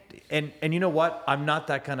can't. And you know what? I'm not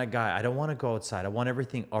that kind of guy. I don't want to go outside. I want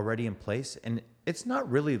everything already in place. And it's not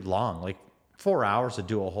really long. Like 4 hours to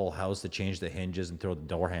do a whole house to change the hinges and throw the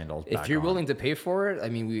door handles back If you're on. willing to pay for it, I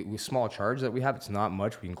mean, we small charge that we have. It's not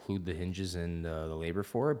much. We include the hinges and the labor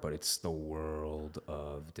for it, but it's the world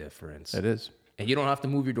of difference. It is. And you don't have to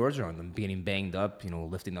move your doors around them, getting banged up,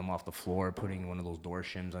 lifting them off the floor, putting one of those door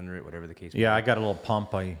shims under it, whatever the case may be. Yeah, I got a little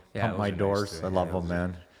pump. I Yeah, pump those my are nice doors. too. I love Yeah, them, those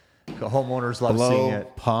man. The homeowners love Blow, seeing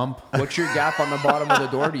it. pump. What's your gap on the bottom of the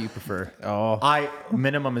door do you prefer? I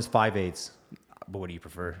minimum is 5/8. But what do you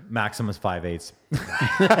prefer? Maximum is 5/8.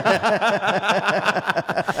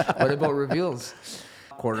 What about reveals?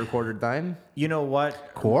 Quarter, dime? You know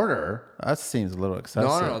what? Quarter? That seems a little excessive.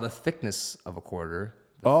 No. The thickness of a quarter.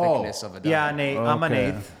 The Oh. thickness of a dime. Yeah, I'm an Okay.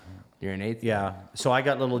 eighth. You're an eighth? Yeah. So I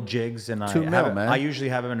got little jigs, and 2 mil, man. I usually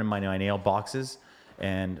have them in my nail boxes,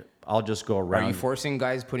 and I'll just go Are around. you forcing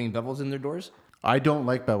guys putting bevels in their doors? I don't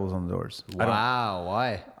like bevels on the doors. Wow,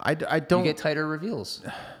 why? I You don't. get tighter reveals.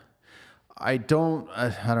 I don't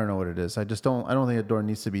know what it is. I don't think a door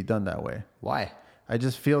needs to be done that way. Why? I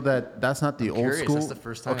just feel that that's not the old curious. school. That's the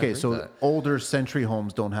first time I've Okay, heard so that. older century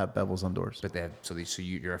homes don't have bevels on doors. But they have, so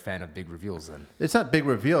you're a fan of big reveals then? It's not big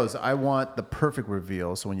reveals. I want the perfect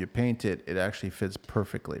reveal. So when you paint it, it actually fits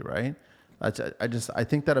perfectly, right? I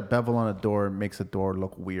think that a bevel on a door makes a door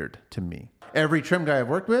look weird to me. Every trim guy I've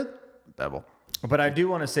worked with, bevel. But I do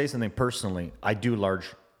want to say something personally. I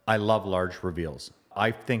love large reveals.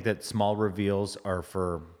 I think that small reveals are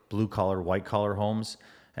for blue collar, white collar homes.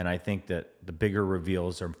 And I think that the bigger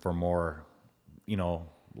reveals are for more,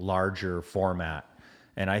 larger format.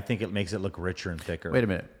 And I think it makes it look richer and thicker. Wait a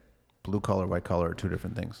minute. Blue collar, white collar are 2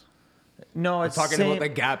 different things. No, it's Talking same. about the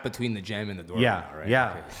gap between the gem and the door. Yeah, now, right?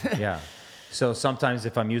 yeah, Okay. yeah. So sometimes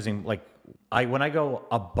if I'm using when I go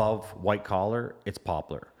above white collar, it's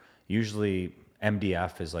poplar. Usually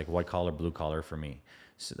MDF is like white collar, blue collar for me.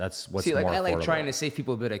 So that's what's See, like more I like affordable. trying to save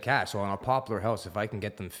people a bit of cash. So on a poplar house, if I can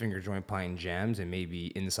get them finger joint pine jams and maybe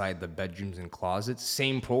inside the bedrooms and closets,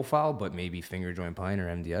 same profile, but maybe finger joint pine or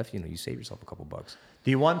MDF, you save yourself a couple bucks.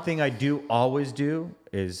 The one thing I do always do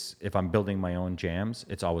is if I'm building my own jams,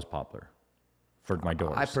 it's always poplar for my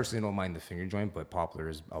doors. I personally don't mind the finger joint, but poplar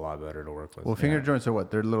is a lot better to work with. Well, finger joints are what?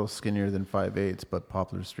 They're a little skinnier than 5/8, but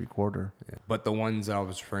poplar's 3/4. Yeah. But the ones that I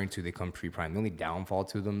was referring to, they come pre-primed. The only downfall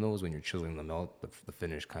to them, though, is when you're chiseling them out, the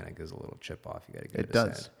finish kind of gives a little chip off. You got to give it It a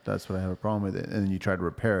does. sand. That's what I have a problem with it. And then you try to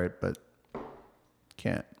repair it, but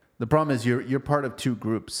can't. The problem is you're part of 2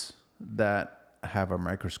 groups that have a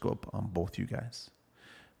microscope on both you guys,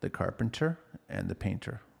 the carpenter and the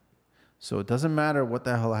painter. So it doesn't matter what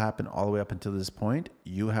the hell happened all the way up until this point.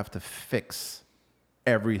 You have to fix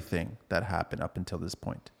everything that happened up until this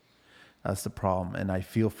point. That's the problem. And I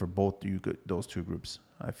feel for both those 2 groups.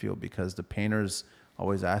 I feel because the painter's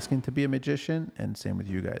always asking to be a magician, and same with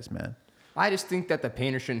you guys, man. I just think that the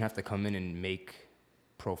painter shouldn't have to come in and make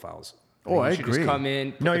profiles. Oh, I You should agree. just come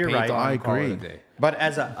in, put No, the you're paint right. on, I and call it a agree. day. But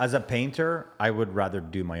as a painter, I would rather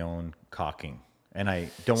do my own caulking. And I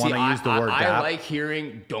don't want to See, use the word I dap. like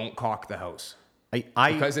hearing "don't caulk the house" I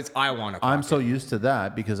because I want to. Caulk I'm so it. used to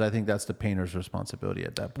that because I think that's the painter's responsibility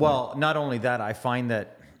at that point. Well, not only that, I find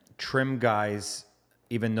that trim guys,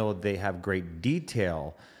 even though they have great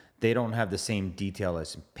detail, they don't have the same detail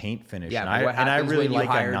as paint finish. Yeah, and but what I happens really when you like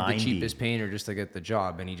hire a 90. the cheapest painter just to get the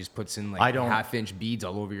job, and he just puts in like I don't- half-inch beads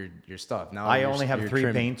all over your stuff? Now I you're- only have you're 3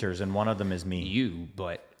 trimming. painters, and one of them is me. You,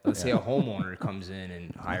 but let's say a homeowner comes in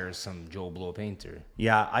and hires some Joe Blow painter.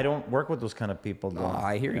 Yeah, I don't work with those kind of people. Though.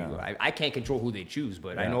 I hear you. I can't control who they choose,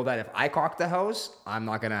 but I know that if I caulk the house, I'm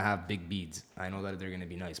not gonna have big beads. I know that they're gonna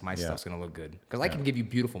be nice. My stuff's gonna look good because I can give you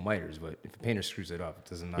beautiful miters, but if a painter screws it up, it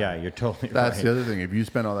doesn't matter. Yeah, you're totally That's right. the other thing. If you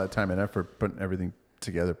spend all that time and effort putting everything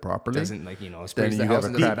together properly, Doesn't sprays the you house have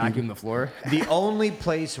and a doesn't crappy- vacuum the floor. The only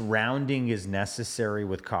place rounding is necessary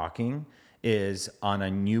with caulking is on a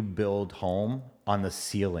new build home on the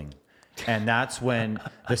ceiling. And that's when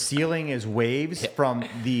the ceiling is waves from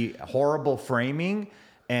the horrible framing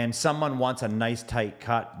and someone wants a nice tight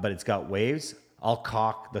cut, but it's got waves. I'll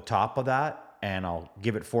caulk the top of that and I'll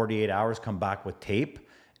give it 48 hours, come back with tape,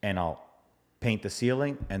 and I'll paint the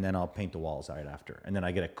ceiling, and then I'll paint the walls right after. And then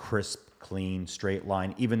I get a crisp, clean, straight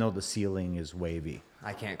line, even though the ceiling is wavy.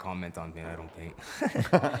 I can't comment on paint. I don't paint.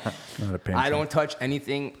 not a painter. I don't touch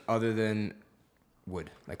anything other than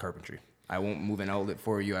wood, like carpentry. I won't move an outlet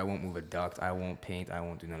for you. I won't move a duct. I won't paint. I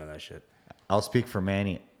won't do none of that shit. I'll speak for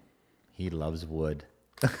Manny. He loves wood.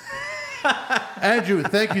 Andrew,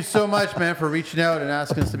 thank you so much, man, for reaching out and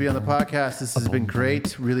asking us to be on the podcast. This has been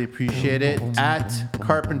great. Really appreciate it. At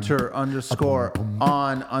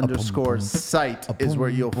Carpenter_on_site is where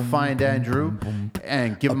you'll find Andrew,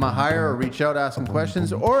 and give him a hire or reach out, ask him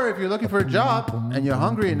questions. Or if you're looking for a job and you're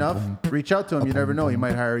hungry enough, reach out to him. You never know. He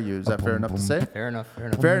might hire you. Is that fair enough to say? Fair enough. Fair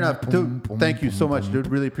enough. Fair enough. Dude, thank you so much, dude.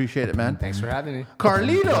 Really appreciate it, man. Thanks for having me.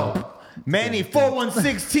 Carlito. Manny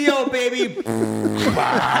 416 TO, baby.